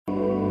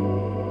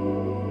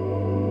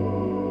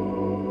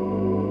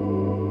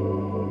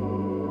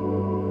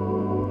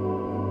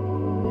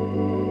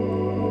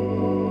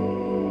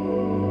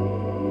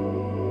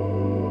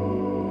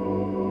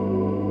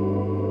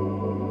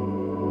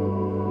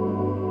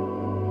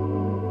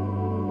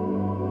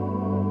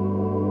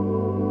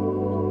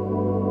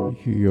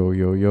Yo,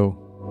 yo, yo.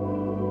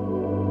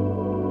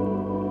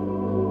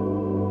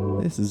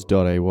 This is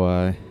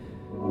Dot.AY.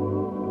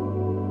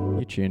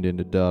 You tuned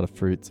into Data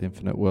Fruits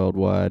Infinite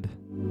Worldwide.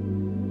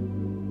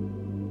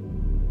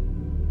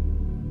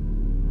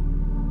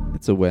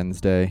 It's a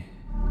Wednesday.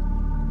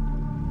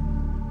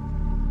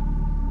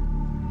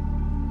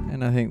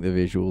 And I think the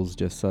visuals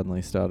just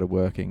suddenly started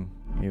working,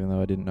 even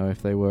though I didn't know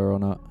if they were or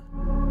not.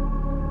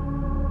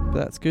 But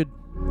that's good.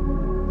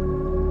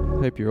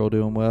 Hope you're all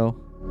doing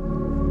well.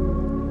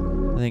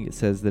 I think it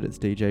says that it's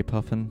DJ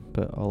Puffin,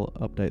 but I'll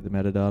update the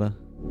metadata.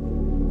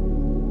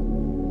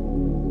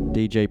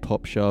 DJ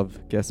Pop Shove,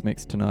 guest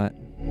mix tonight.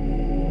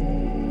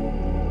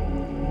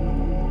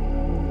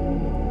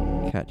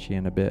 Catch you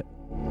in a bit.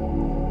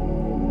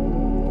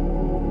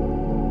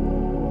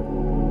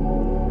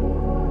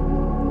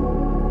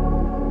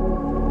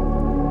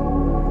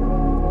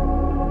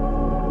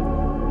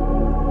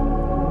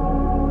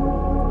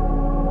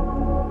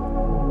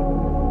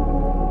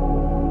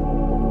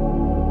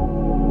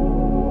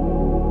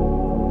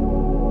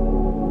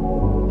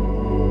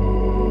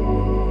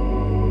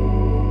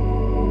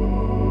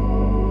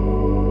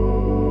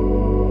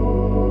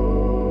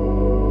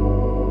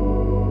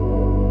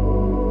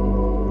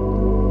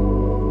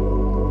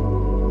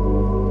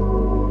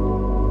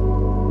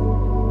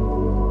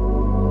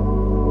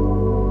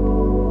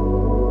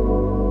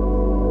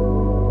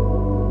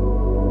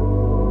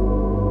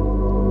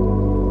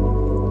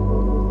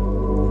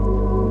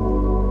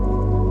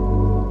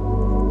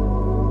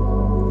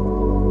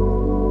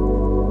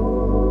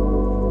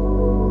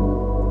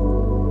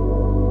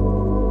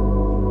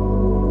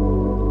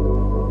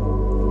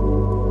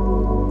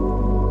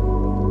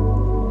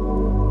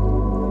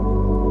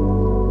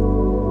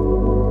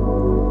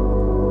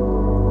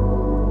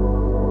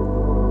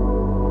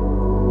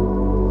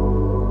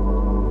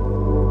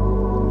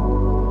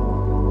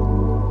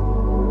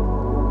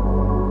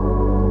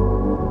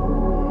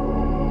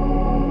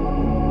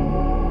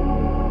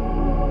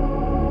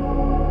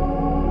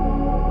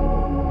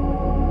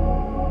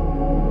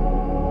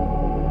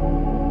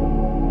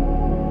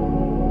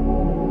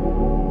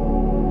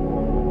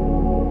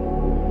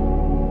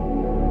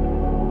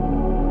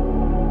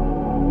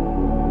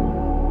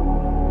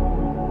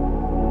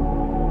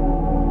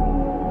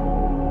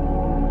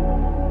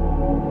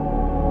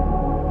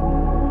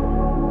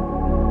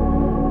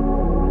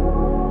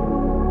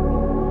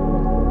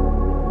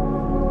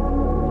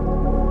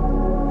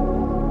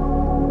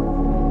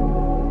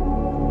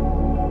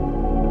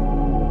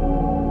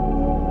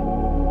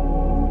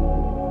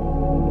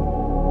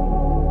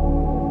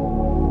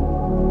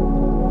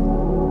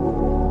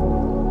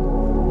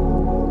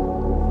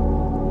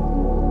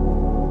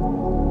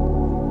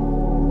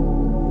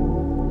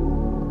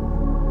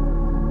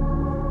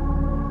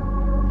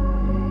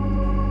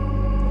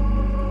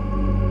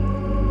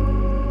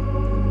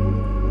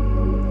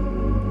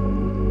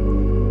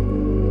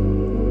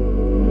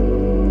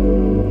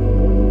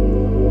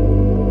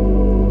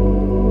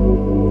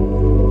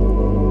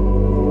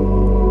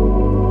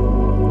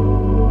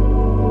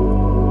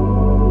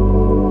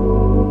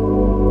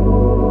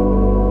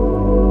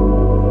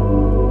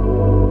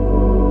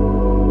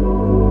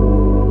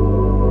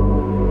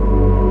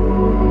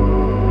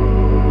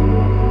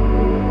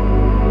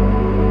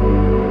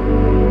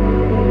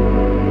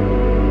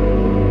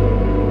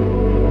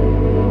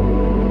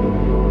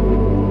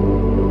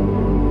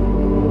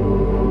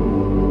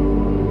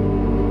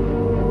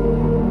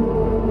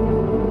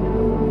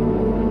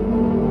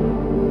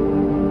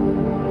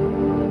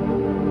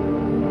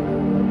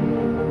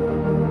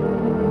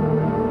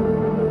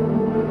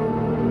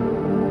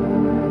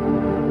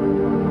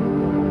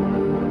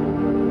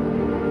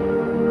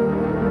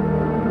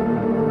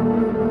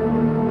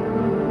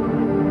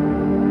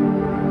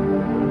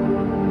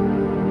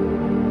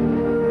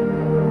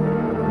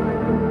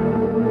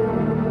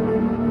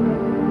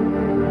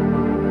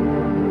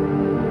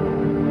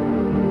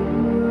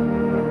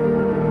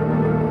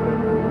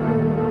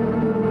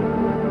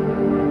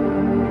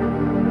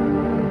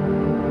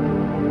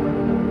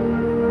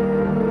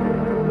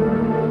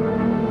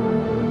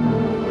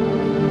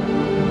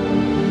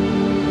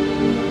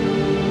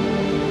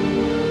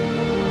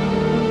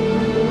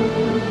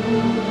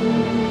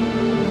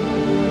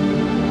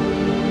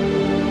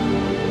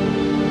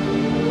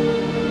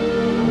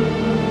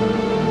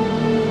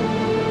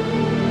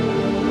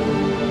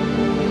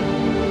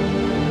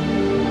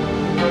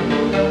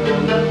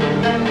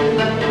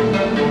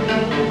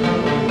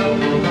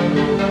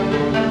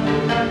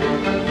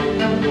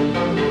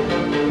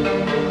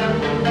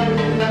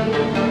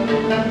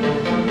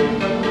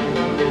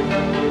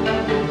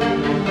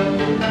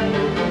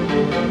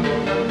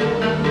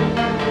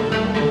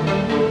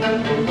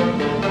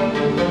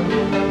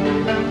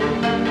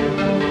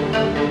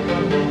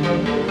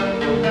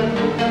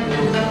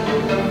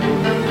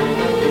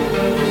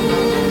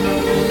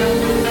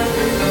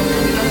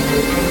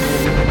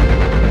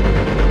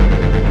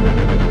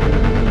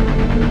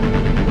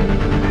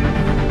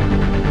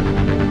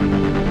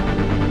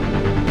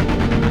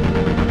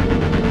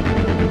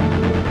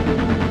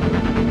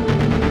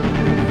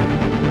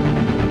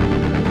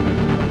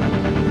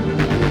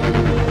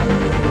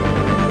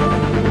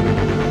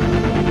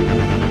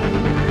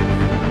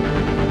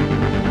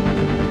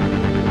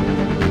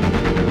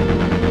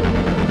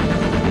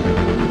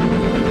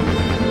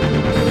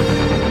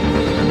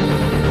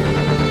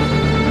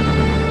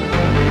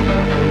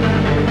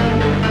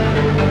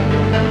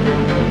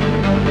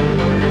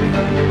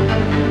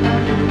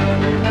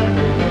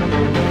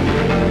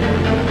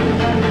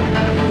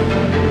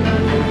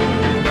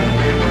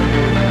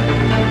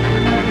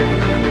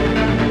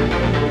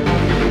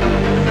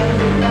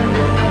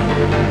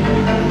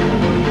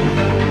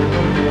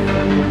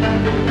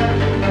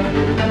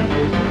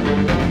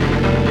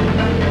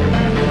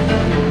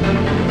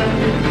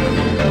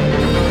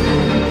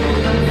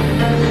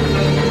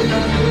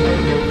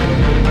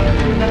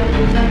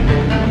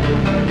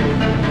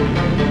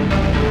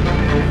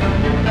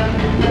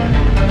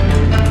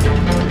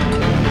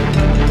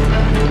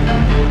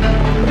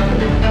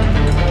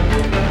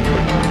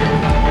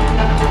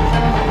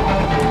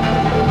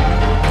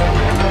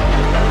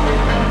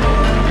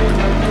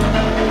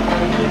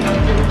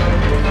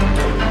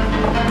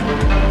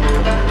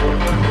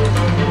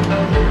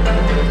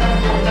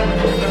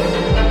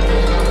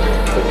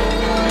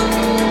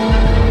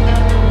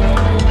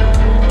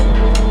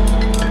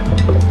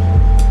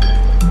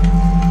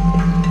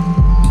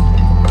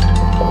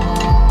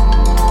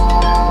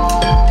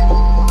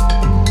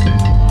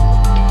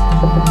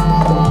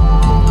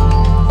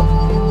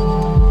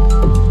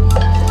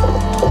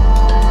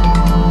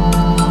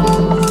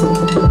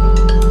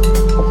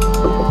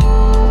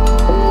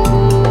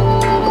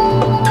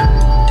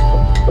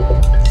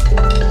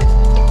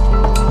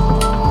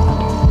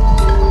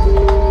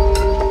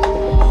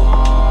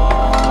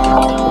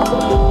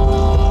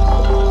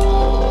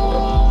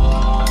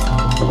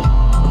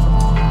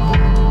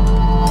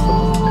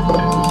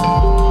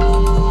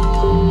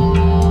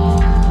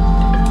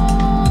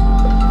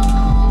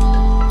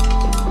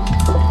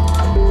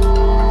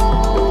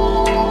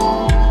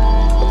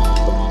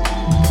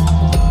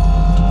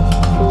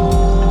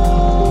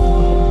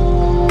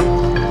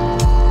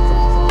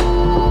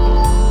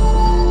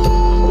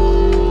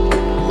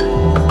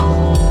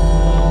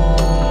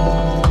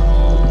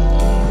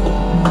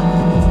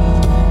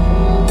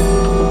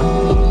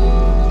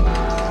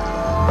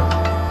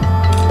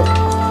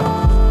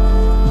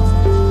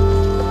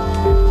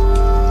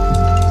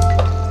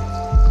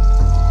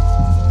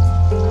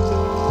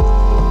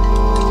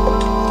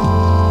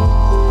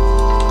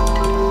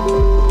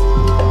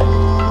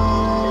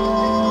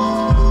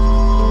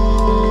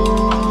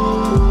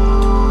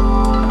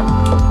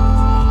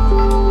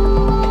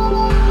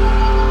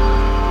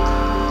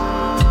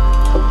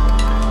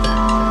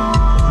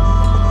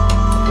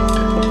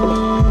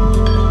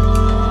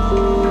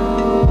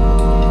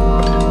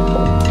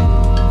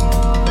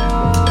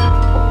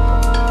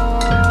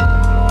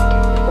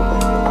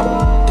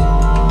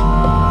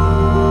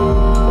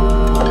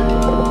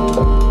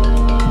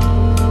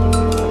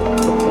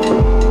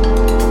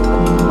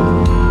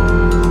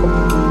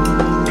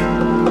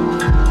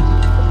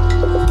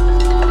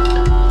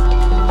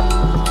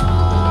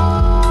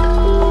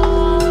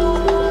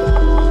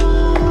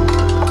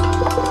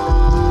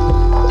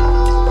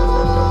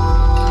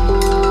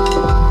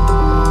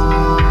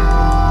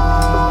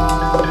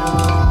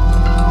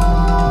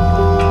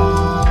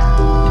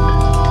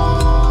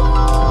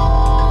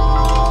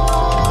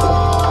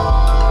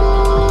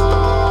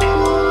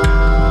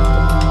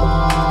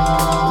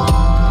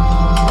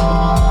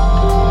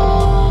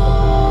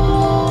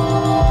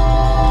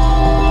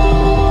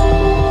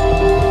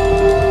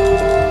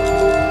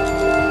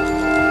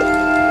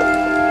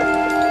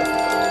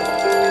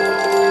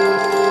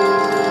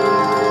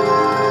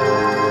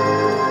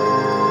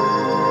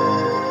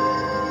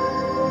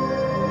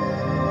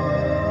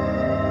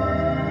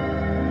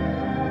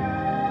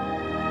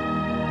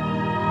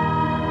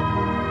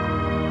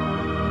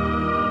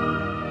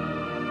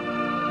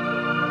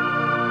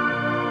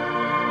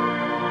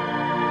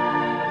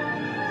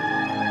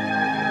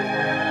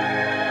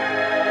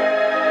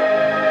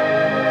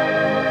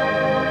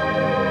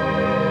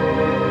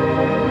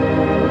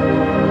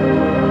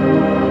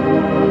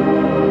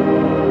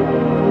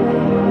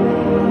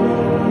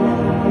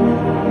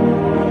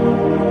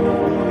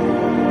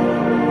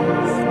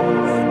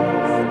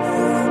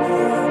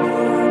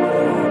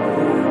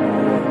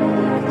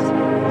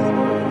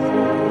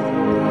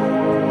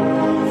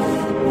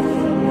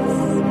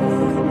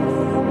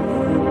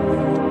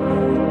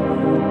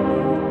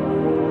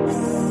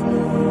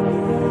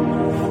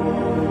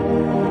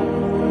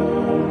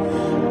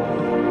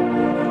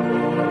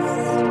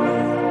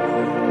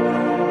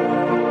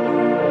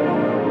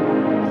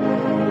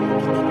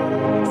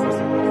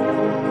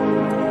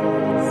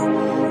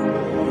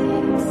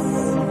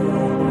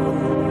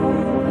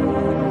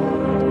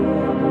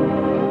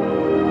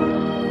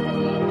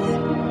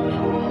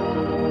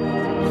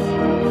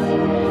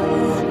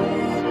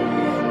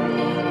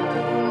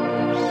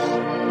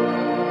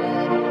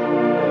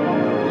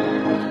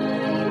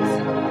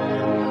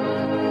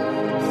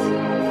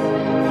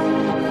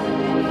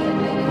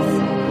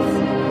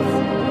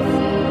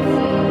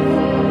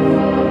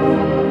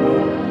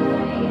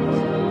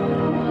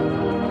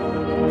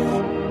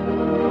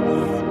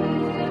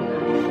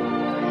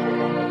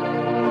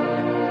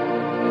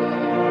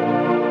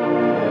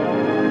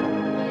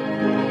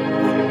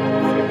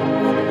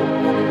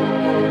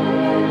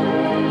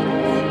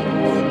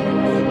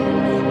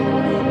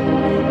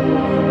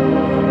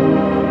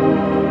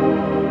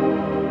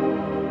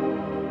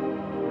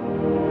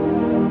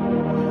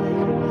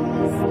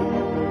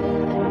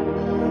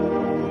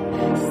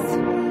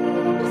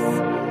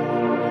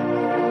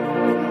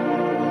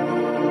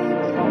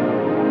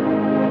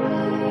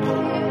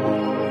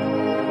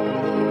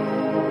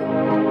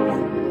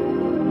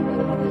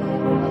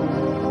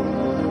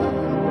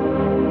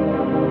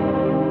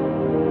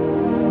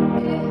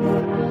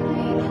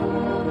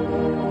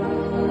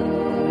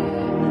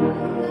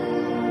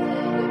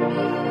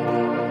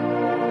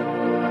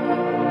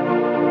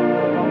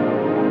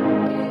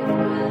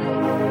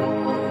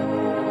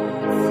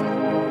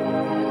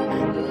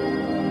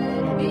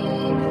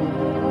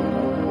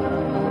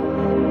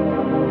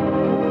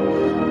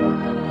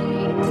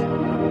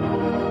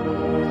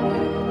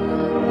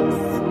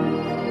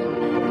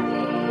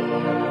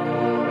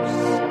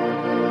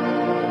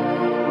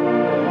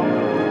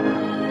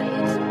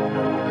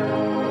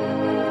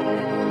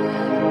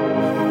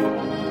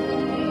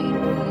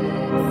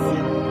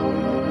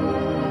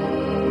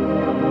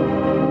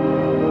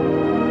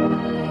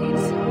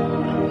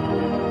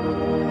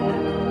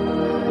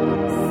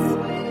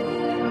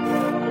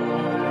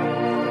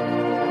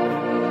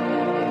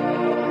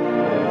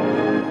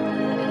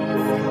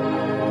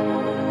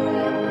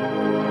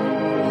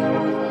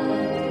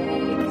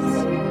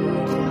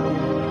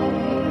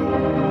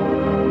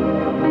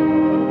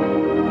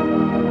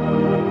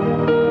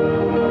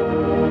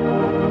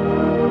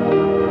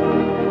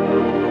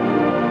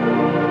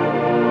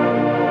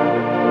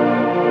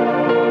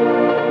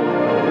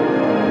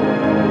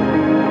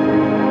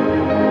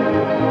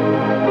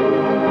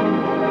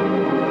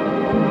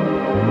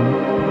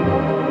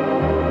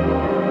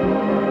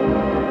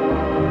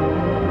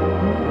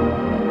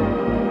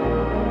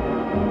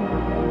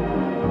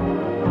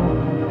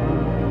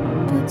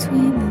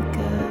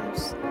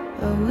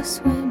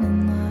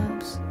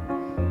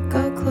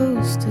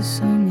 close to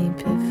some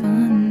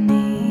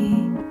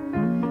epiphany.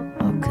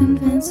 I'll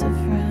convince a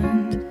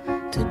friend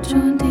to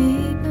join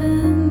deep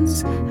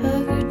ends.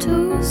 Have your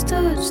toes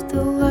touch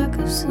the lack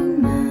of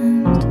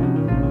cement,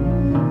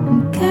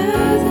 and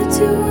gather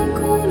to one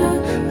corner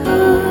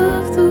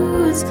of the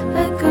woods.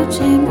 Echo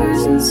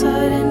chambers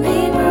inside a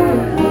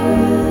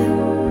neighborhood,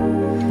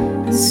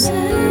 and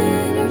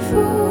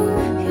centerfold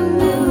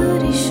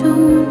humility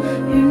shown.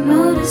 You're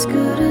not as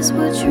good as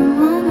what your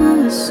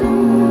mama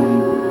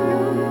assumed.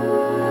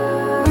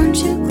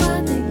 Aren't you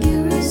glad that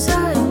you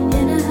reside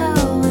in a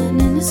hell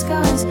and in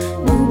disguise?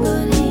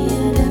 Nobody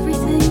had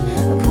everything,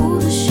 a pool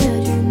to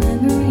shed your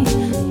memory.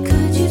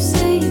 Could you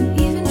say you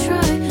even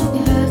tried?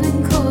 You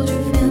haven't called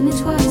your family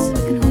twice.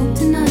 I can hope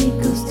tonight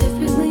goes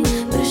differently,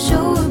 but I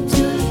show up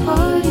to the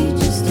party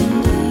just in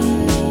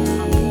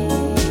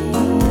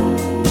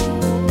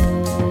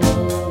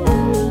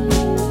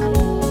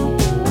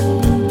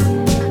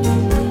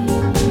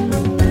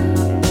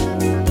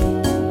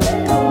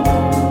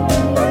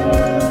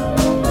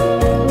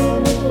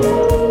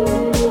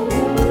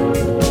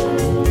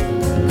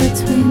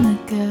between the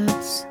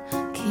gaps,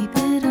 keep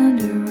it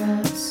under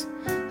wraps.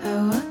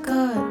 How I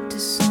got to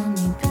some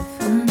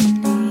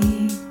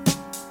epiphany.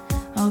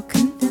 I'll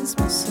convince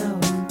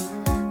myself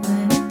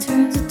when it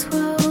turns to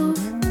 12.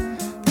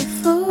 The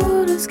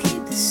photos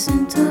keep the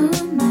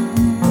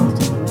sentiment.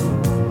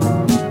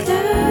 We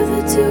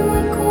gather to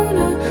one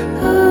corner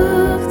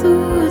of the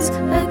woods.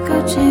 Echo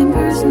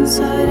chambers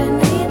inside a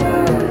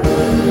neighborhood,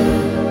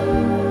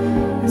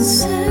 and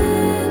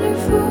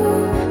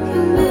centerfold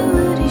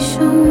humility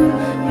shown.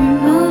 You're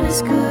not as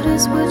good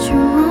as what your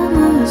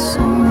mama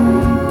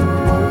assumed.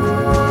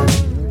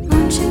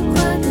 Aren't you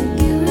glad that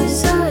you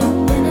reside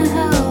in a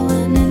hell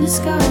and in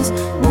disguise?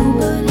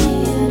 Nobody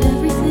had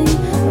everything,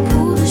 a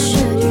pool to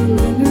shed your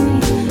memory.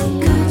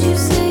 Could you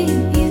say you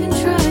even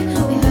tried?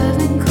 We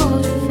haven't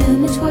called your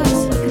family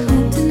twice. I can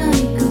hope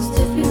tonight goes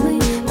differently,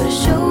 but I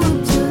show up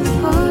to the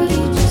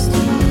party just to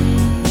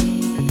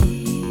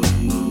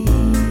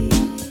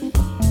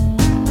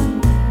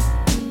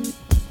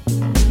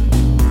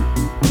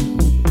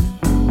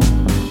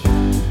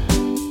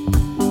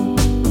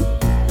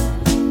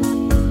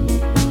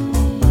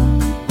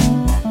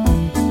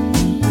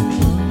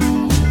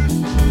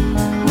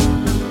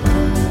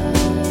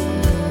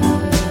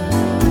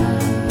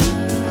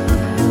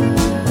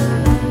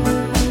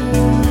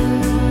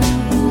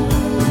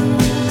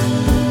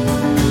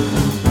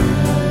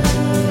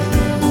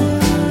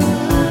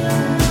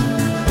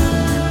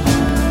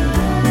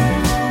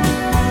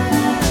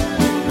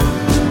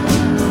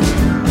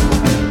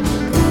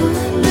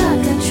pulling back.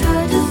 I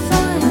tried to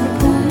find the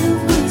point of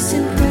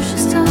wasting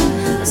precious time.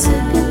 A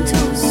sipping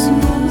toast,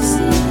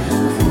 normalcy, a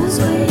fool's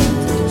way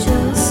through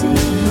jealousy.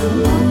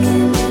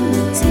 Walking in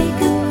to take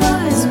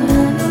goodbyes, but I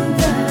know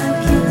that I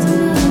can't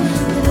deny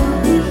that I'll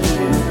be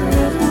here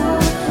forever.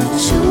 I'll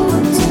show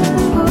up to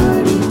the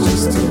party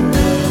just to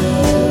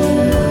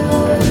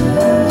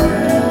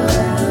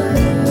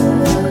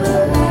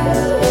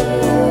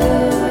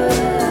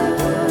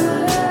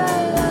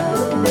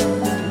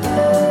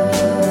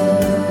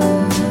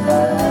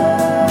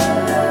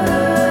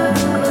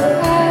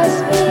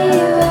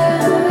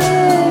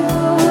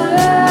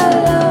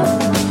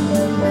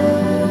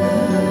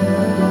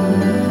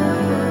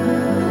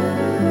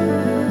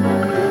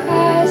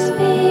ask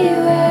me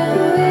when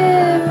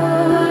we're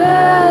all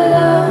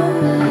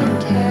alone, and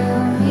tell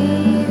me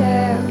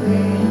that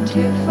we're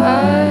too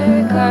far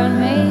gone.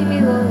 Maybe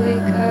we'll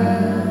wake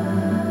up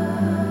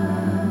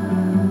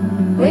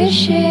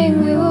wishing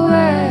we were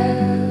well,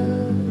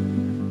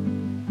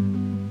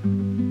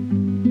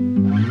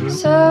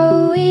 so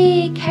we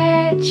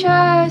catch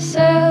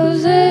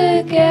ourselves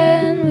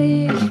again.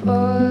 We've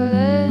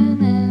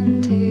fallen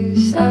into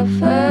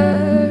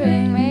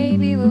suffering.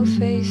 Maybe we'll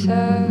face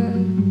up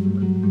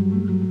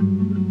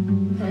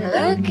and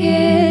look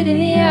it in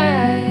the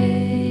eyes.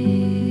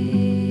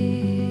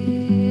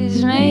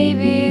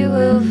 Maybe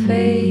we'll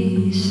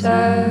face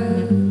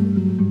up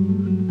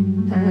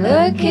and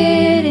look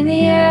it in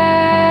the eyes.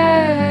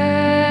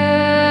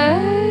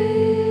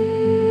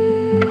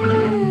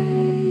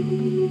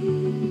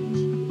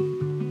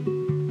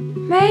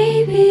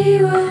 Maybe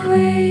we'll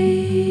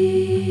wake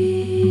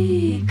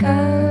up.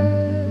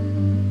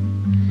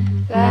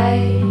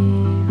 Light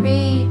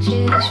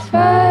reaches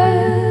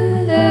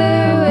further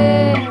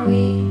when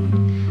we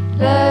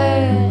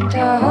learn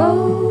to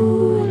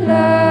hold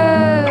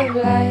love.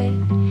 Light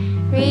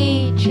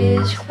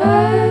reaches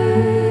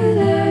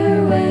further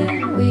when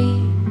we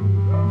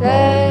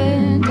learn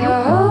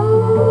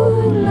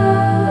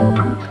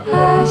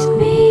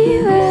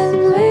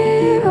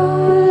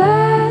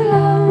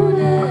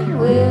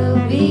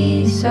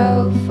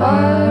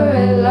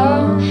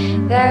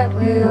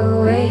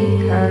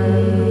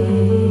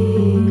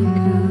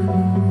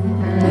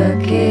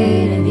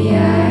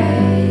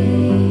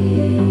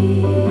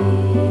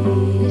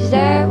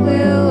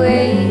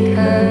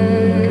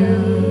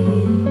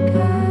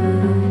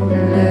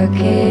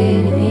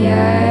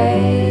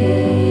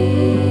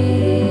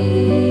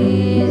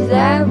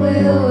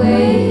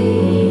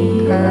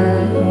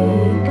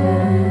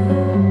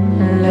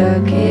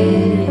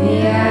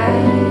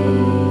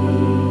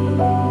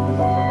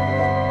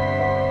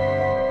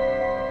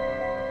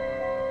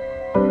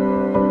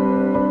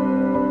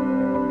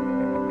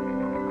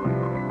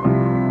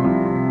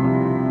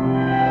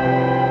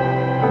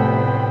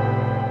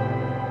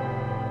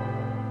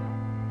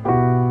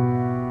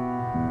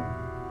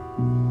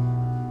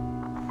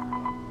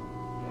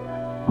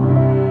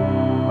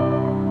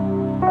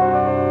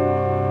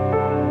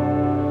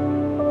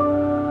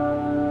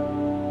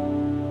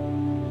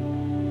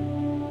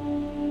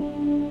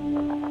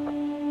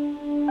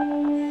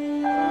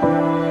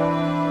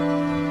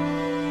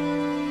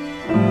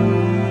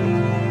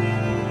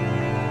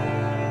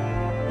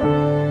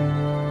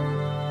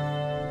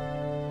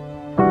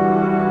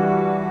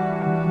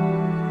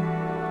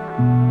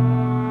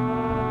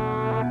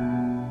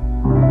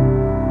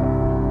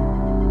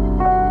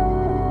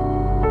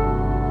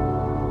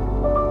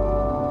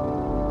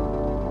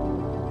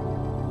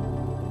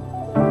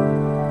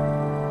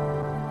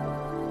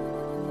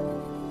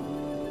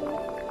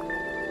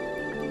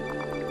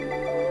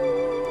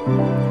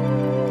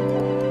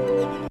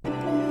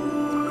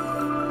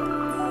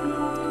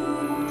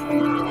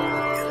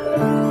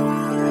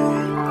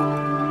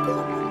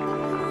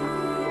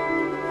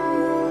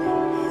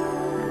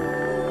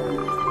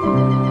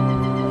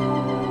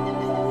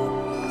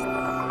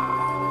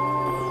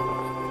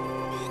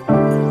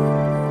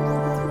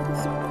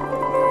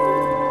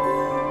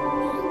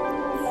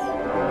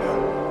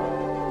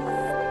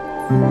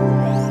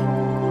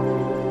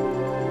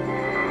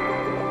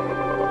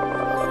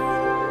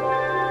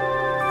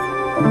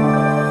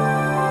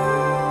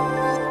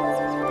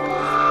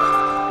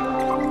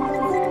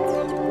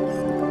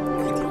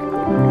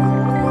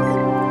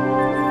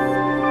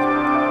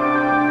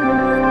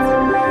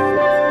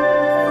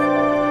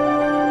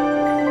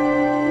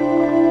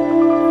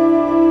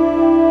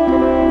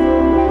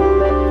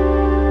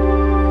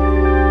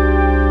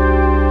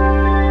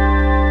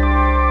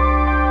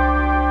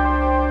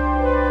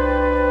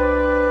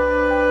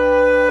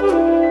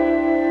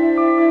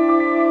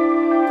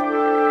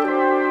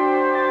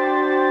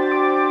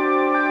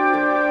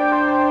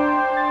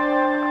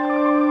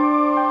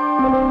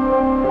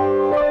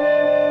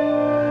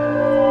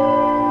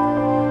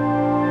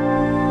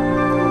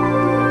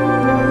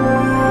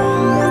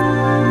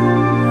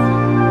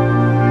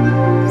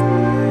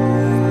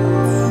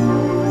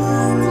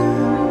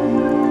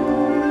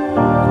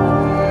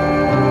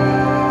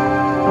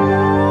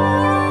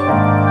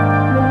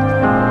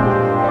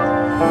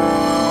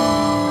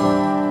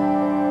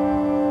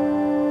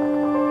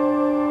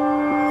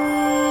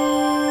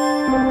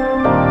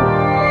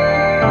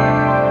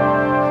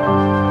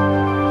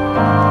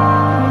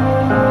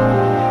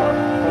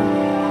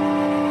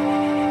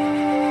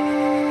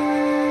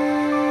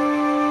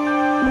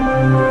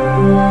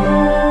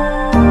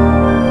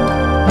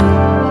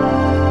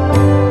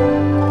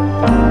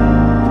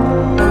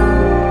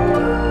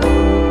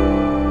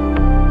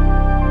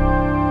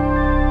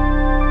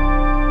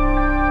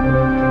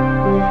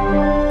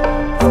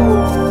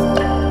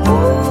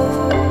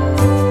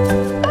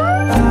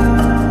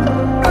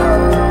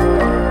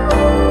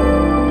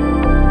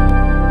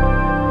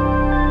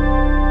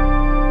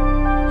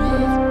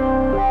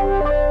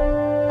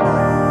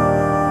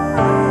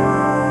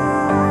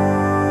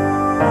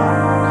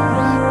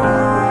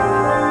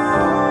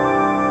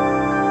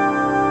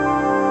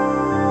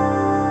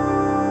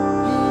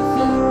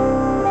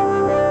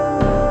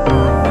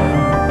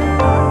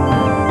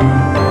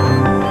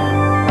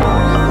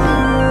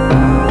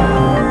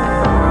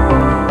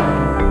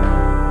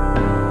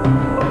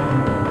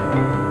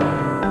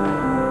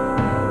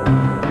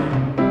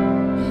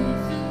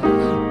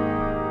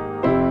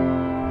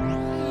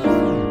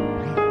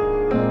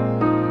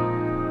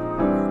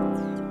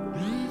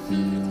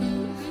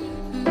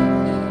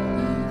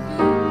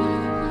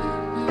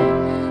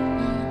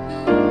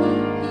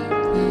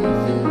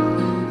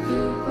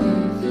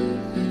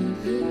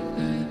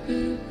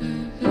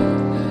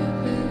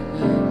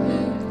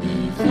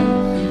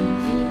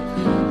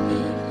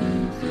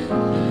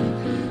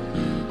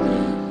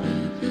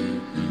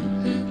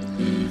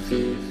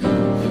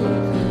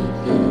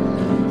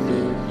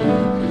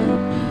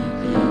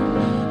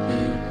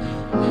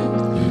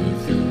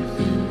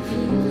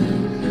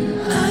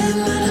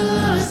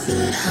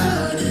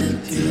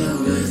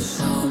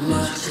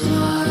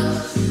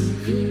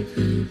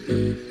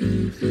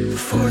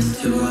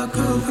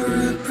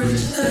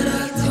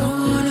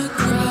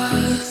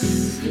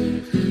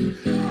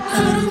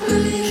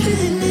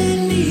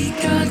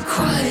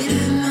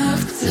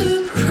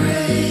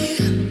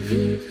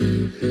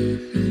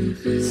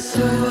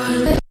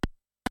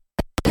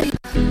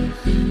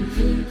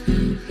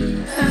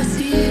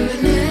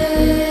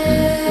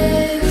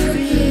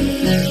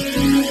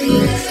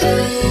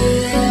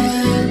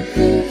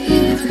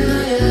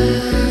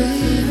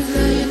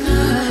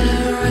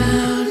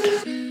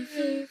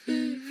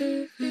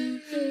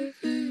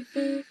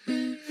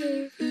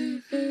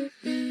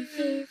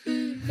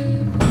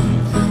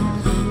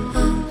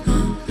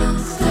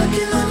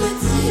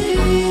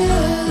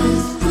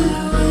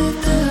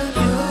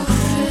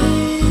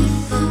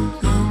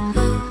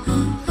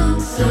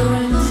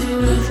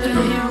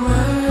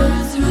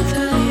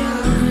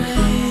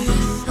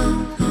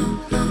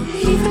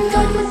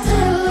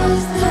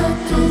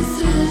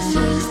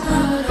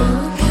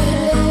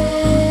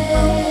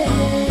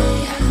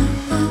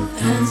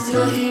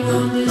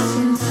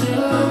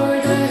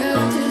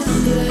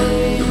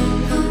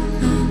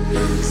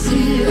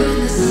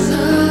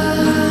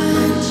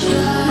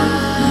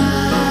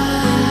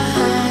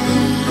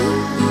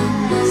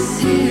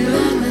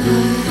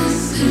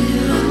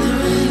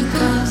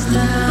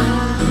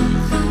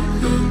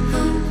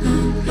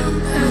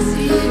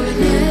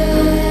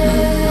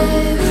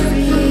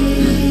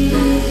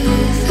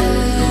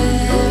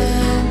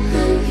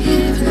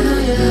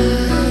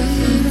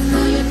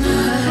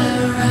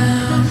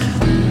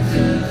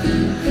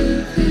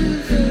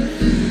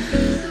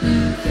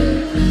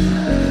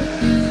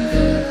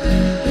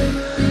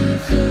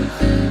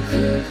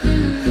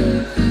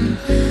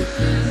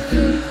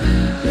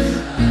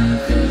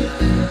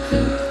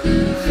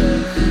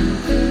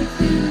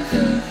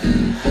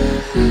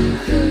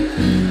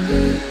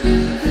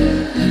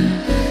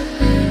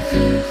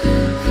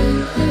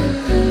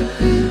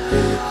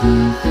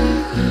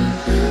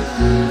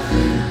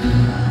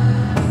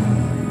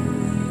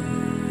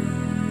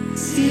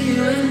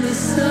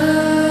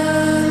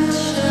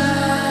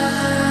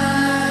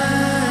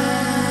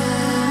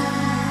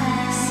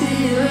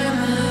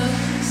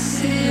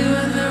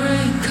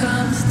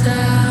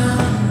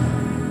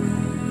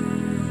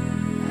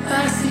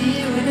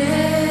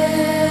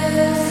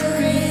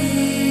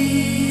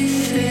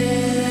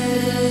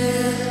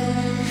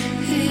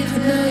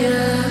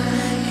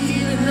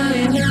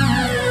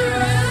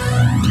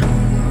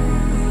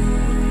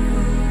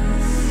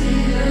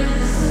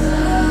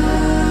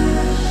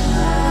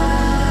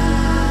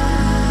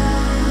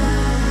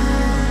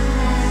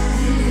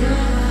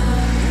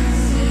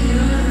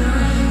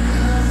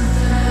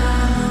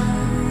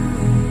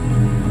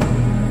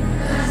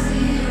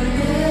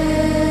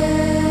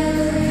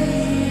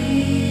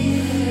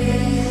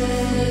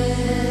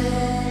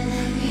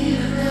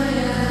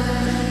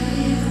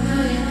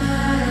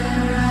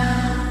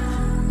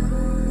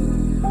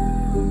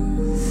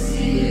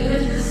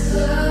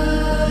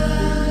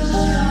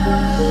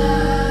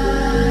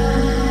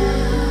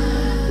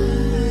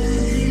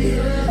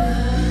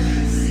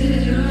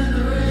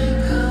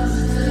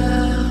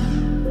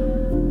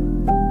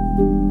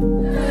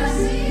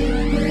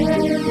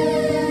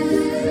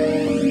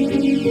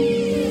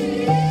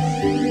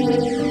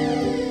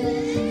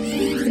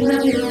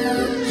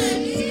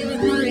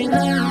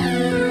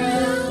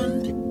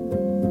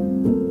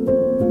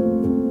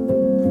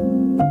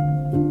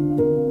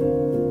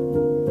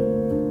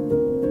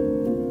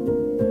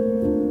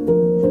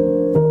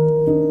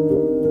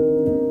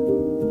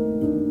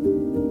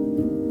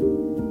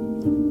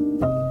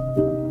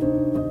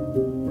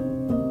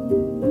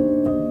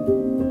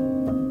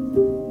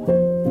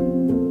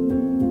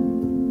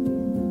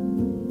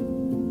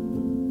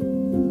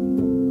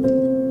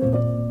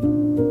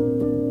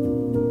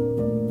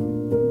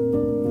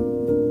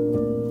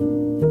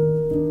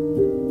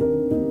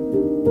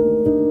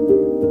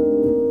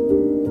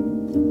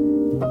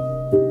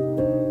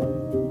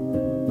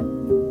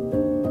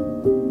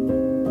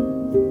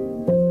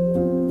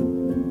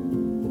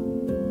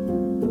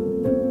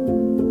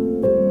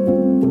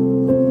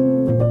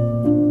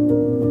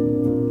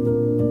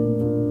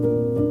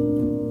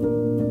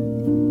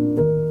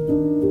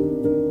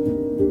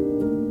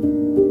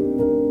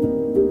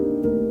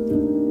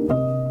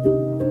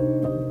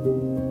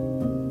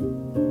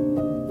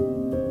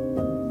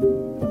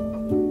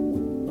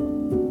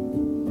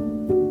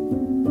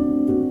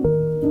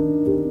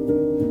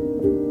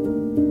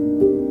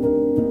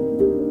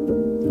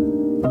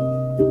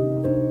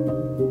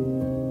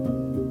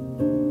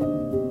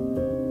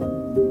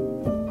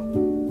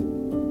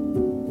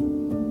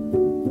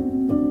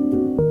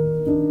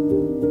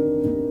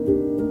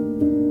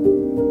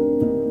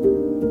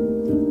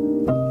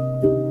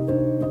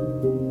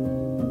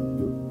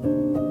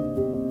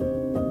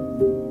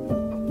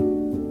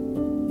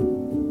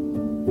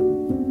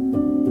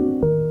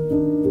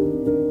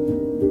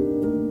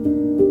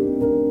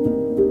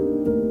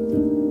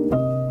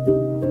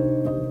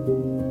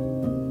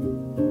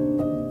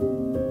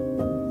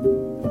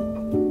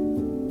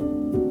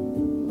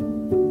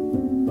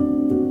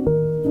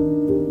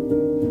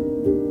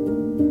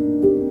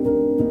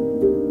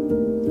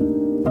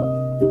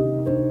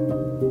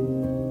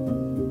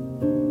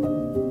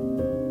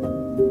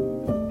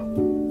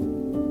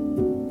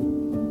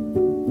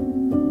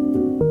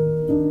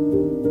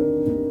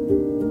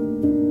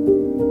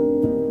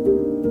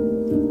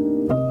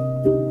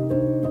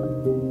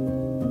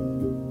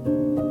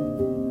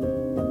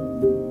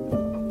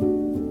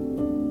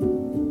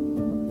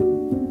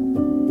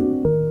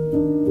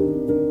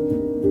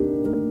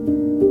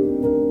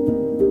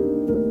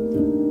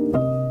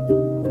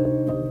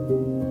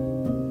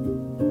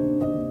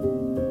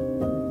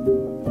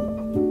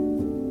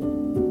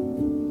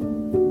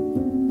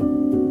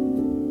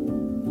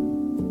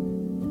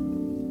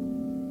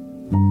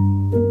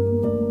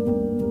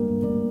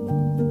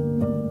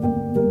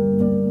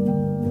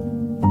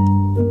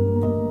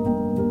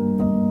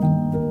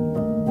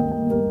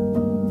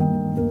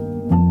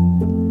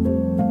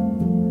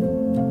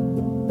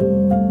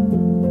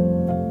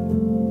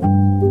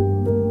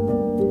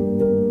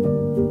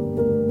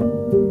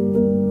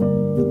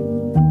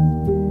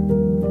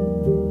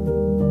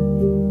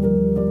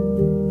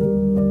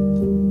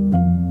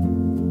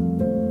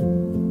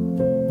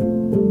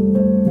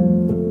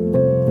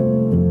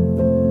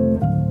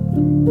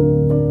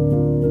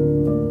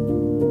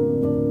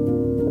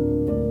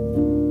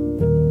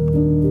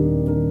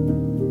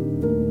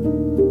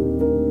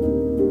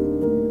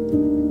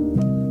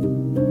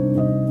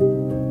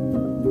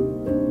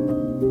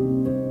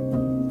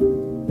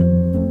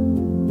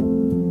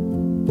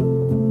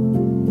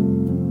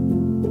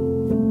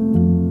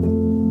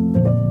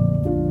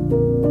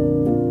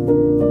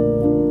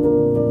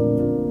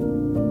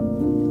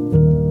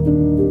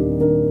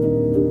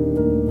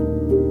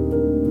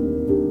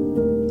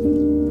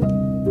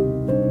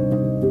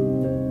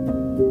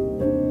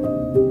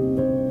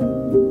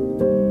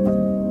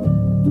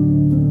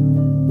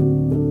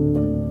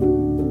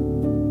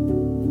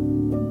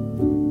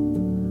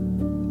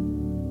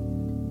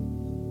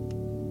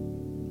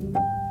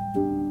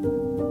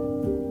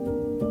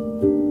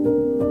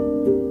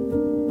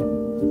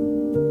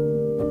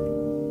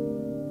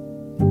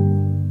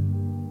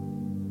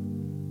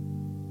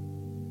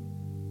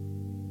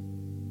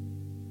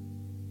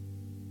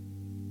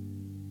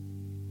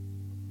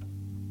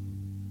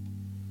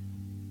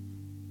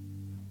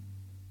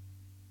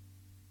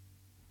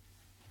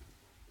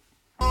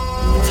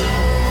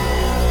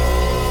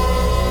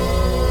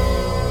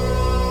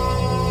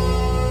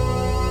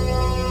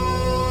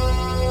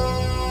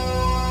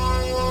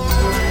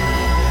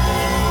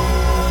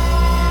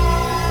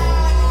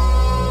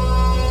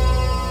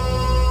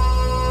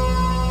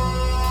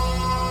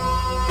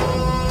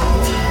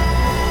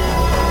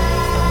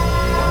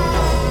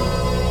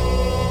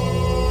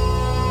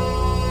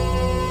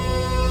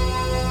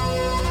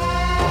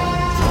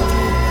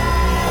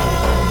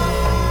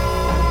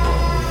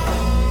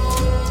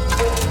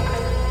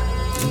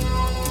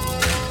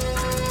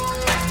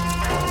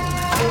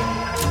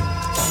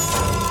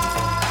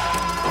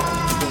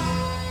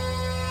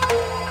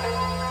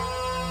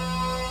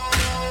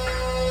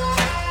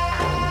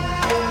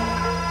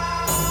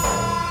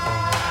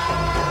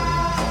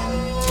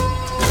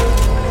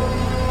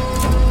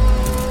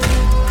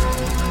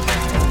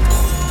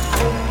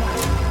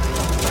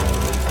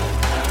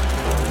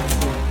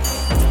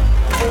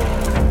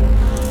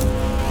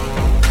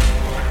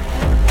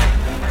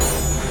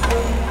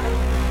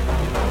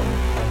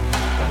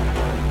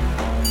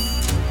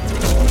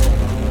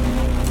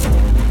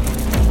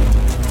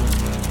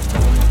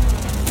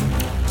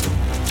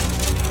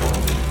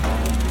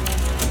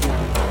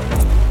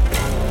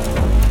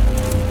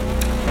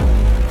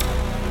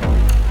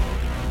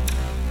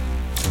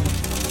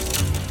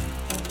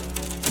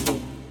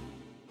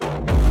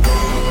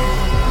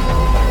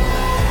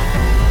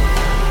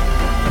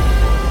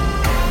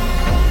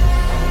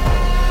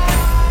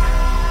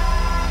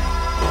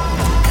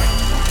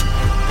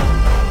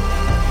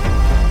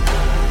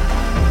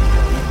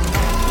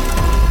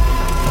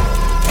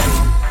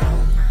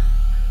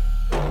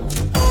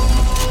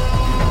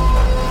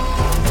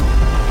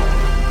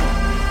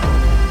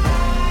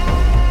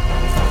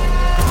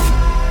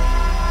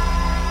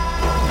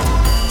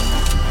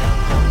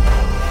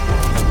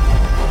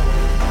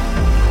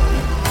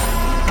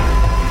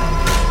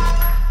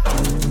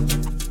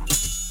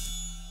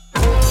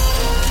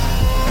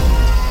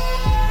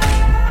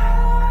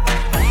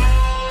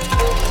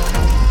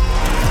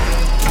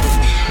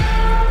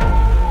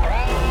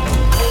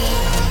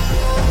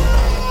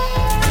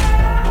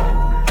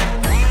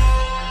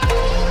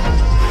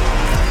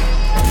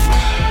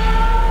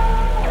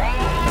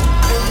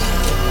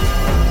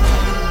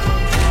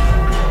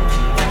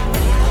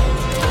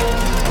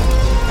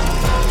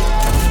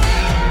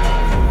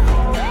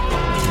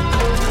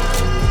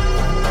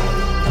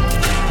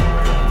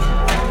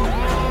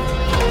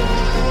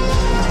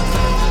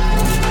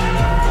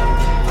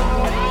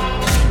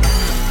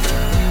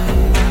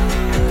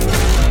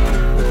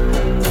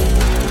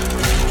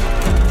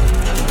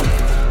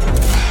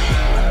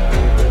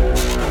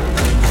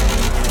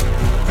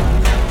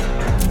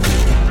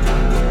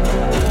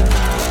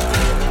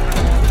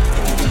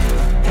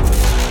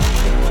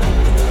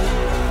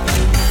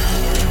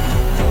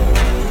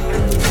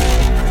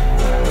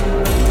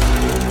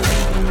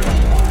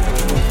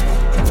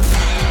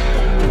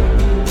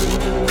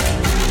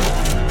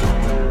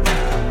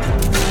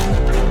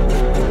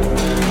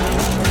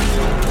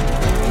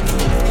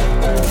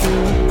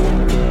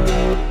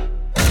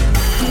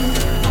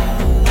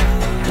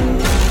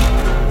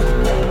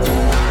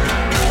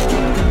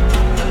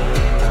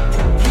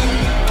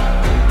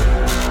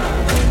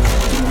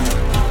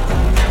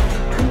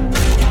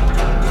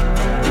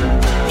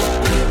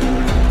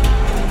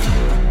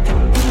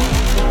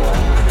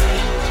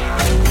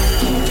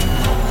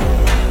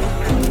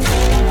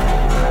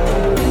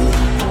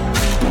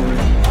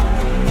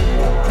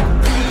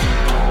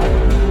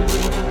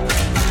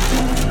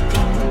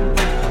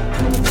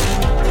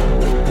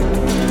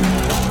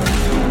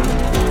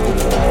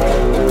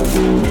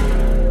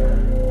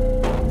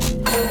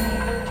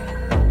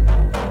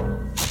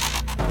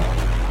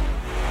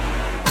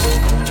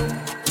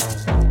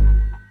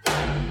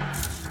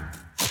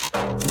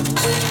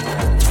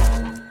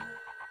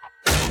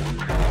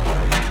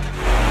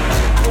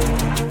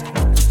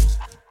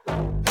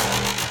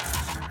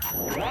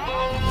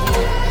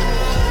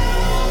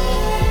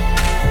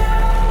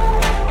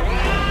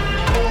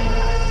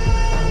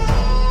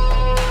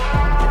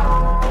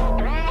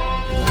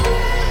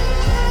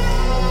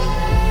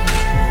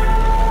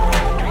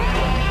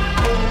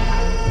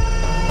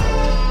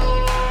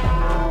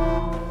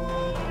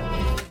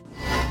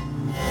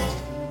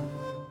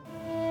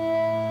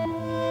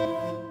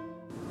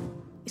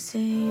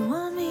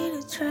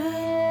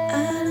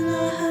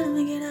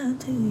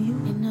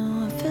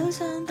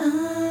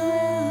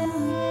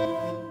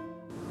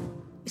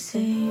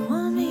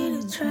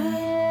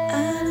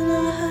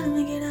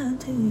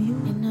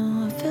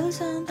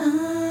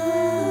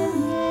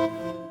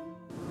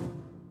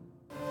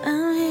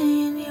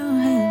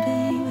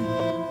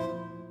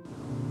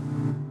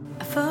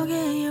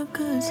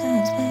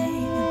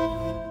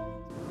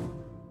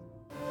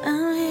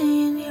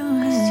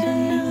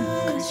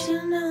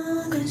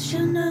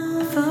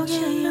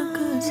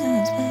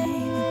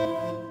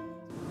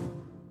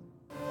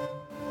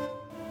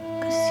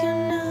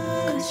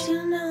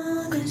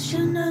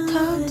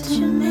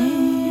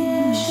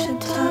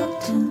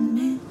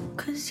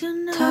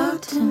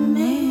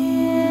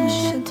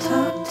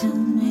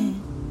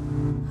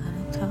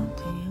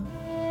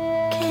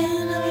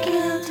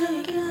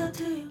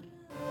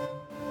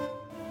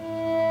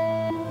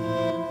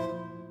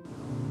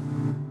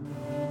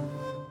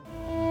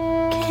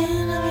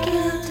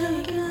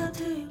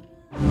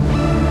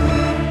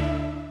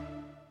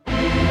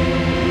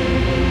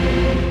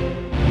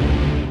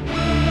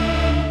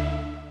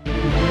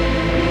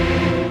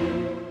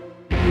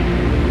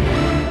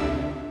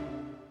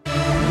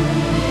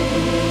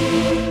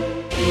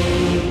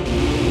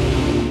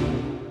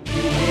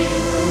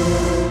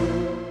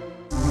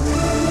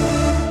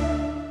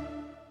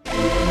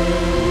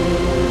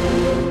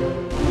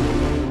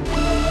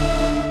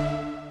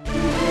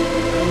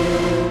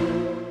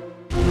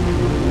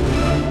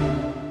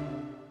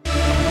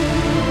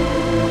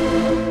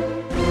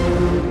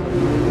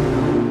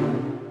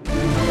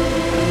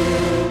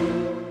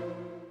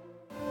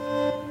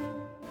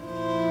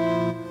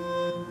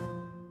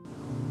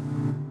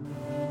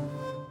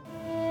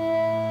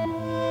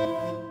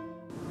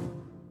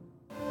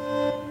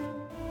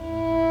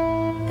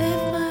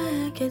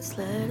minutes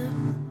later.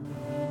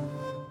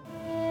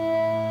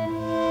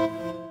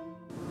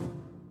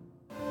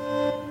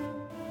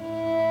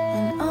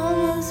 And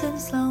almost in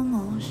slow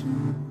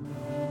motion.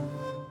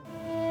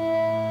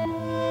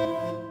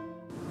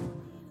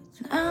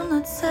 And I'm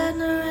not sad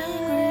nor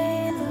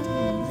angry either.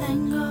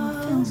 Thank God.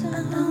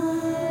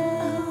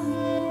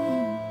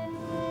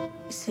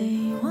 You say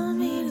you want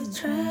me to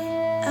try.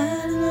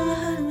 I don't know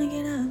how to make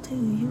it out to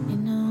you. You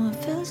know I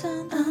feel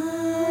something.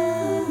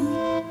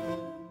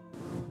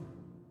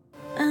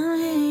 I'm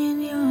here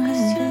in your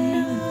head,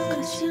 baby.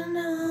 Cause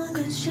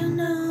you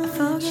know,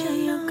 forget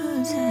your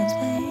good times,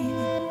 baby.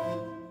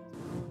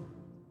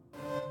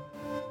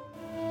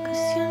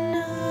 Cause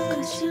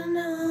you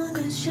know,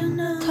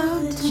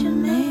 talk to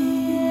me.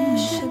 You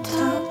should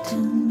talk to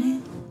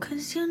me.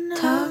 Cause you know,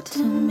 talk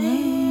to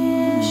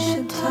me. You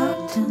should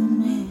talk to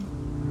me.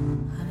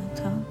 How to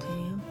talk to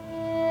you?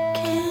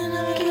 Can I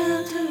make it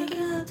out to you?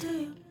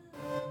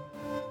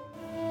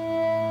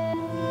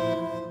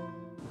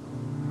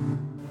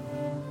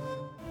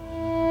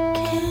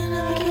 Can I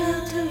make it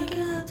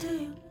out to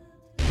you?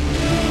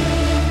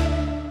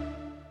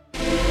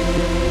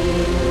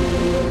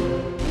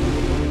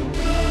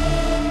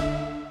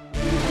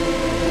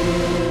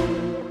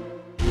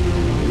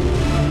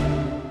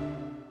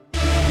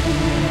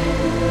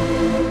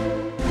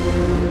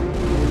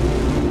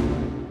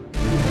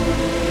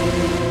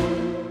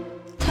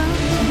 Talk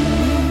to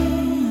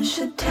me, you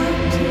should talk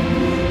to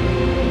me.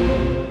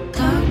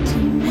 Talk to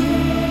me,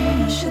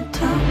 you should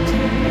talk to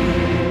me.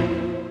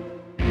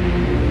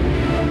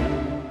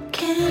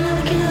 Can I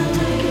make it out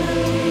to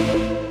you?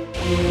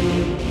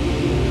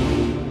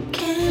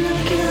 Can I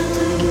make it out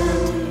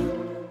to you?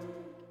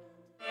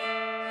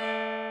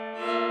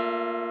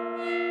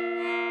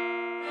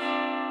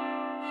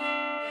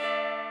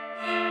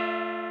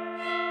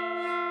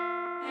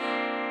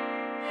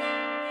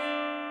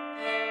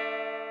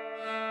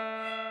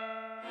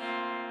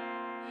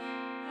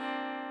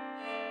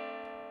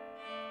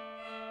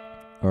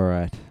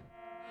 Alright.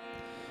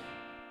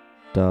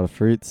 Data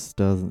Fruits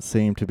doesn't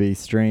seem to be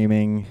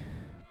streaming,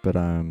 but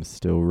I'm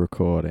still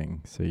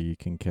recording, so you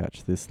can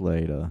catch this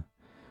later.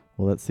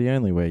 Well, that's the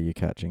only way you're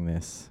catching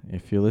this.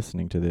 If you're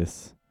listening to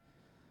this,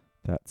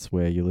 that's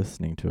where you're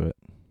listening to it.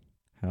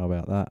 How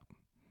about that?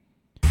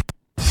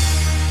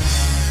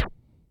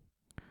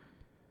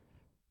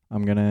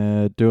 I'm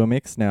gonna do a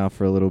mix now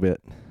for a little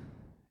bit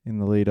in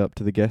the lead up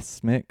to the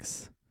guest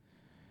mix.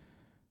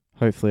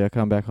 Hopefully I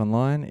come back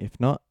online. If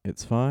not,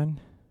 it's fine.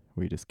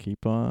 We just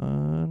keep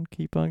on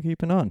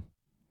keeping on.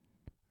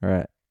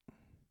 Alright.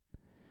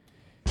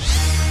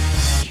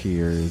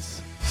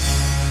 Cheers.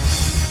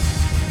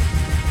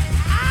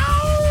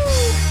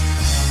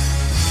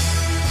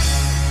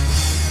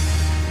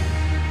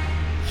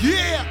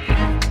 Yeah!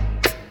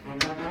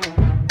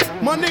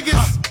 My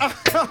niggas,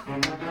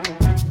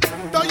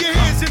 throw your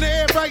hands in the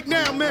air right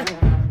now, man.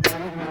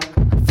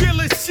 Feel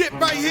this shit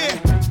right here.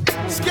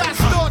 Scott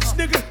Storch,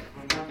 nigga.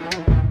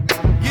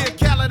 Yeah,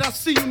 Khaled, I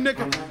see you,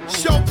 nigga.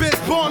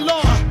 Showbiz, born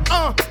law.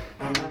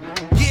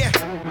 Yeah.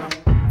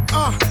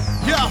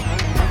 Yo.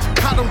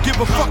 I don't give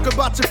a fuck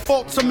about your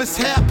faults or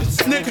mishaps,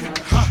 nigga.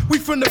 We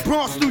from the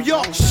Bronx, New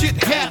York,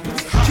 shit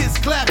happens. Kids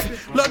clapping,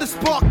 love to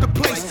spark the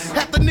place.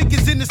 Half the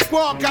niggas in the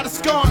squad got a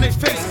scar on their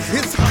face.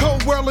 It's a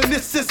cold world and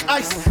this is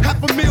ice.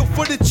 $500,000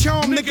 for the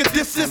charm, nigga,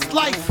 this is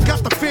life.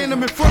 Got the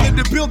Phantom in front of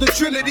the building,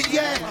 Trinity,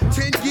 yeah.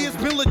 10 years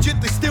been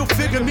legit, they still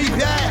figure me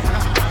bad.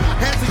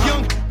 As a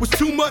young, was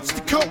too much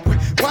to cope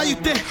with. Why you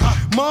think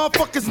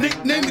motherfuckers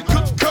nicknamed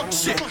the cook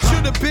shit?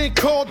 Should've been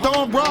called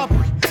armed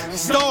robbery,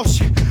 stall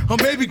shit, or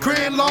maybe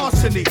grand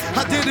larceny.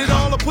 I did it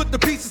all, I put the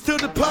pieces to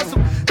the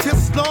puzzle.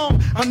 Just as long,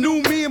 I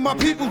knew me and my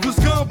people was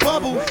gonna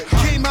bubble.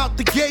 Came out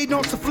the gate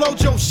on some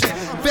Flojo shit.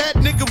 Fat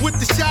nigga with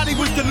the shotty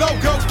was the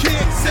logo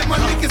kid. Said my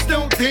niggas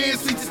don't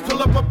dance, we just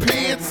pull up our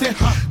pants and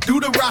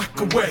do the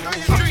rock away.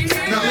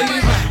 Now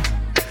lean back,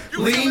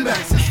 lean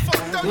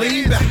back,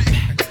 lean back.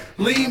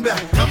 Lean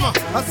back, come on.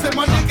 I said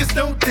my niggas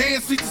don't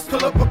dance, we just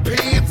pull up our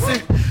pants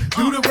and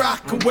do the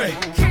rock away.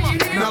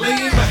 Now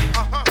lean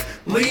back,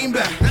 lean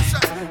back,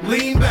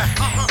 lean back,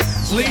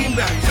 lean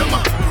back, come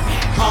on.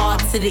 R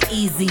to the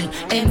easy,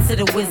 M to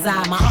the whiz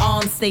eye. My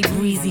arms stay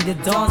breezy, the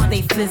dawn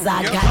stay fizz.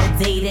 I got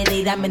a date at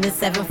 8, I'm in the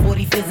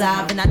 740 fizz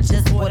eye. And I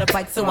just bought a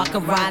bike so I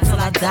can ride till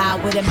I die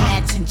with a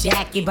matching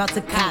jacket. About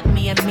to cop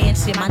me a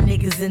mansion. My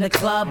niggas in the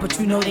club, but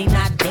you know they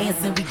not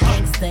dancing. We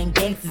gangsta and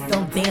gangsters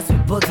don't dance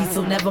with boogies.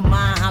 So never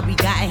mind how we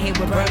got in here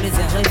with burners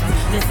and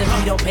hoodies. Listen,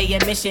 we don't pay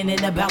admission and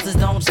the bouncers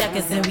don't check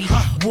us. And we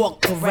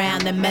walk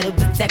around the metal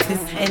detectors.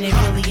 And it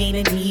really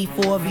ain't a need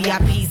for a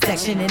VIP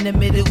section in the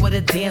middle with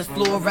a dance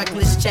floor.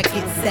 Reckless, check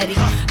it, steady.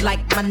 Like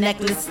my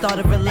necklace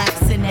started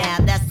relaxing now.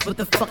 That's what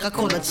the fuck I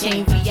call a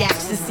chain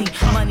reaction. See,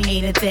 money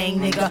ain't a thing,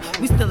 nigga.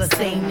 We still the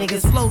same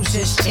niggas. Flows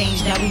just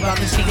changed. Now we about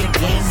to change the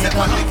game, Said nigga.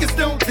 my niggas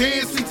don't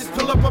dance, we just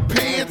pull up our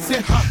pants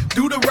and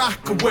do the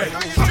rock away.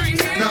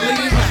 Now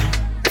lean back,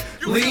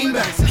 lean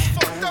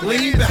back,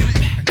 lean back,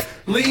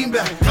 lean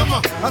back. Come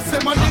on. I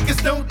said my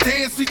niggas don't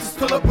dance, we just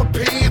pull up our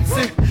pants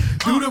and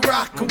do the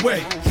rock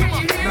away.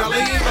 Now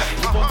lean back,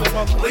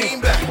 lean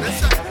back,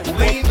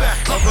 lean back,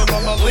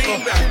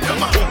 lean back,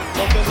 come on.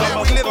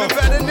 Now we living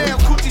better now,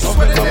 coochie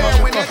sweater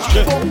now. When that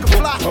G4 can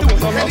fly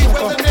through any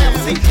weather now.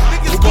 See,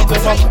 niggas get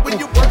tight when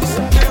you work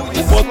some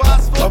millions. So I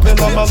smoke the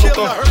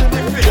chinchilla, hurt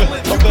their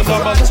feelings. You can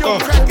find your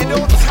crack it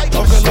on tight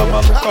with shit.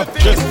 How the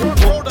Vegas front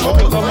row to all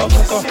the lights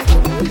and shit.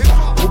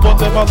 O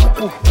bonde é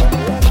maluco,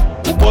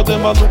 o bonde é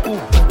maluco,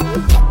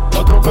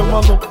 a tropa é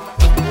maluca,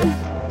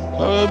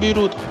 é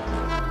biruta.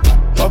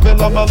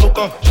 Favela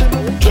maluca,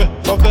 tchê,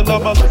 favela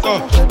maluca,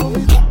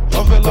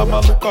 favela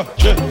maluca,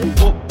 tchê,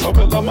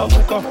 favela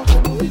maluca.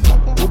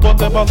 O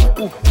bonde é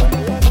maluco,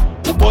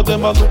 o bonde é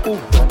maluco,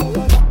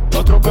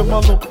 a tropa é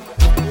maluca,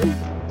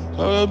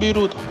 é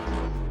biruta.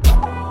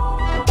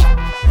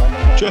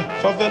 Tchê,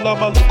 favela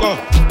maluca.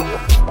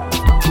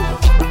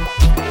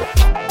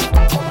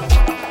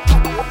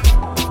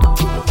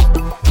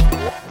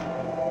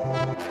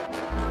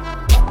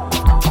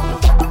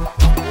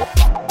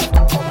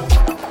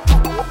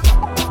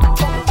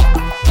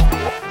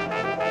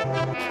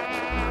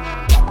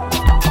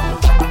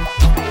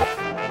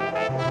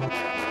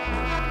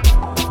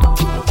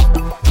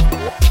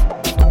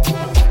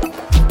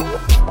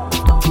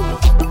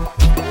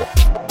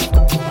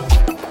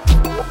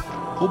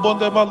 O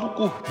bonde é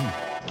maluco,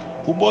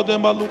 o bonde é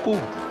maluco,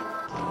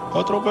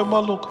 a tropa é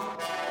maluca,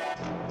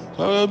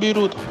 é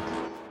biruta.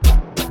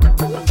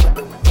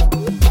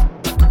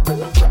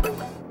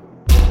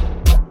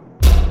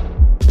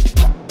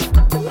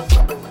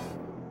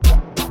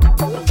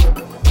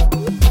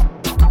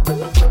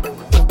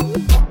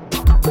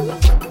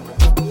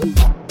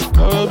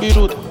 É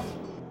biruta.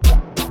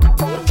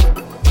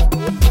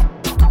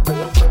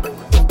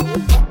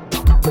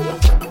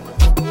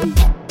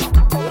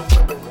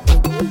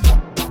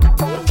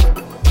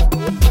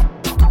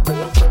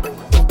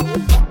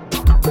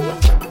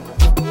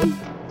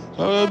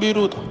 É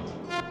biruta.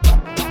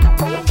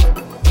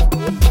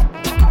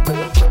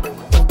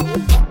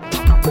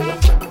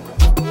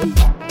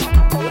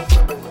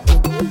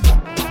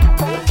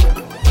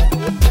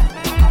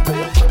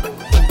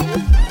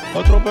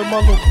 A tropa é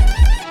maluca,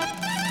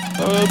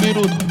 é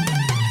biruta.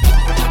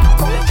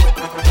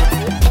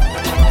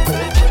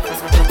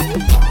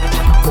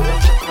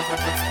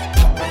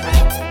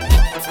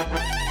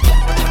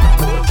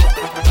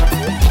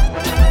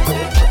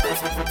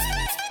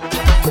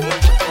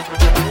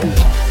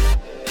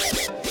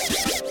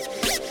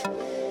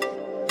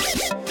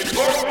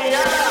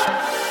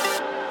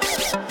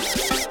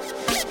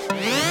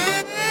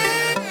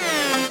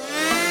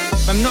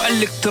 ممنوع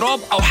الاقتراب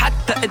او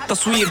حتى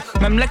التصوير،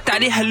 مملكت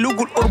عليها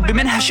اللوجو القرب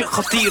منها شيء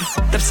خطير.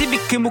 ترسيب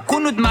الكيمو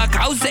دماغك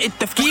عاوزه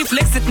التفكير،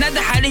 فليكس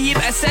تنادح عليه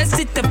يبقى اساس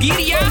التفكير.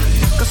 يا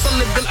كسر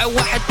لي الضلع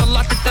واحد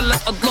طلعت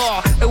الثلاث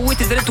اضلاع،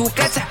 قوتي زرت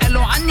وكاسح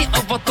قالوا عني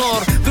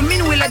افاتار. دول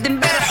مين ولاد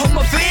امبارح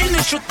هما فين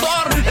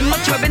الشطار؟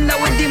 الماتش ما بينا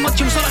ودي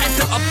ماتش مصارعه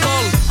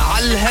الابطال.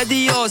 على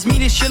الهادي يا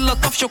زميلي الشله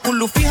طفشه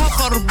كله فيها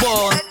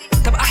خربان.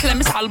 طب احلى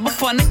مسا على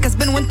البفه انا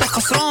كسبان وانت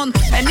خسران.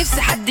 انا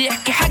نفسي حد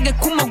يحكي حاجه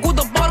تكون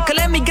موجوده ببار،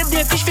 كلامي جد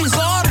مفيش فيه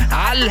هزار.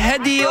 على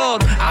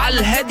الهاديات على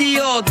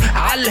الهاديات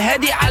على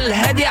الهادي على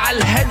الهادي على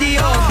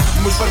الهاديات.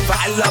 مش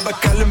برفع الا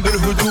بتكلم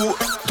بالهدوء،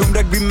 انتم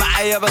راكبين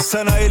معايا بس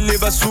انا اللي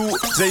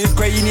بسوق. زي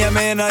الكوين يا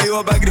مان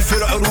ايوه بجري في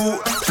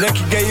العروق،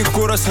 لكن جاي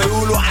الكورس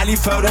هيقولوا علي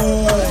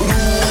فاروق.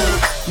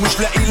 مش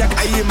لاقي لك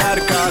اي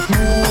ماركه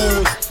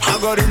تموت،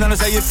 حجرين انا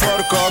زي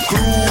الفرقه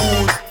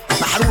كروت،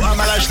 محروقه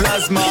ملاش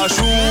لازمه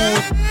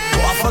شوت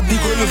وافضي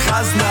كل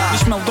الخزنه.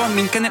 مش موضوع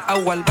مين كان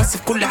الاول، بس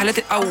في كل حالات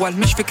الاول.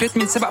 مش فكره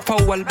مين سبق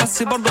فول،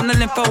 بس برضه انا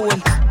اللي مفول.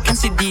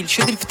 كنسي الديل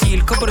شد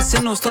الفتيل، كبر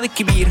السن واصطاد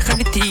الكبير.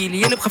 خلي التقيل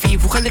يقلب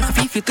خفيف وخلي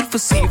الخفيف يطير في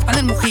الصيف. انا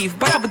المخيف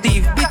برحب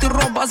الضيف، بيت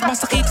الرعب اصبح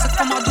سخيف.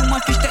 سقفه معدومه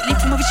مفيش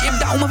تاليف ومفيش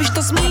ابداع ومفيش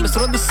تصميم. بس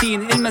رد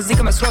السين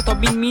المزيكا مسروقه.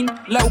 طب مين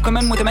لا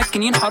وكمان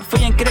متمكنين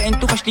حرفيا كده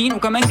انتوا فاشلين،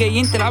 وكمان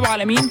جايين تلعبوا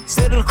على مين؟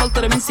 سر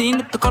الخلطه من سنين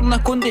ابتكارنا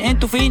كنت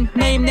انتوا فين؟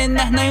 نايم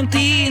ننا نايم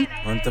طين.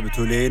 وانت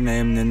بتقول ايه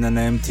نايم ننا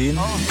نايم طين؟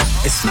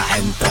 اسمع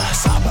انت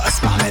صعب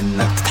اسمع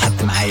منك،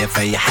 تتحط معايا في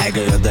اي حاجه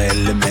يقدر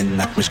يقل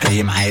منك. مش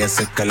جاي معايا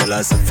سكه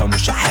للاسف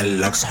فمش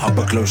هحلك.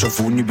 صحابك لو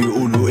شافوني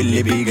بيقولوا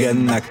اللي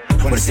بيجنك،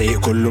 وانا سايق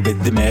كله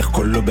بالدماغ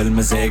كله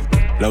بالمزاج.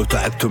 لو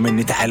تعبتوا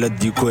مني تعالى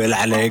اديكوا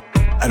العلاج.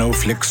 انا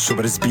وفليكس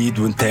سوبر سبيد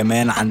وانت يا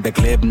مان عندك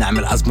لاب،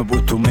 نعمل عزم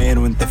باوتومان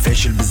وانت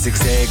فاشل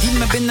بالزجزاج. دي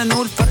ما بينا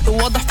نقول فرق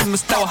واضح في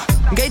المستوى،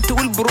 جاي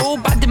تقول برو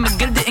بعد ما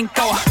الجلد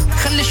انكوى.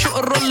 خلي الشوق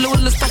الرول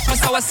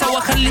والاصطف سوا سوا،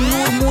 خلي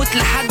النور موت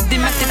لحد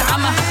ما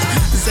تتعمى.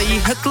 زي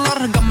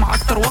هتلر جمع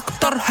اكتر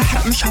واكتر،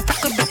 هحرق مش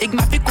هفكر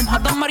بالاجماع فيكم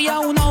هدمر. يا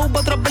وناو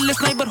بضرب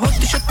بالسنايبر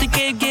هوت شوت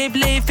جيب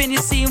لي فين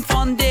السين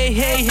فان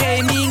داي.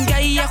 هي مين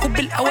جاي ياخد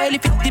بالقوالي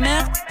في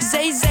الدماغ؟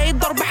 زي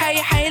الضرب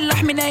حي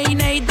اللحم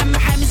ناي دم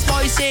حامي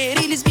سبايسي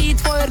ريل سبيد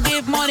فاير جيم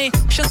سيف ماني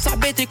عشان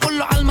صاحبتي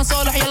كله على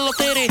المصالح يلا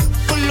طيري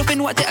كله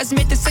فين وقت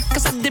ازمتي السكه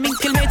صد من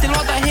كلمتي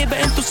الوضع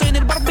هيبه انتو صين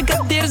البرب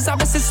بجد يرزع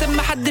بس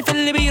السم حد في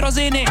اللي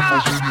بيرازيني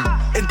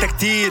انت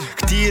كتير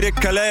كتير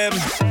الكلام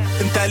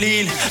انت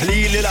قليل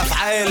قليل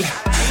الافعال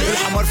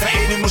الحمار في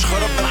عيني مش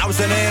خراب انا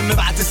عاوز انام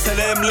ابعت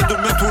السلام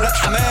لدمية ولاد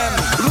حمام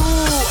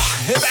روح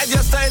ابعد يا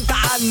اسطى انت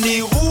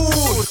عني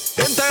غور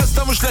انت يا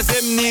اسطى مش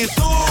لازمني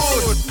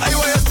طور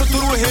ايوه يا اسطى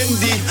طور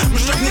وهندي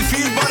مش راكني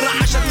الفيل بره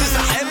عشان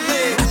تسحبني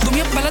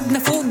دمياط بلدنا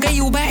فوق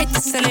جاي وباعت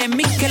السلام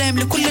من كلام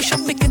لكل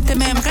شاب كان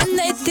تمام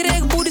غنى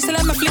التراك بودي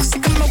سلامه فليكس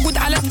كان موجود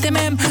على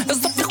التمام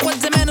اصدقت اخوات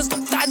زمان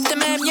اصدقت على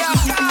التمام يا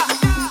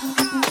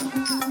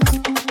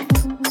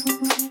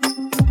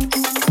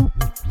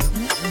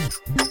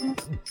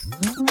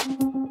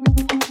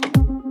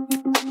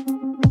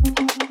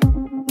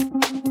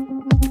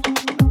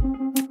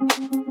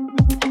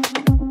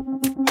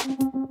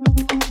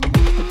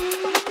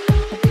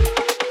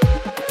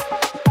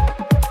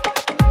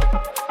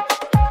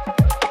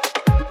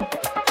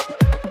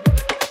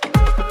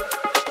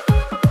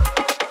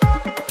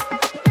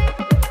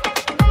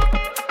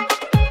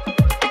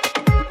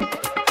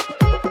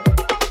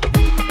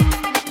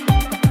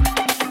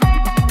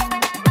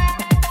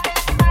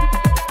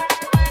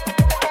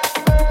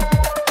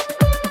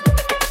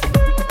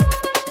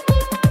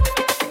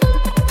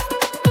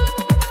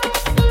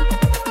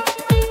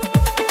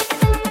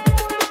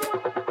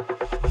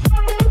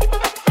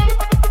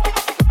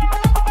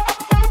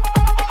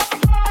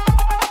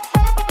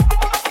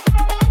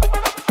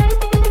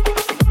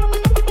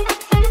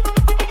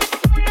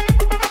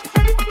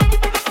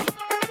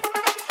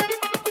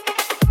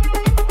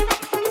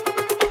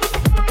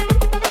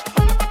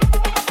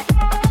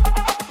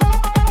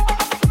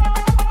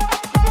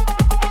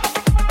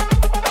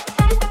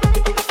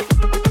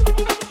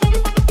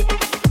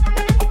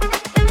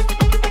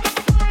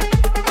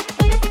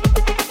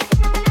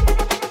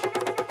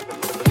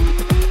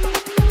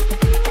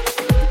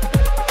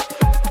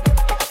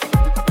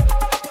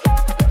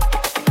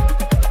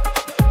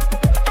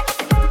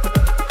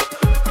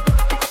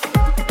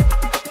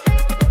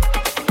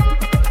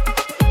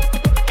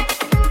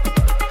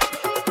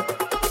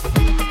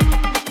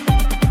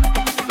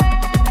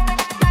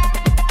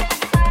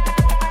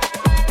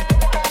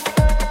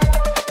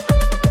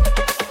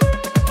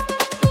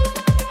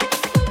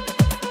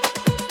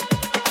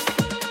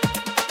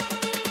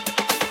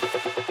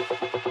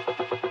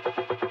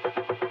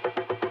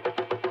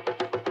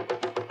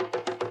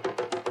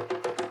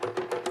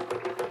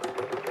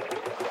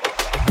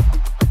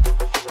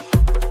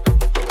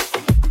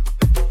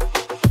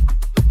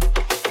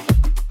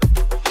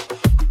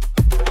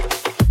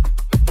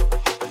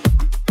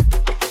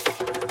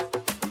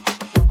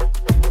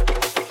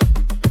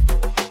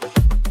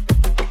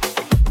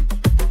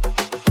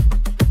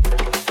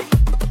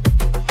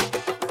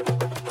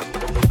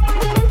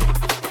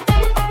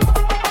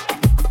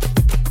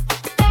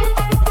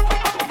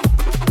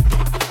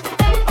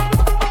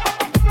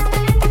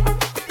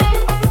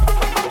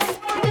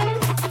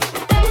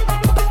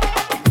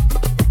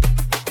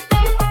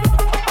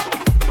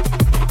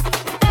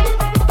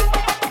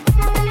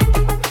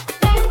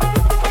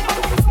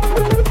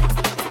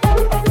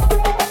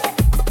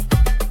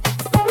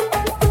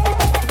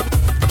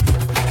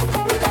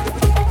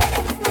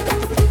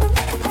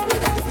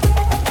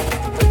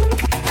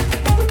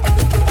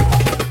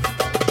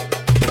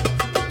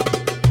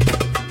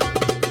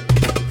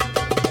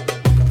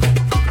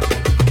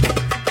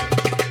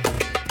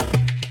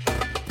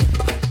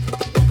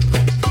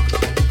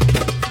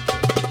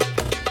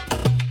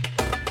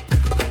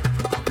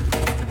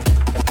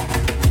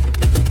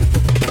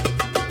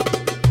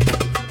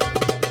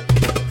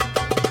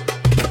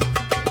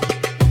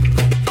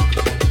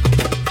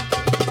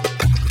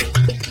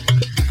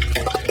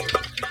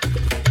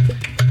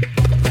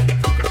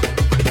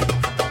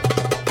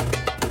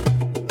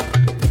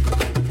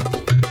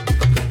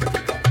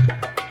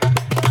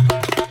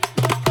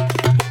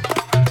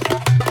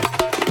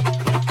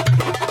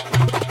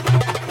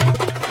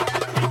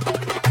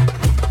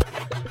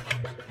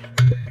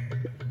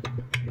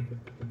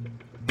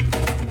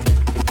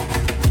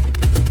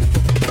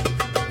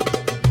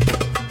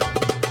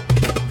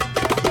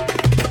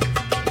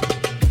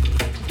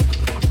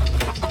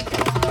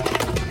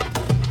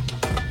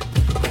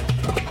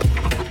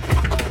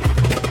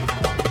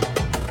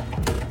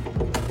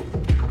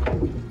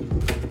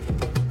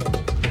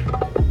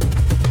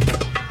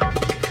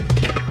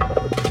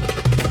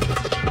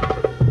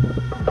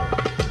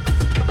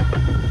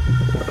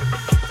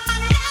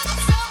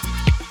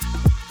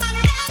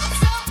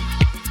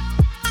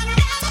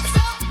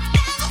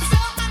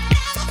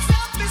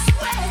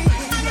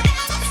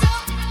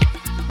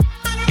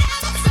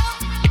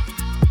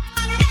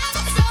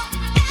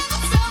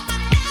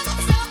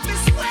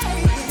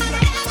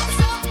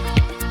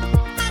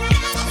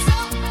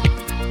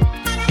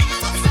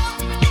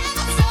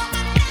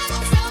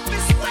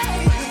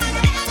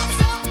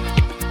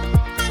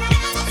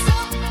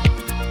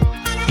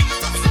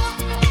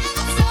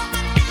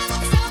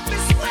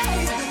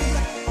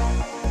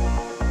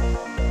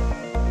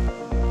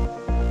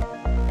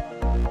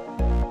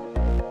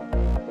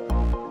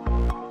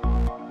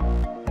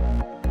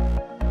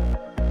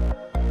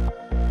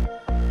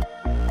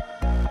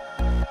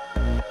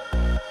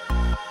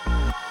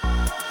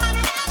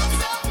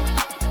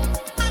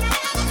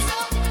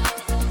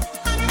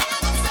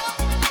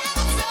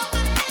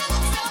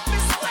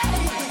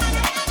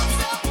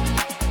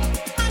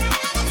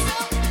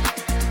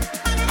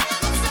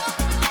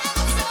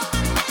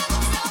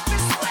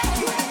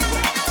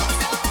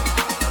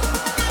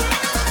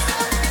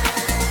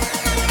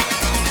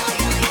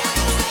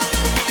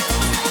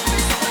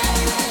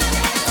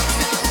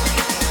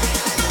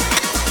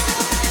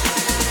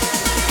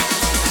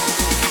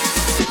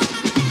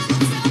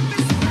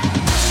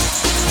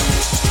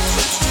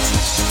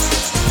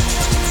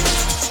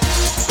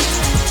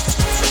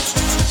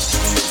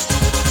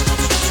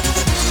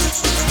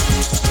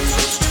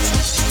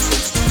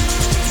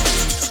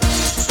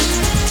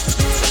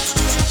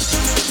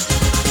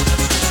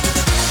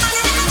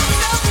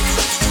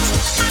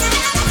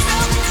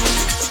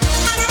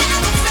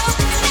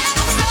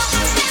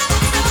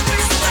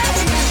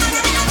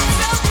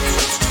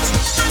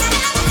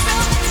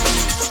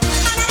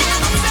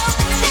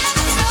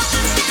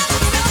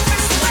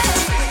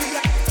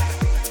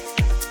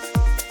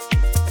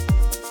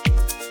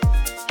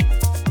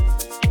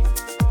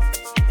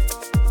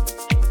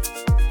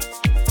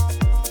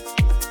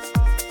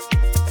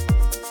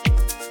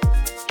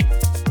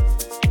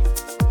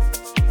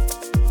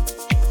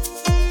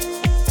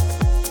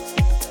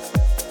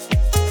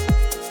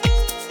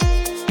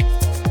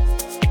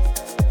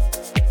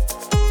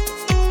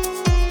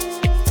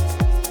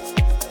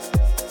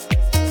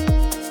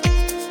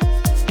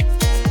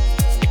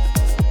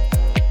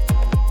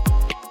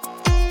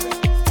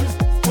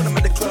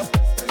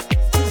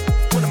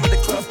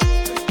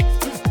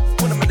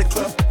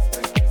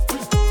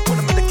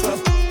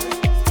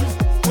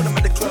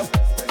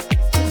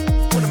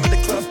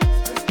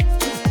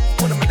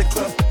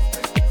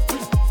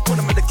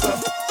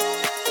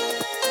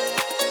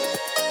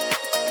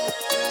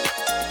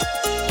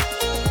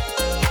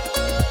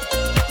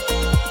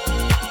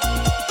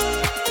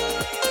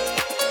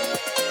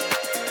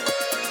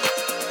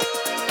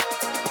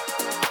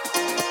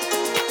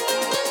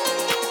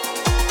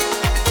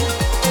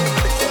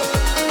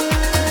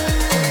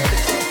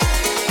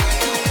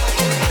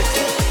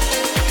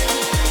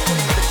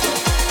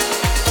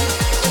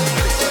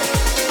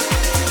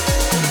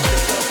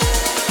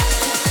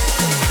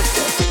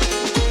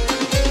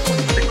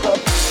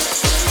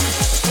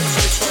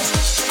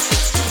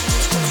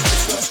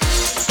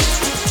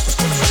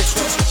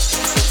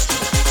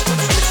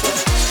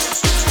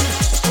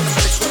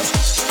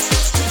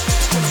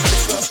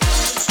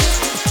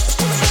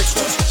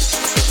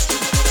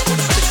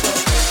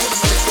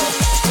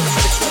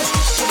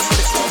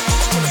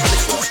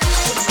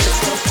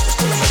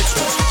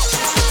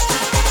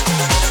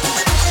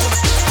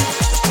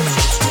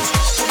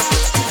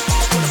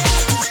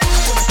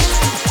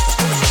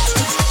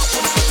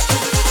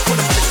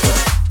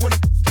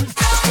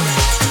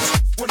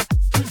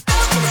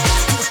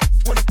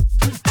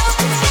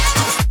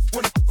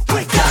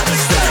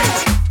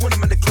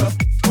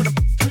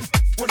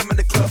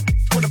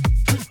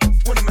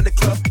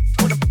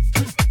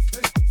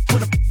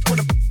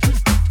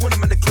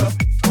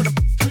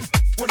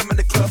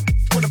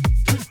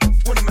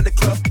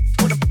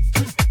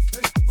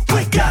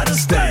the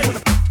stage.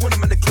 When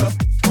I'm in the club,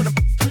 when I'm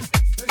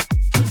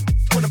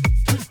in the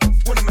club,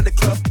 when I'm in the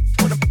club,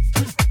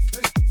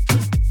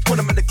 when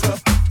I'm in the club,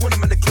 when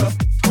I'm in the club,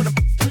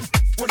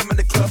 when I'm in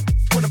the club,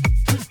 when I'm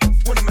in the club,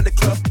 when I'm in the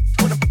club,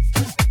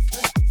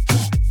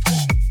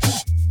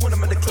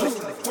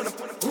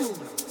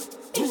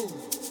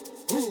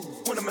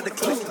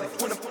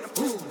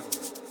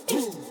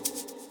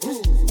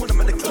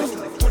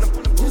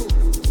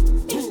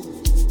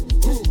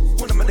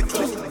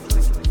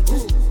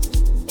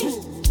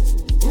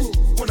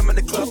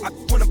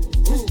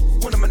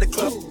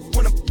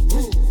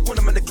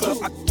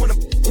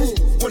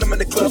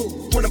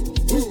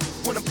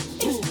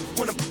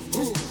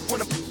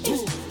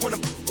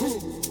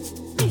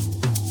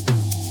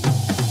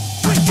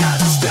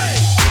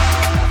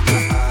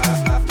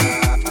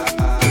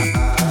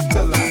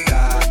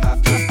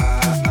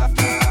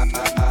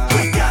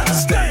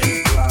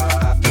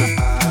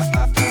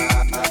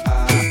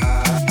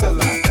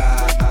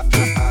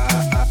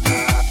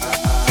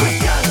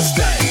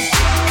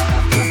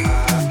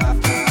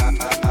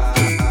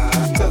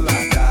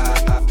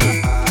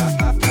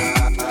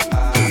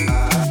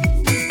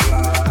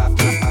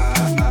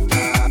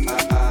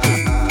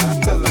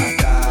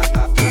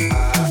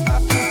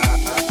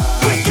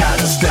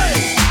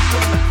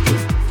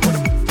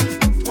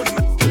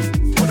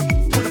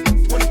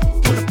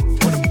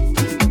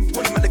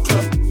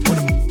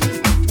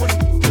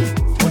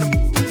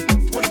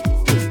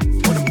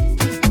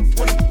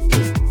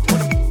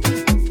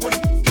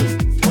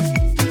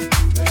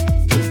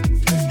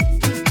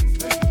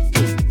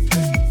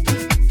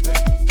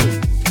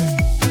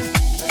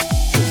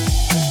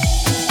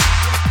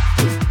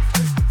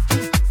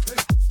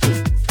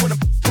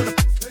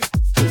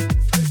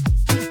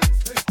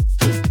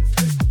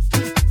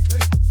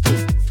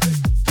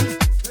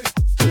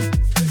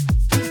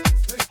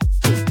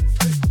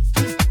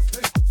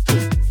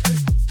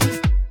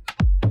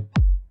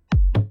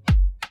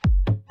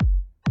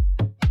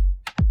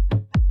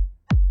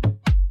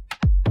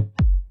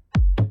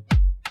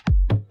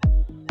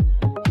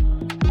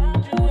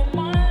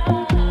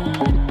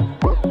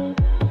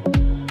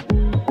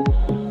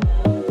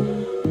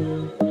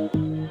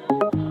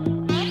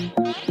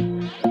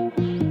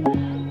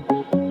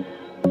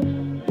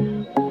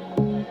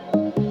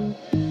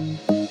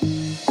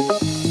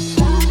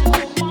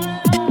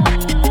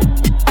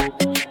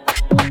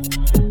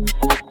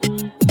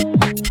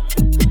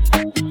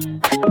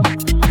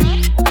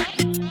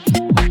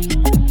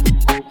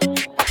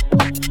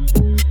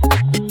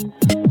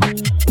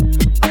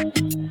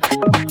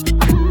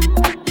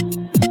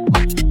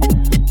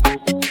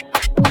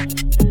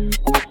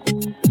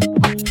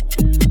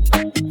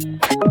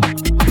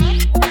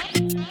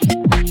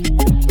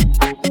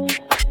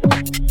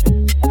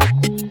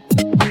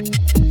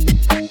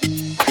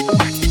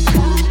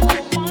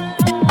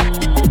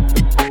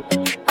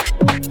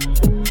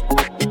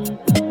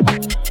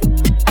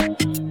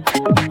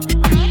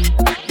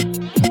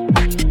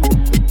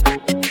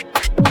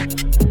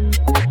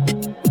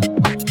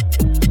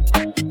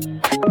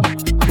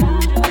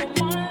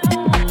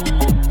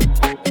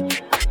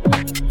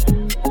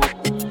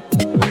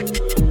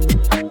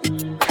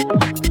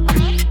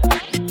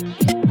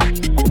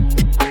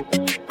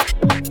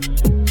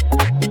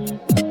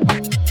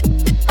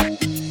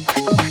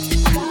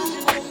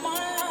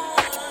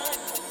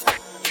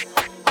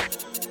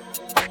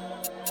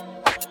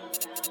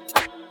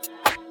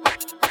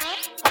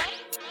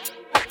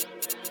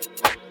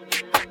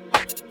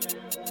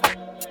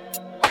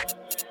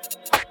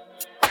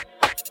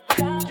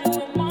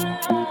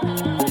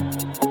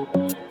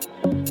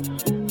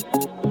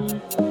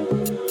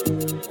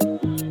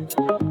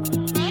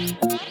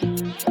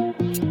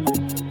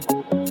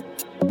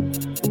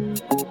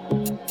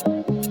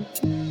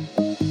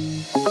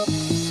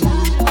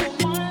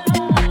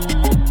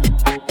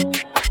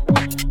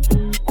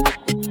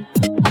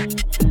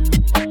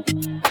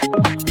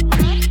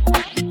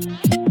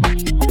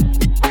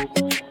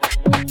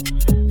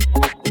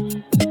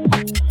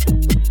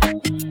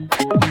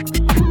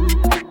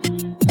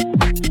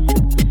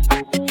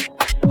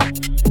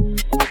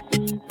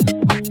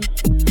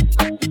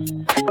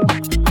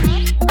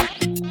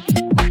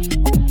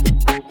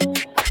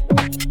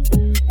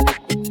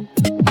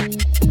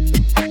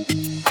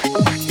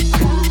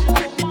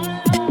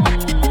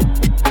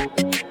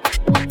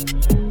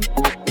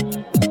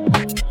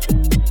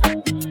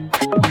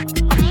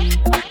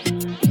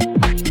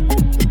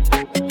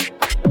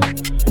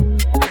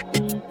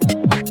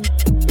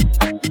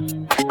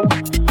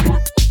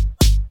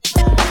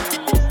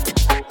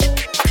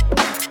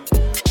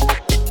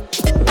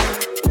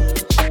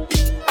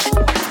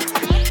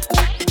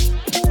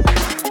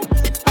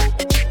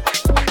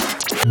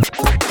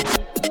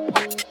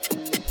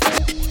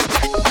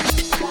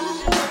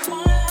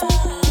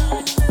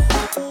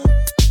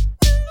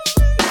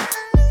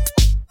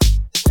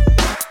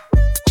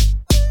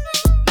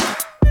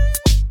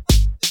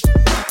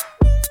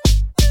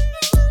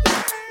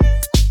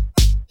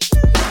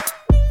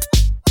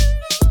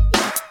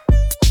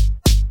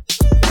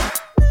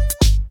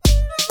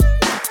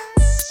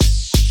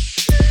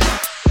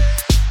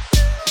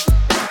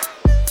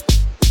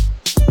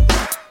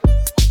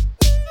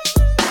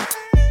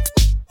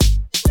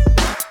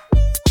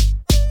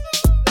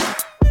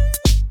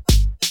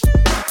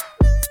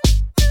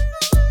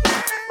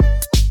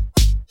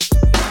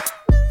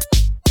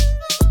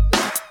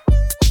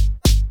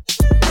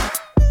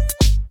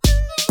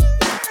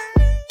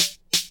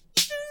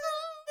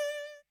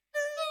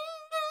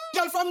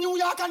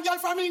 York and girl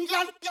from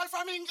England. Girl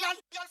from England.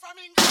 Girl from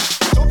England.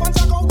 Jump and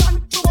check out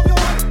and show up your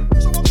hand.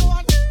 Show up your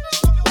hand.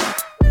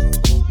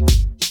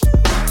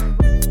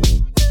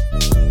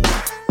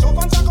 Jump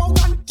and check out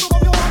and show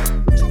up your hand.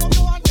 Show up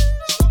your hand.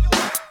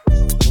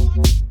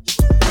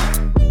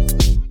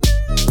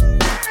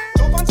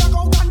 Jump and check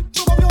out and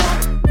show up your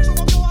hand. Show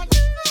up your hand.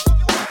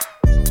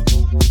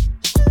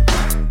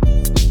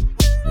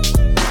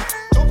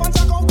 Jump and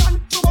check out and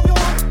show up your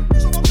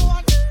hand. Show up your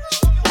hand.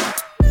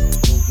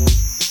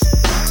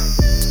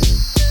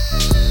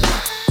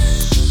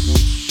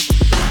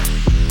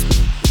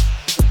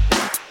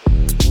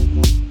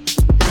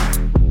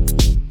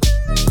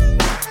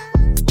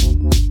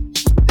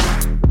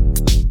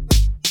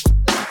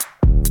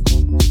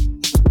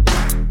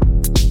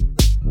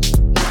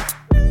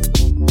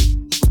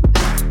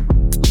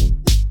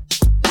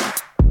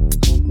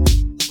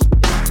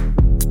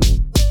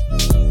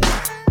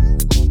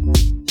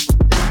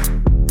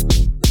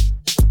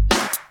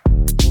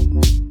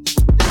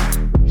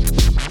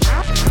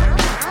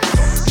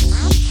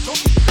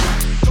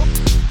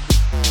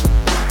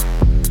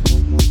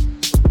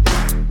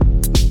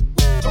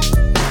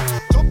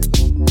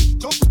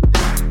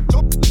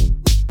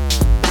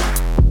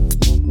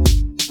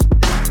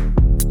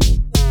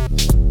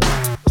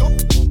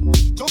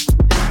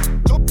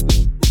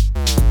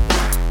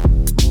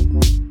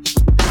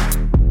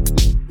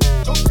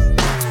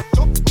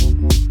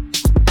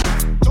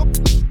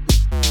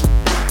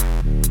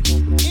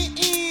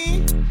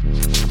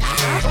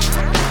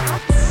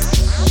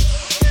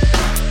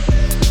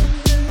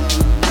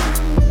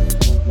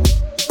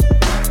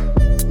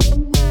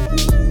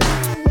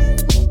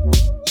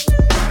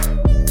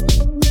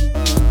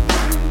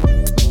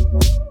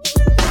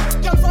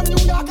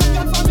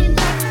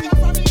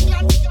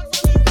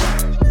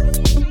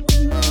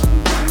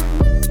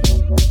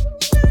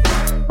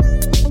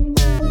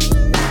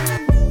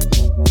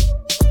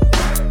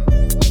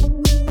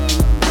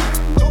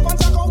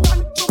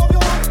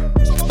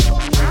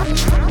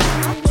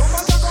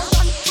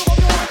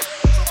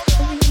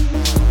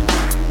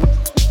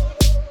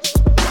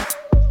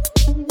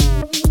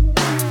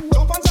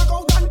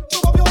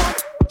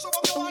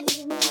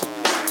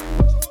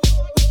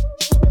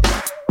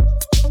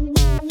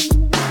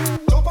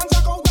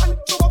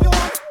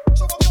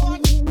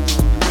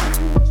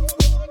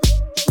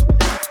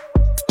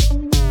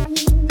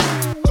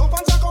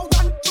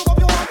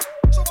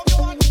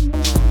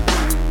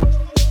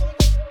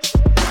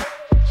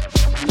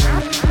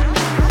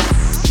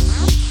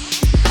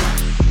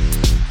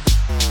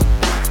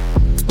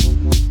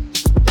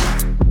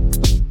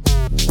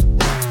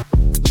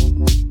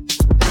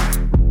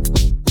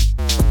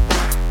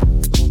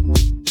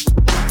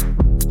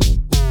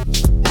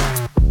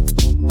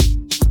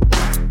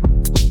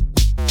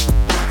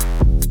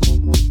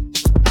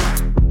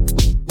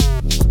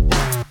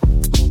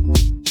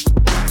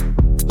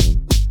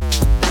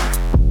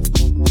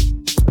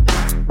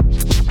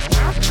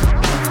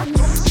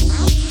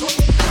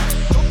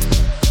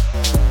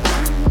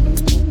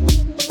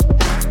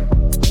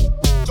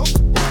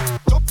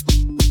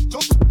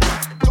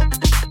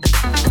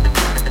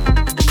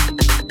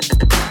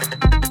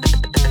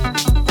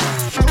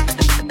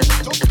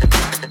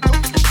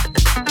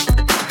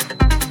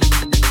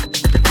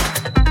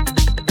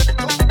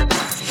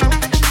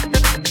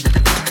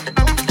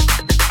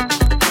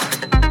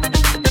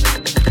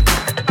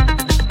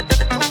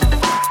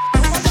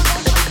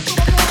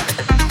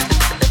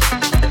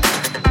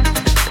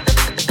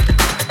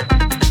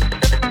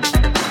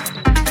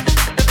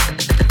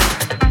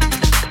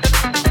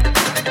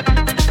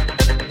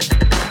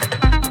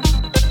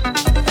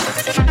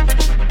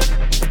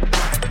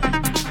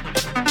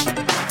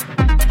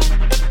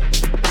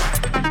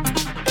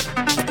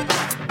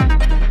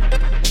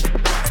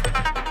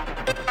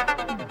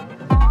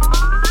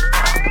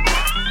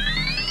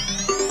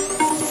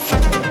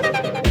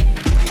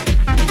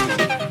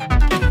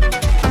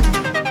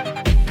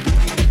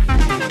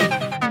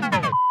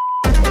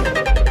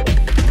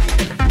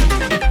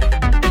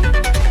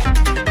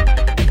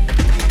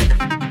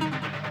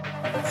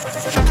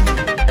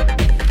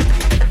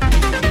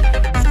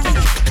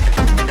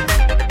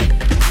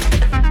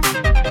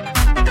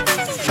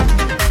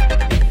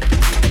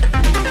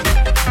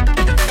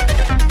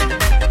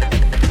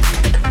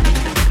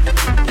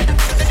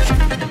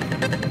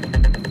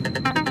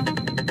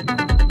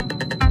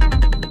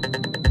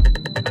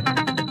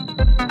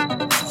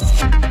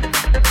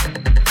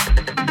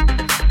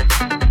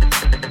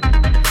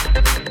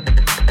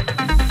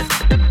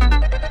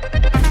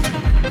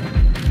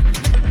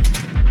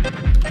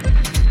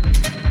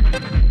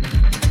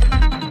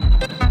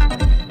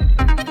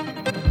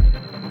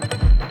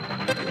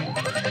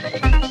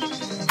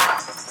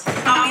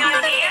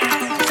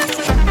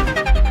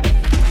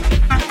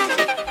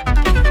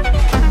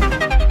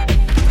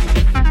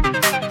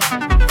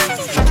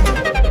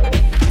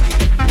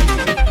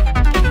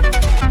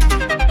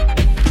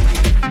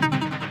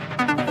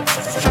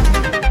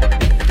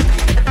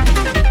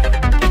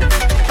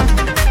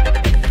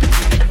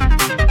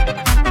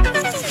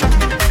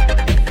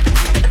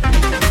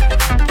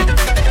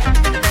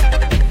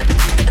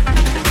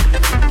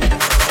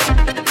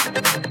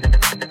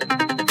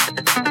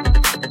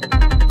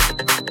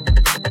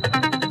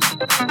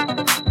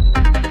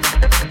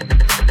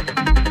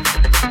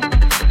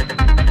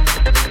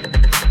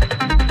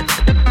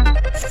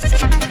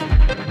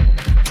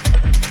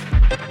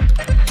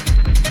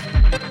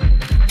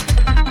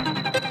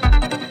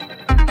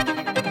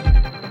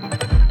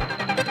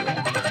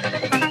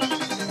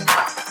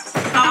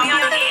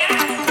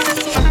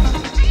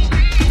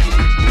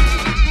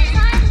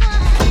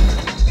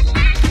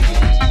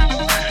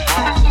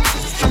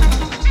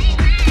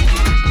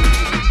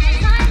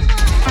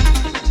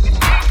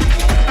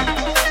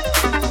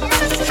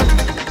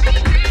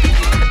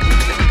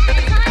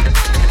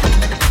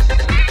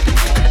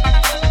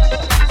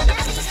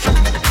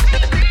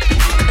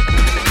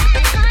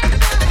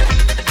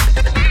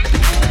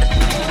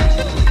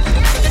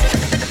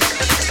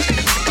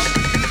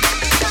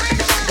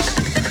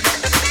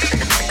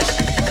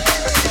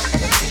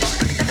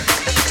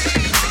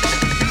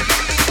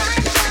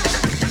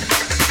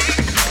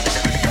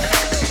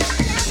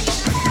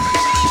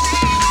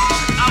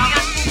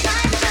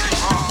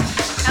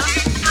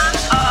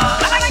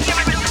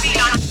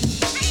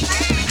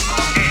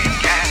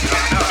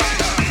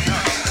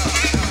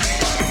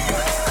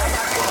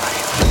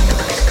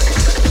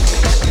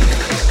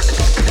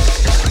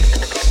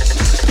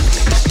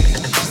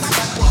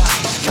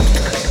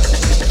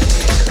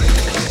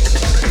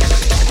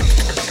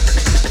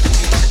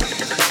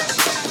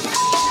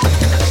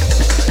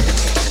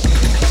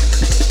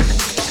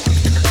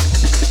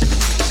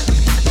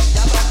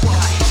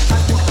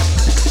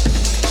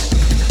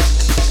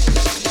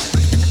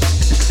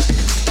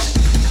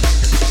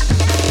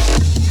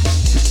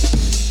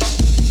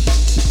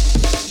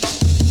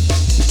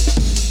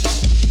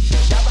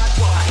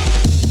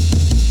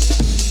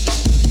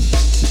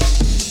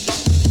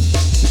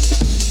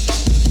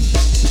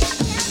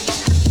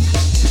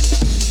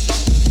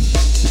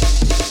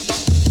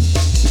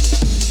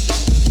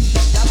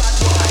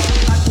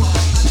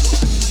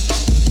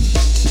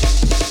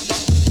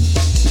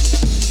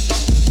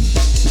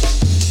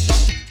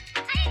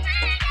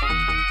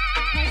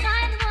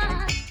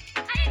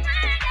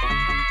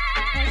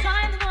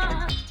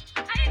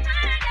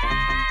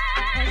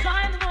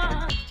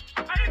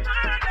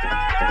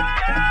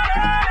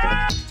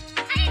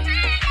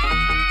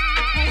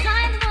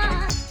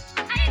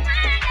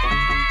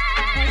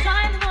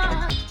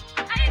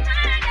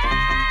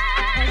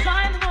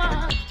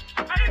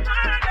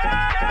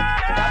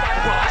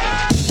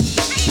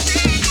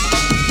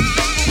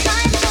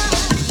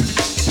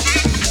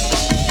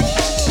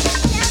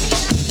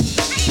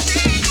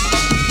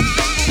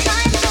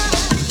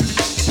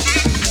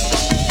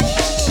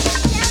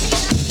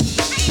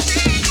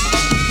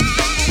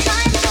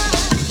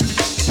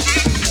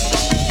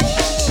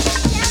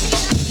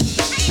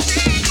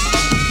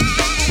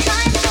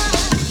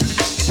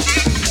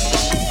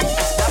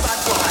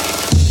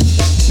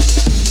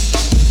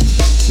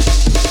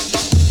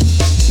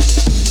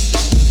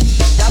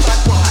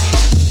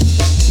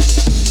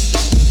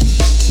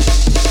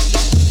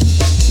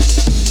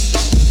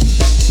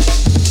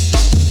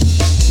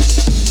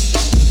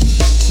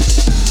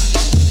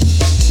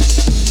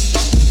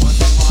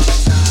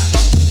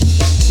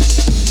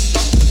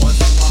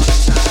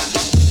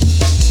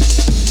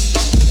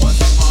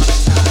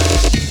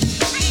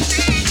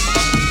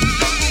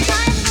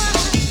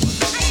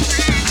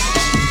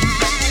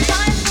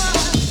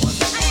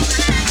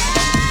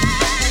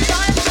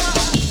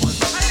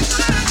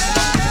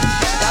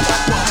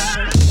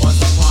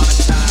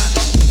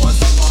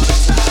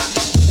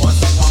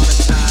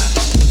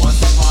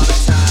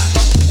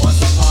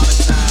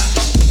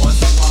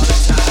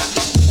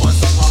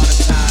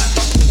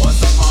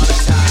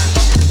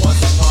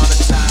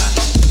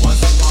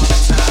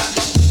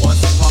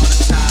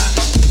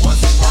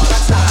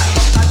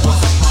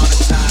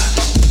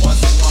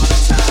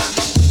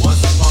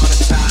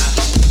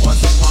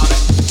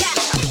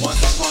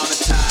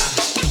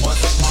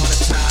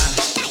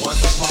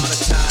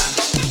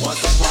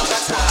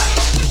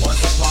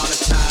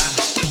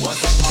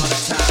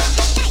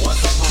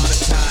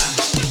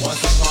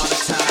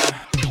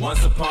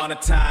 Once upon a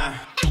time,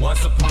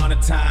 once upon a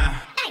time,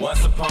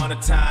 once upon a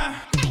time,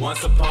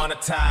 once upon a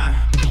time,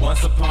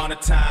 once upon a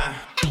time,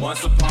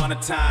 once upon a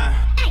time,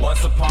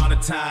 once upon a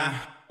time,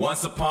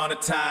 once upon a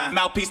time.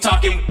 Mouthpiece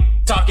talking,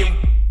 talking,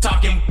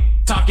 talking,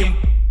 talking,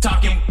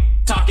 talking,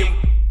 talking,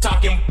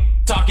 talking,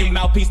 talking.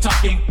 Mouthpiece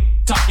talking,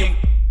 talking,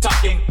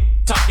 talking,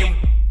 talking,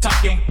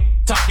 talking,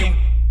 talking,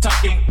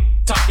 talking,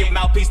 talking.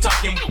 Mouthpiece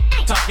talking,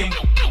 talking,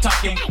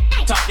 talking,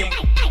 talking,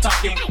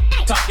 talking,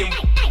 talking,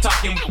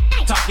 talking,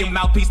 talking.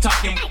 Mouthpiece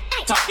talking,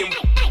 talking,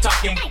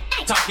 talking,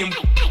 talking,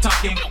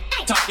 talking,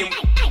 talking,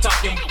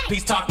 talking.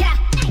 Peace talking.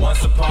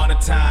 Once upon a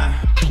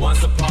time,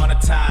 once upon a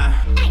time,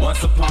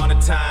 once upon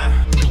a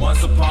time,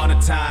 once upon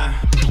a time.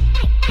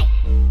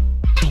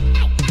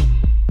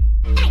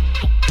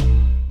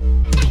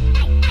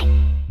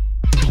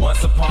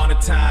 Once upon a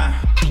time,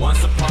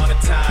 once upon a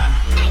time,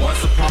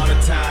 once upon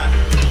a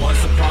time,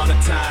 once upon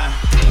a time.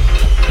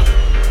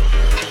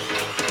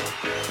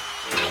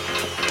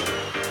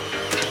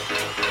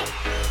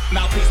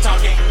 Mouthpiece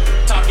talking,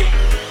 talking,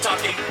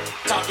 talking,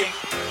 talking,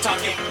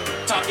 talking,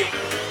 talking,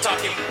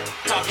 talking,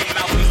 talking.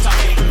 Mouthpiece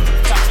talking,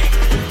 talking,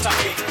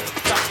 talking,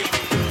 talking,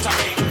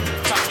 talking,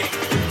 talking,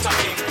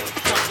 talking,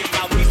 talking.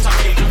 Mouthpiece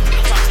talking,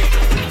 talking,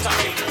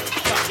 talking,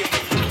 talking,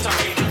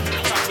 talking,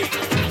 talking, talking,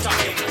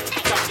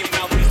 talking.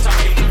 Mouthpiece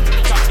talking,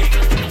 talking,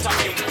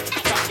 talking,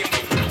 talking,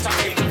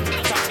 talking,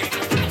 talking,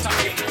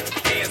 talking.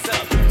 Hands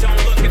up, don't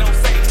look and don't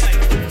say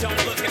nothing. Don't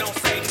look and don't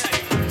say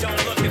nothing. Don't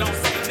look and don't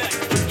say nothing.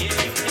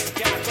 Yeah, you just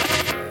got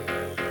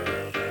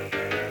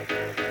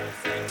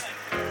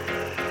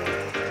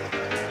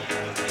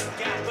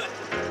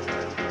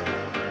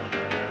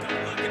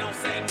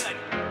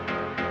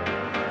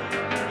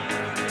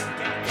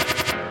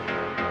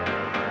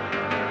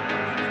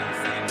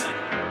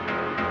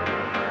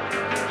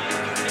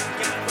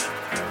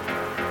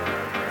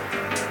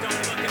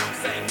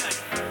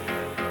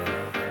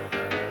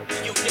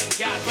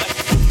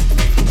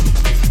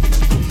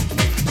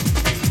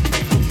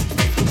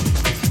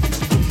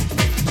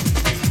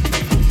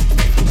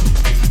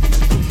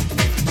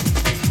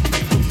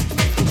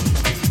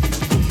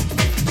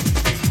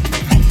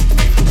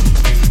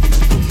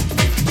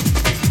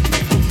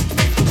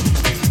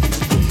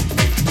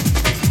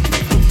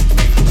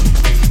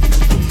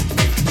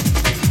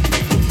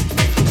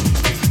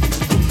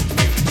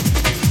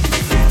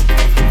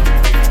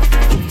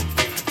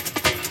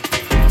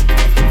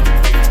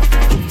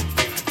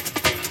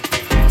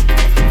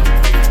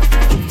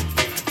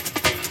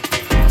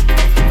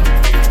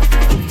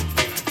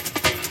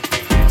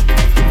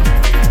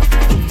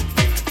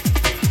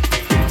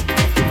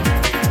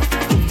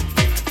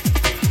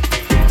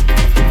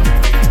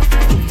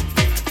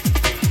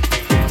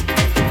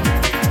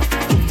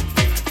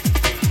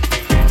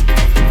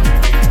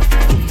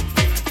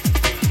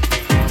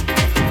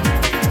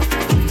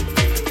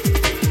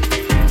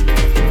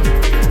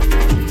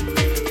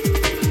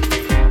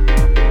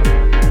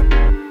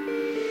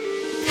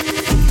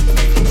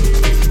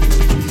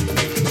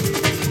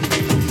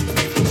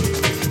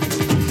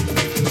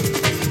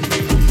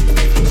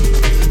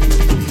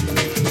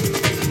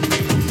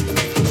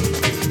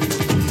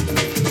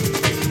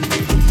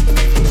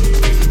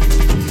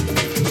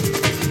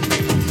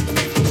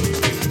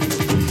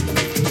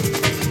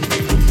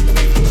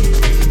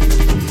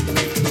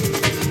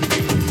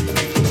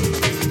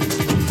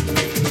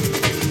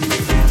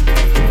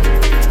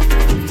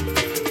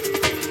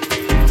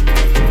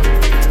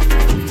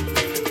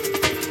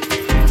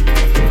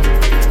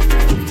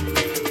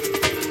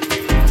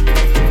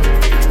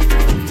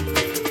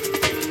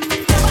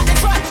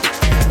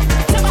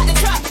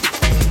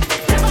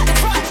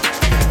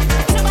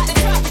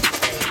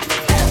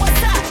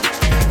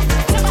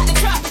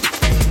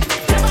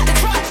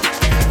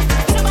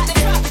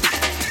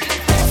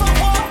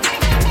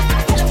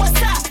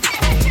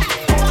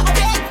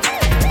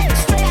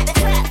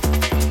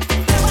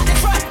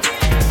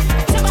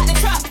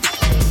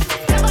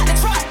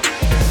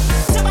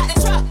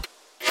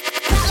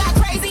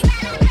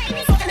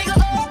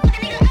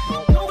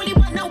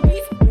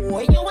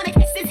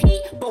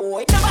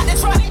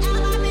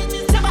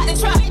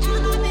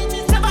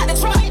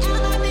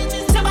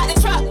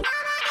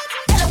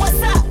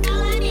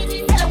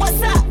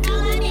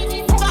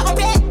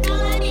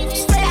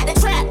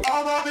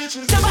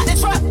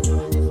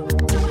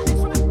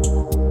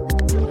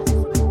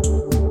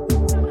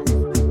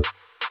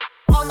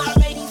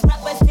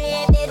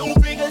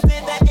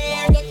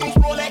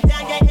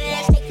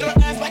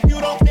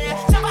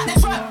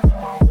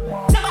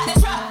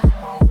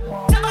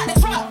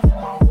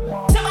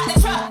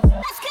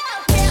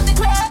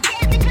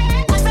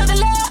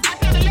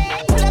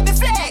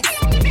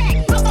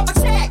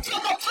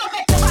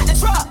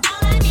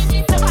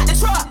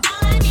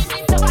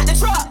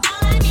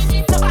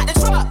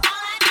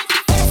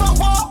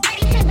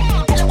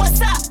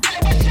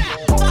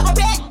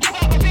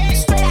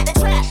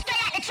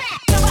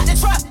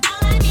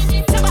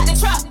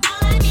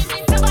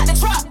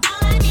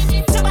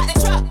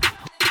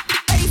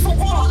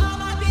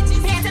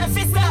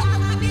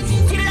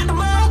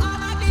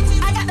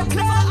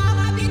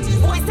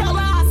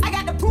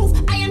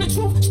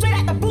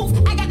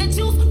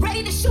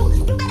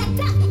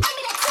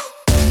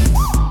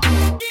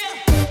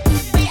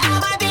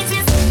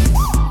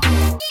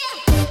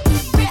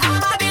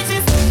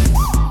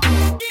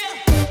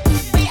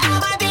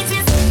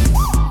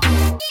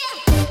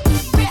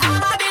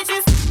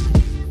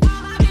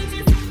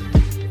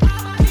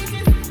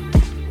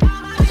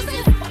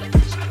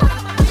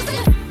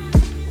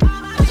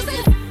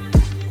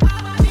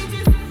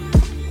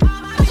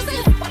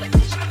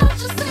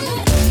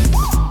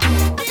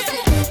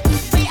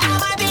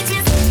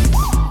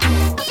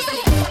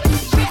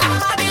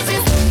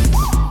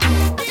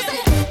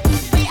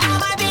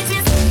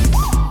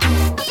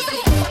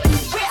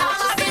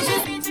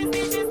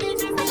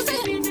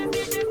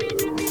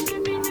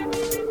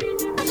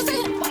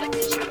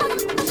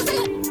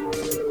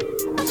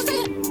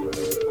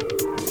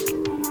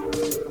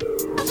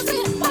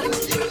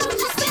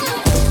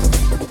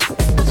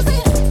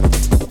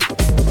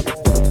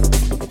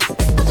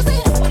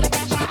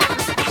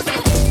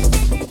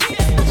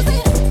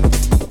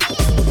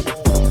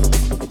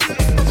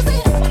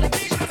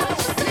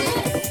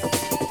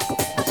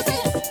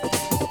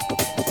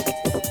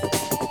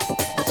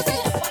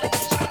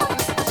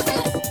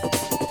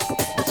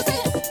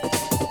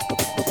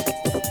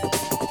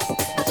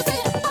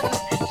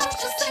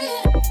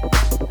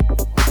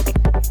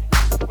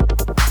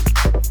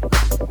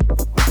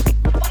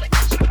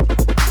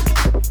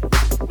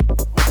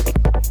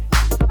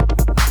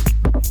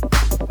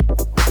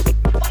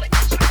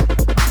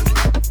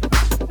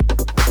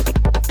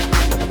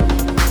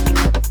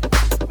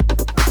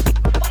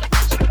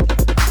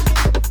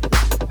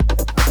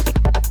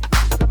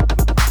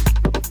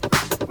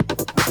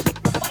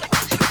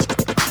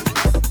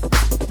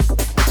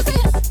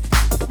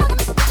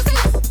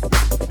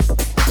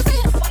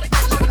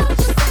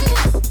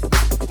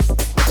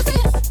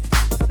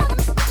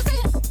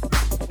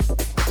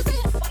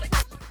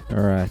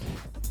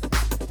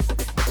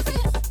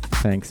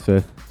Thanks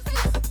for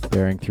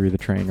bearing through the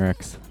train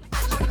wrecks.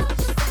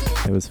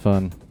 It was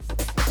fun.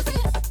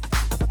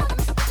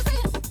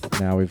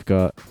 Now we've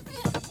got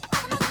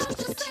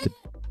the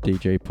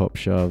DJ Pop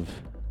Shove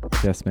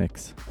guest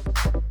mix.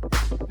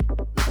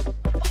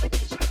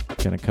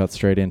 Gonna cut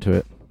straight into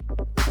it.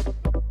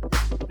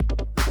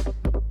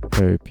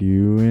 Hope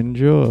you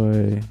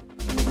enjoy.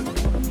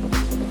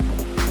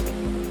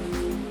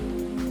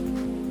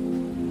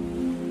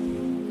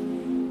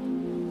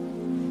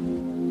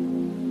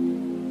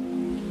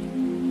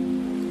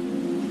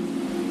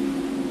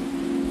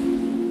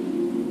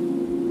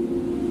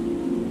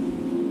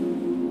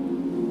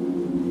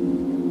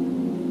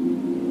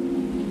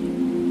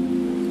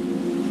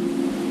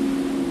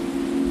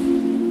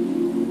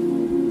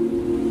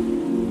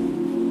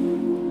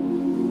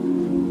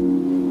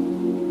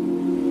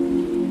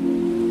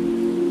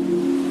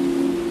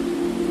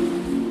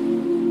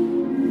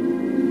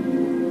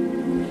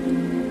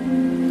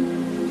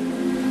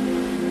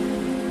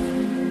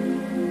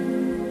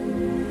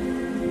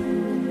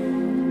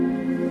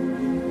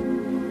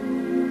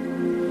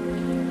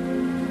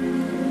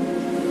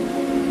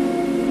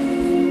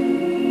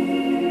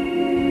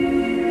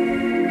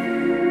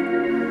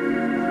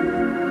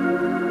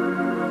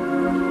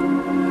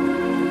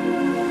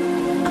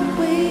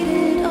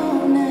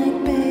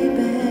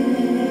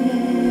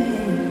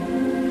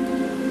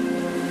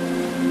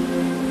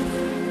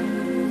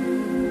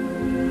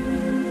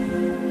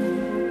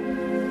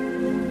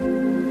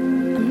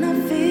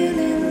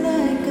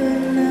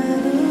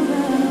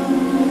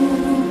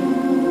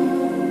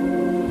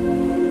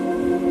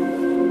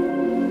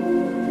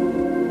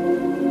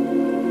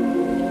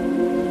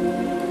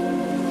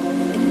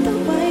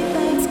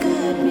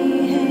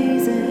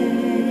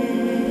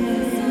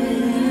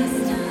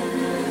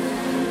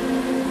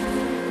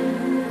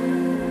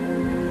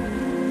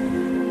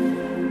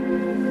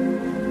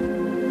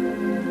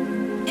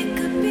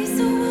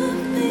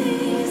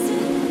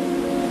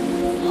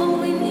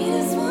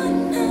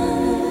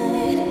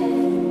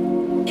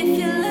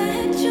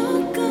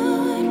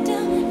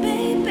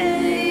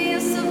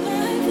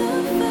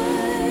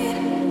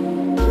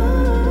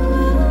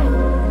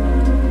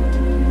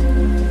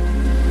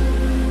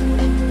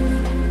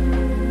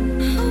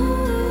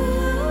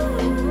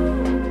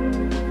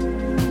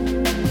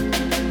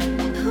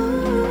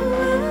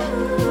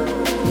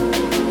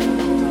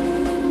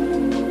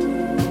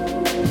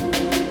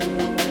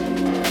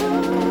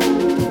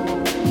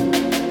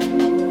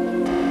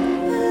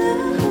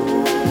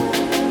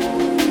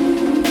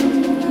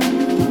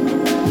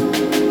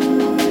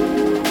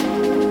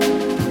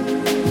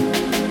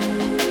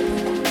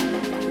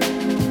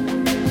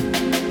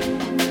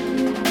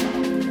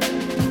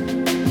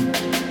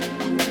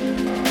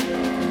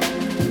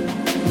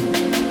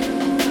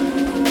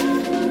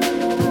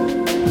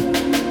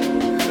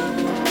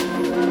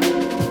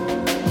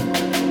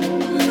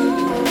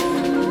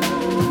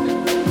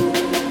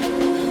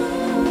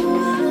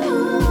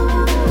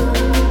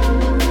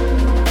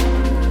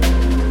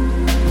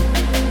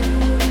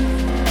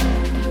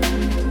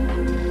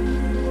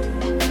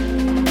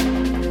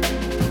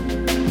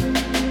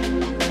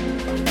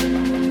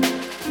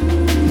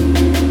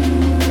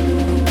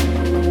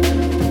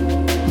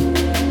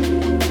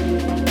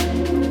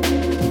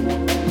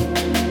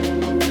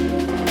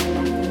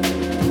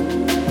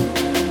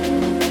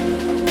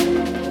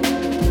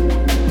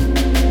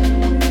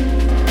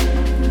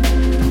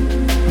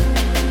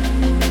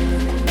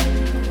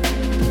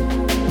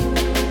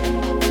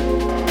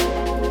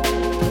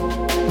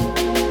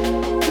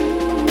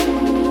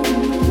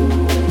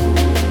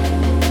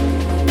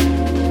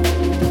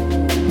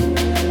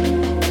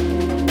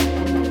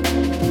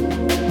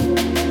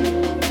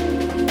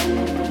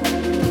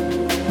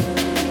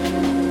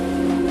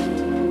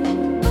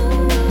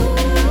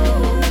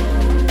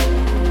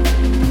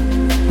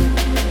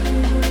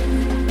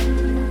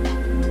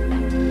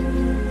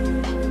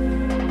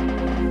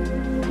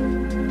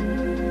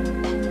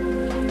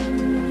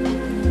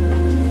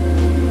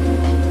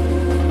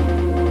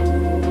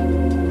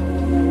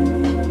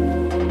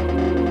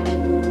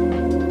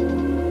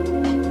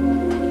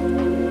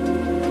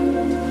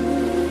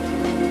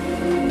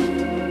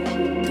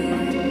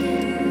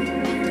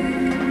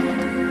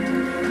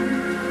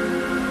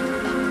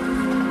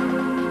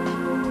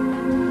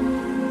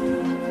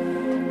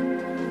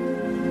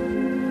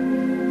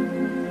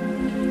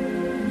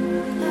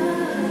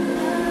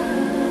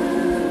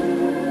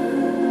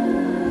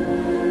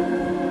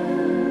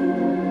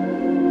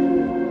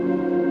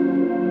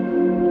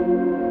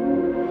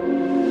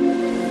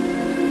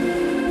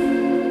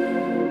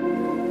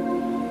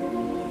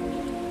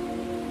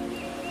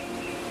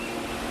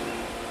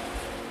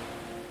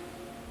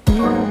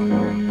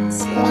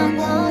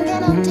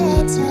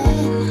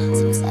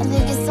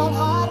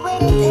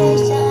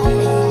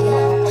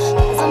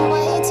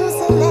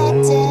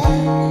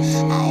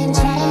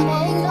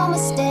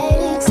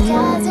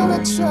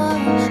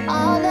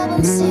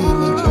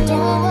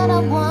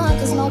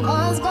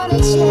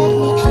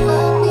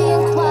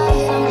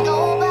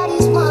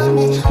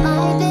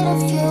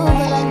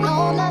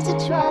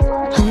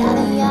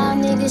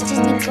 Young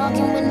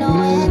talking with no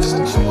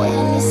action. Boy,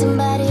 I need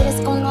somebody that's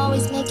gonna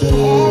always make it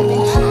happen.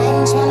 I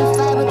ain't tryna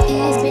fight with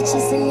these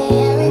bitches in the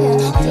area.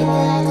 Feel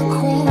like a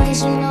queen,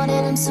 cause you know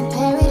that I'm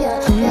superior.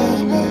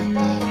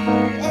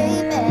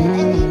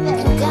 Baby,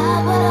 you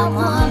got what I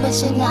want, but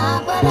you're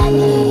not what I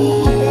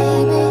need.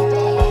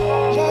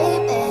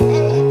 Baby,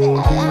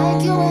 I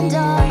like you and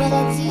all, but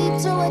I keep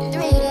 2 or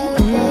 3.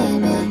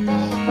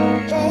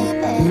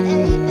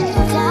 Baby,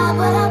 you got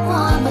what I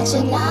want, but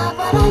you're not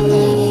what I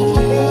need.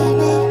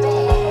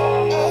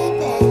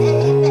 Baby,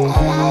 I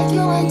like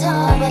you and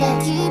all, but I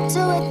keep 2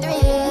 or 3.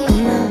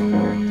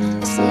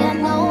 See, I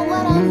know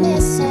what I'm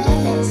missing.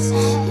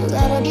 You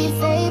gotta be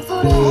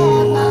faithful to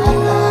have my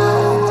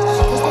love,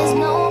 'cause there's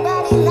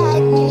nobody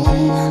like me.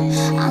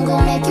 I'm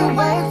gonna make you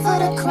work for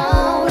the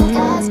crown.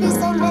 Guys be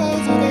so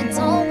lazy, they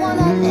don't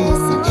wanna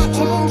listen.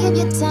 Can't give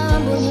you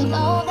time, but you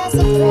know that's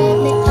a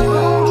privilege.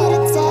 Don't get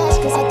attached,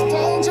 'cause I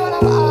can't join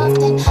them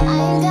often. I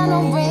ain't got no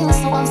ring,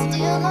 so I'm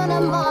still on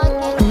the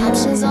market.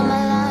 Options on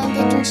my line,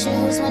 pick and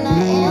choose when I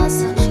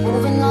answer.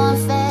 Moving on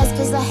fast,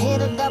 'cause I hit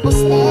a double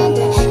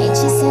standard. Ain't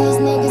chasing these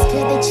niggas,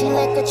 'cause they treat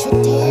like a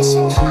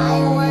tradition. I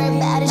ain't worried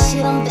about it,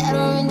 shit, I'm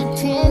better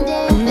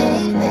independent.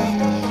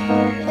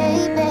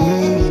 Baby,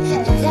 you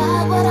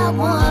got what I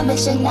want, but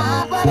you're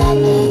not what I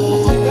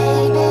need.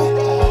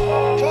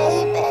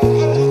 Baby,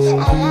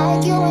 I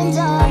like you and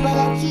all, but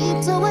I keep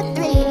 2 or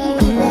 3.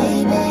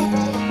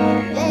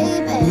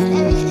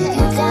 Baby,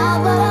 you got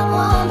what I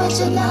want, but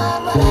you're not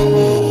what I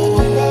need.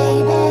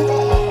 Baby,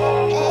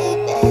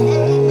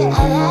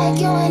 I like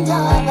you and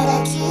all, but I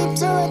keep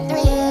 2 or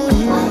 3.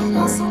 I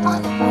know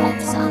someone who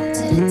brings something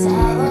to the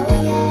table.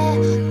 Yeah,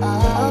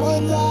 oh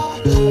yeah,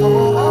 oh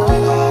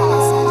yeah.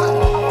 Someone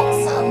who brings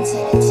something to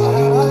the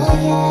table.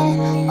 Yeah,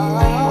 oh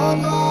yeah,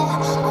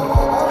 oh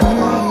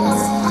yeah.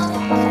 Someone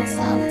who brings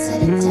something to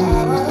the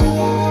table.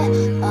 Yeah,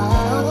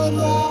 oh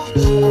yeah,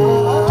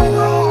 oh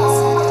yeah.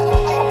 Someone who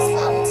brings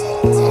something to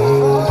the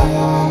table.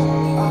 Yeah,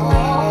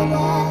 oh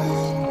yeah.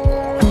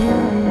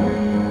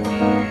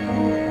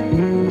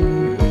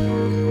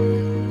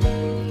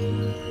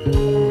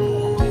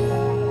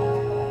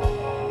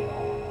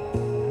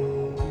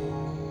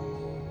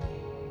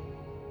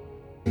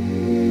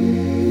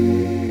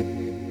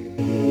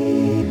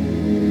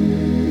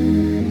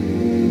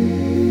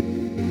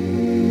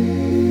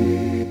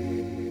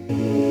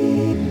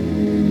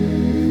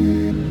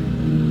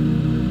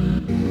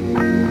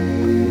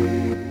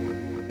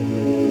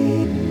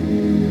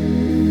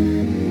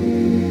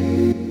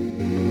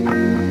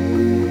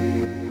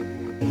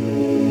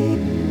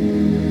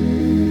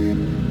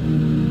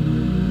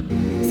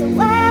 So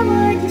why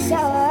would you show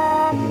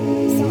up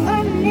so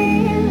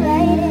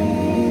uninvited?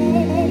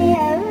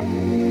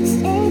 Just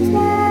change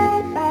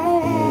my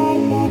mind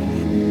like that.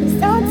 Please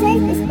don't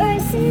take this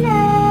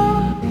personal,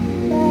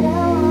 but I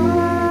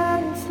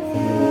want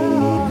you.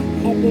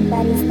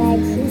 Everybody's like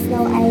he's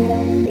no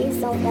idol. Please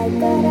don't like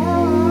that. I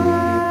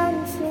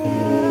want you.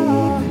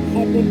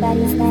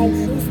 Everybody's like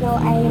he's no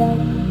idol.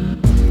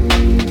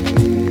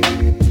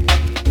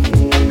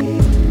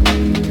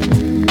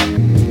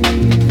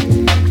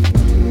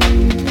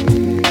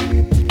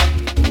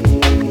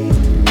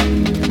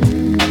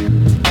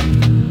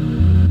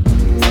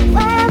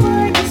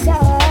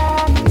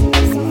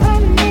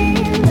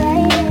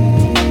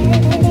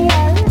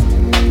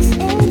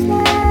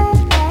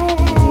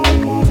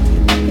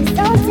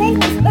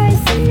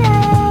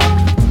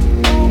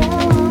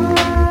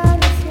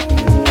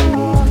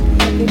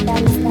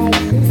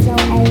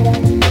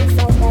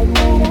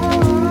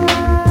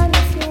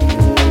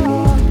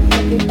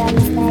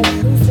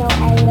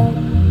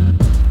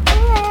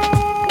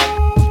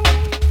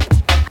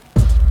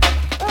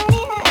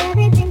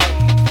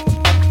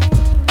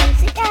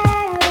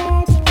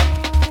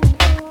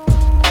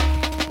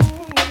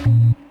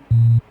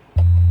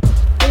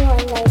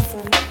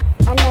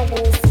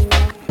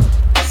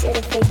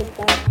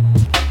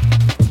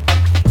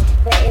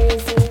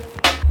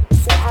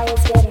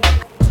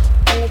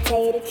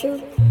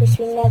 Wish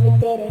we never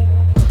did it.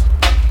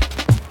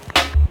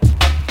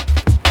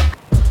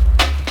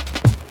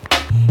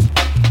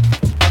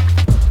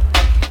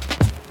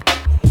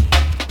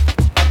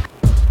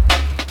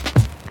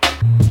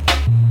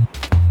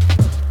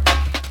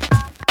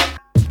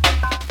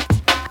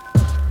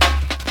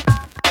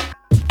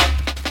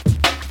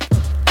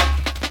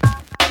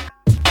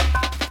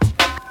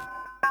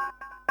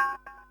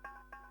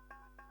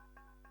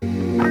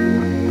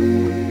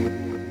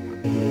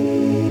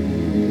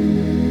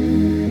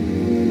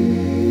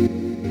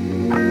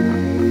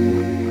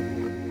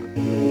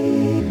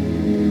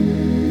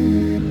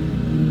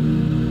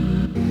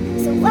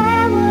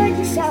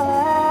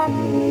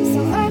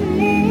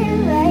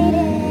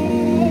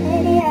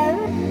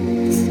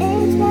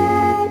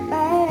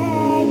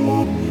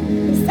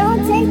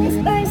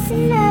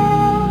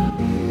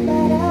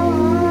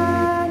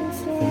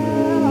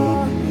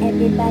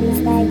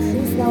 Everybody's like,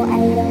 he's no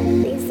idol.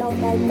 Please don't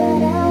like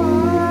that. I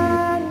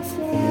want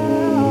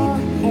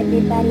you.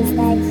 Everybody's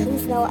like,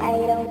 he's no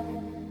idol.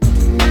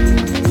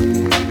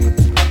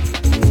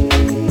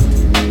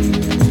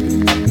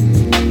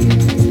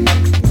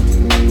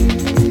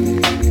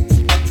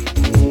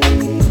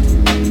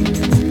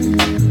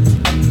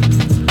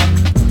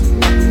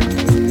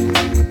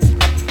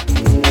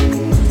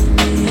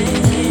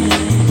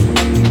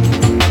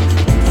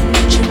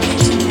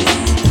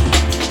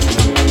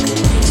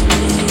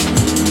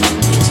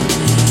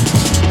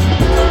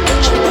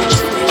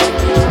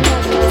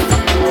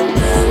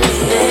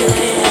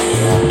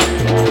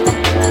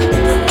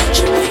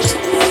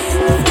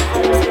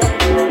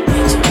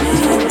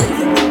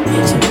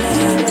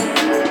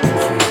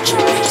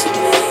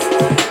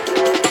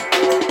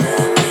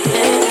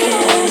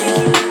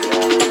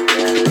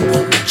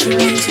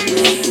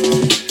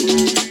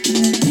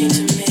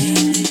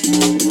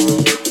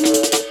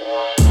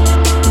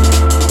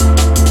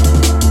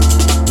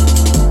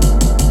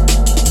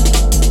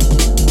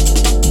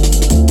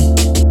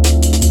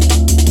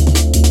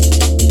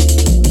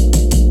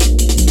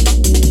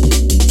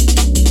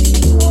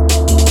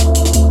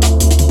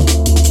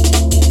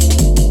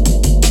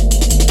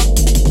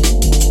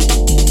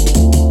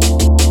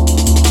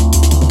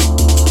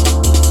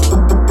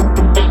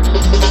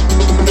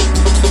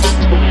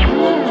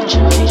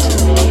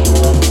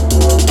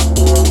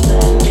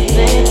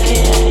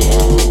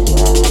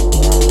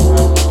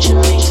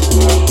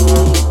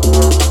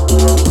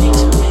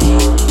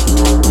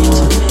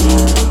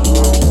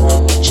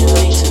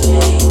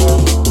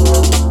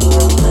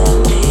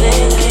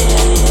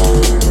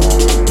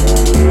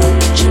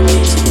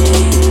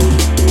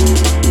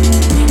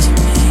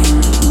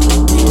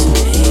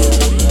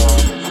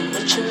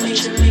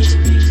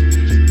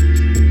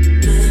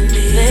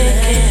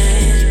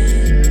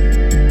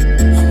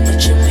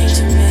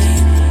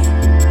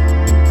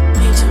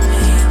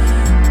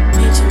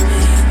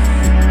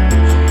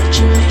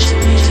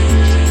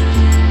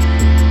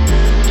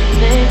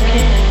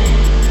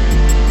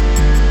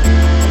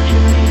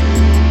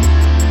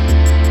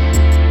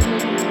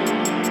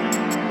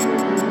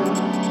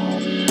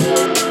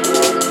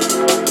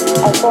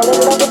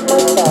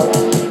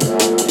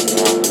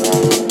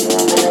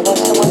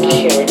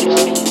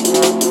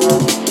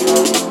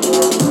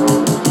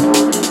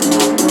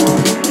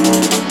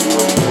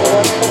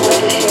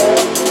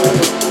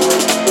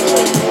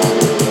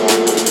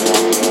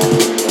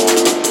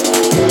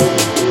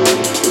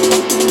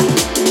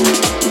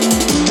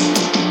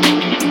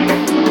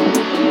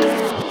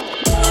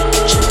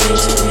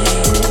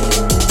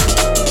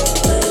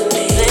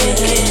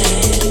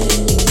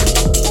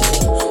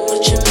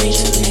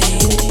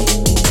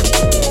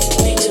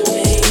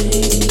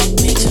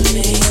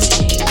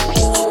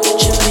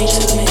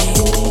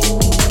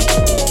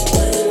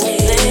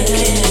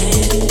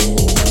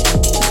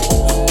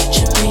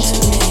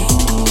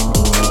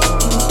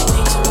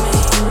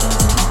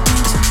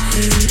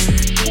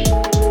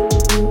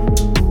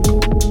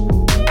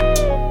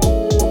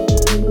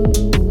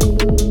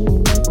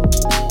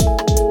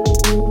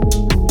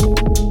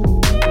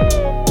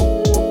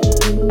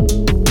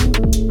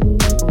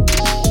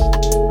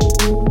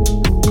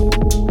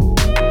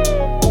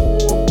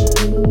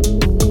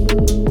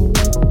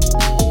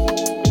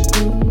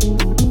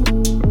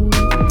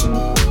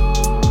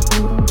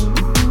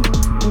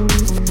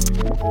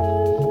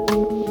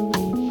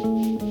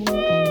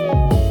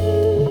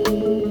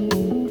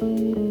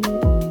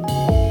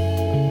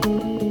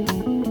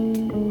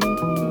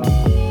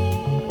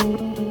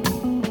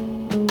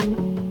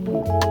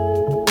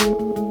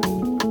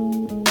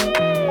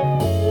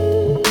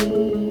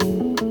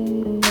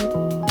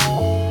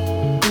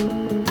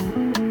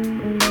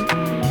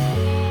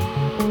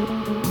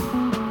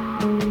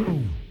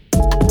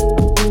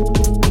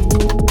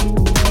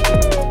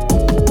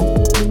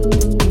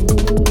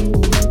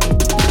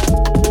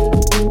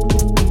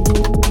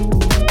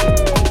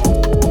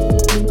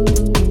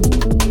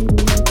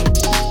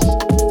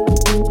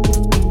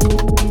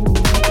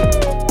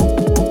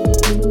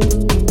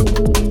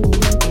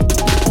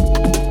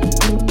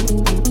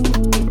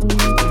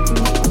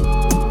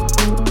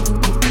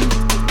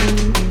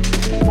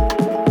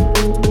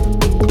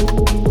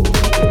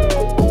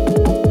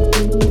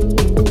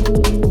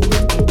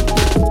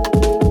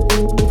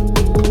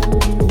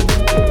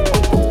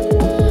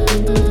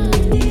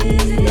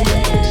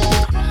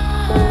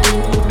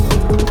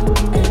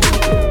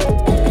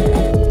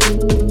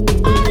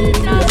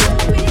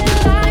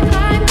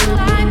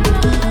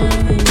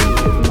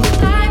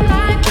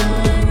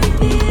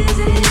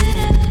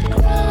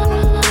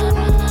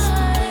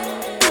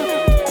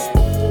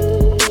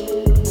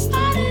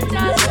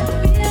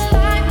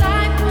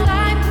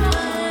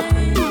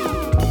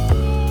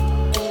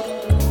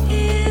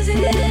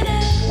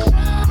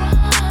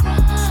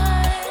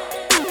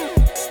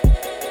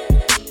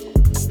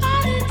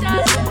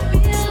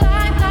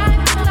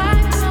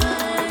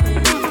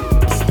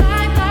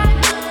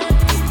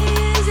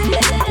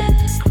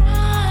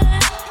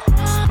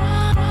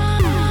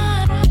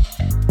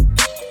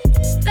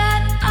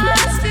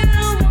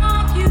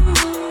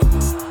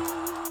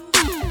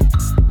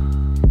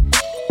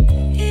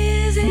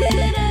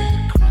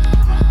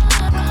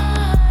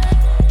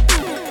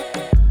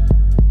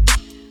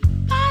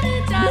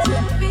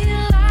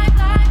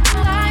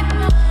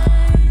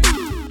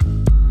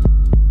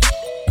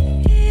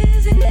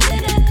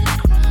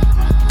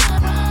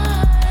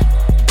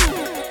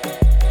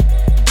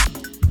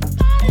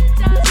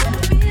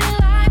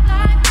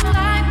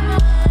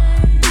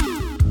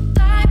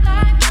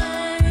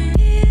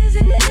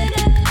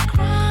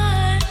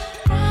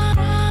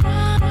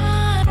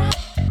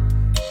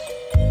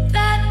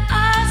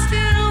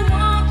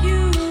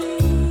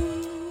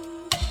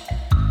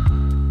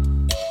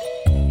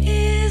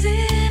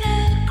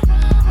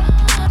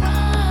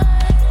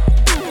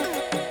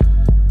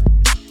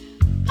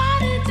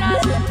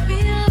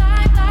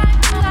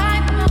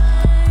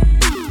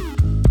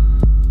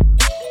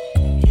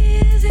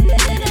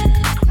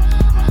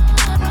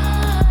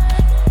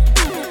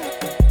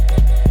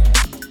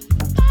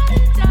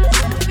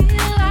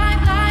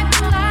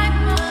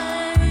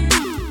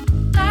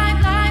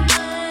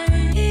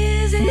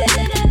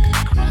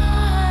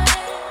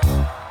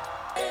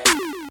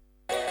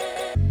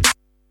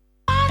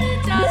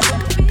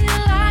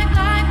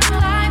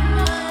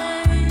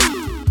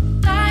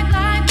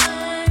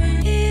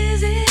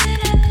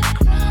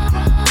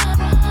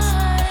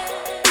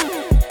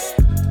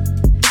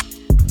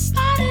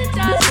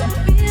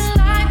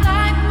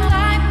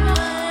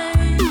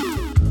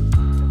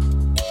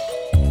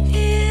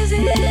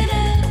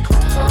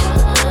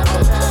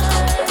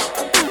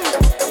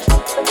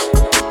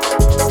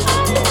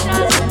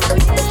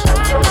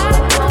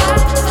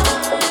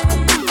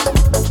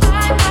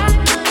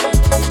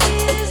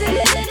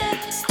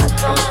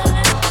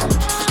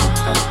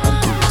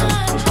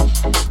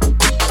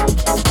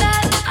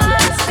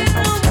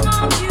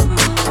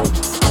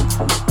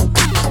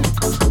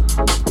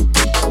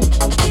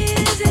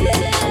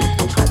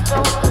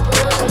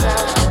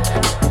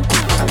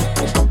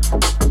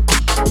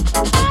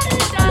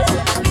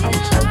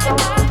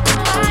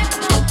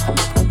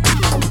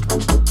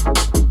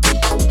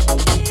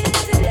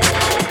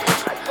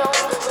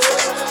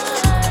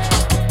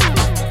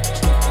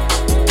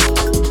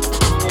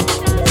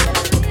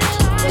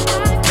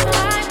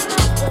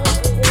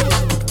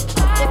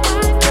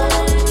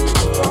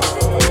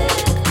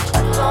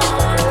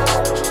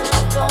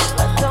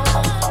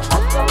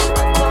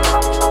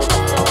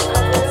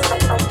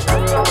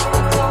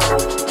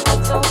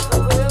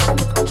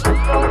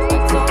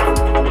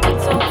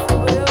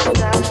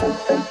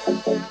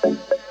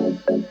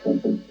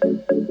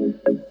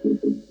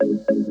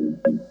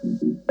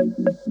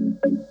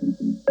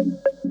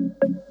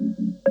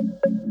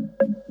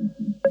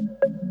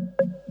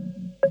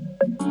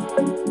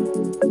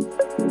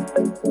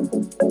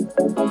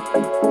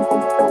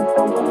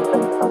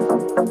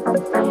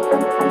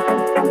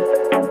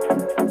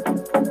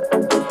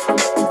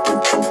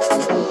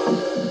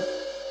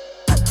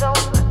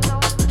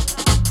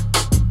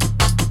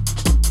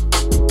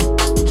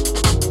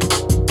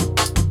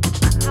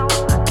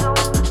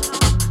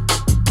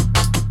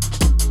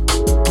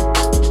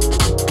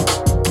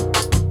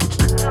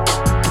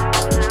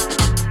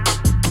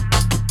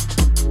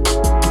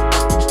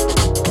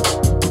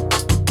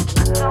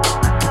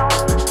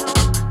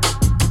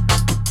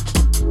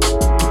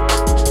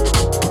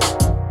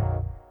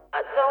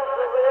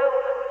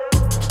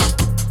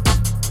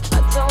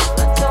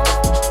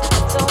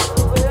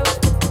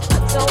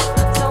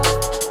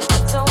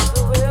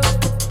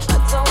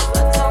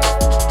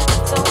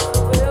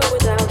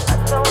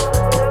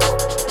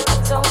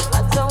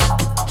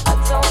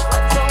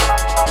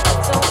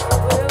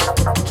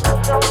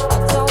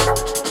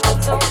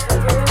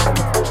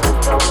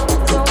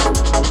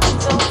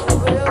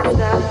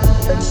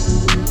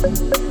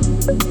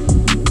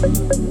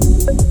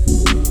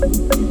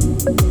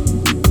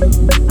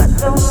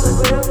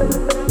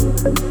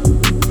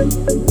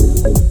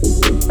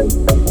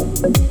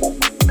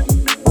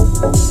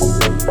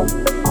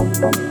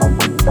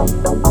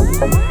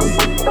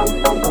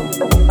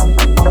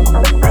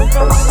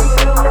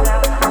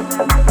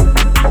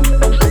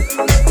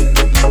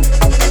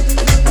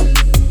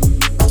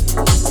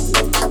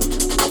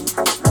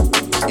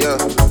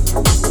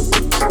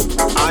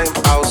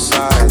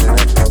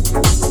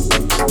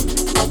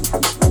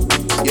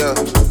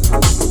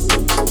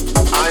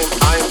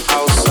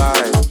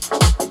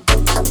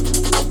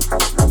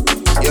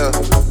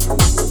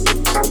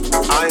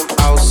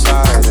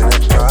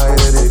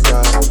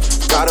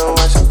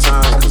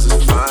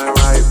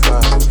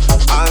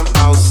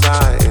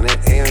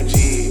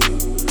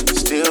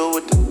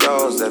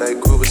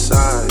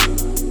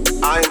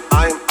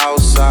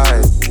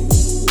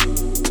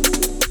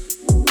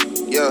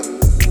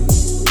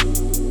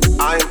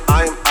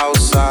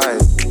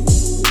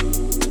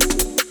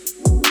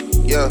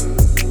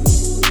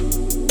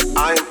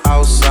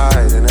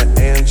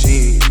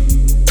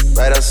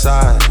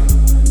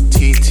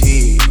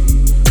 TT.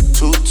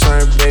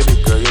 Two-turn, baby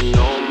girl, you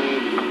know me.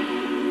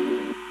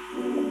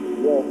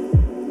 Yeah.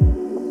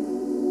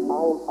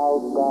 I'm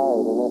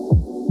outside in it.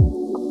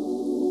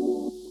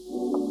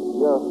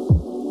 Yeah.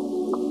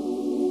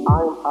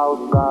 I'm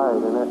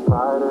outside in that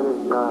side of the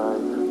sky.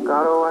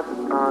 Gotta watch the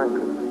time,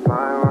 cause it's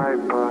flying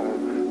right by.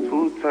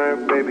 Two-turn,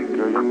 baby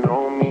girl, you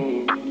know me.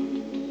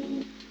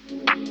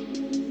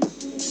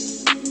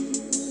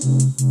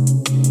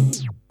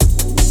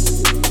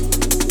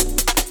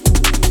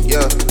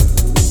 Yeah,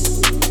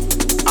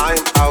 I'm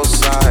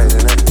outside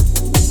in it.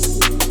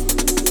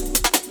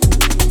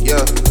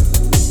 Yeah,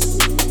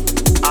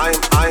 I'm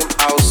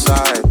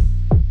outside.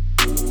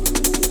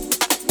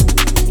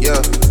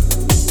 Yeah,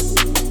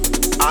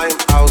 I'm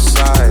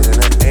outside in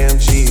an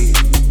AMG,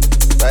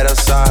 right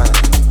outside.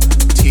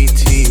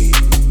 TT,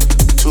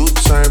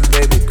 two-turn,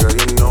 baby girl,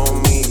 you know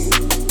me.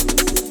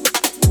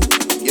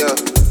 Yeah,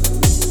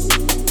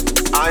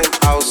 I'm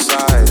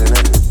outside in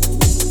it.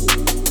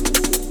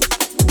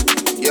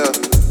 Yeah,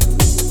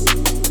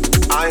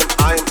 I'm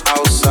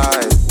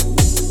outside.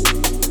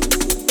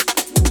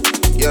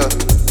 Yeah,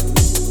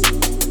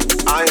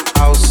 I'm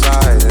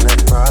outside in that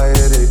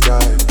Friday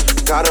drive.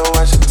 Gotta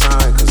watch the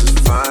time, cause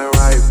it's flying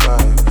right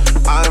by.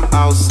 I'm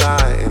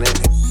outside in it.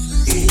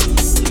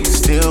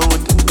 Still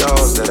with the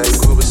dogs that I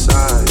grew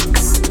beside.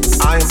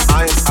 I'm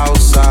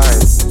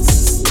outside.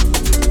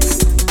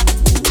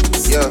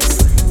 Yeah,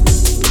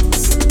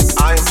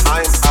 I'm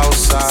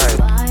outside.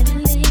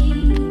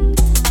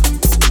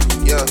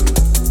 Yeah,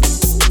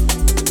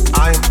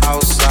 I'm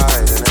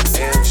outside in an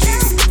AMG,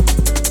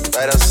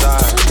 right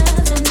outside.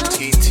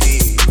 TT,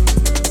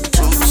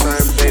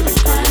 two-turn, baby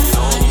girl, you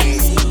know me.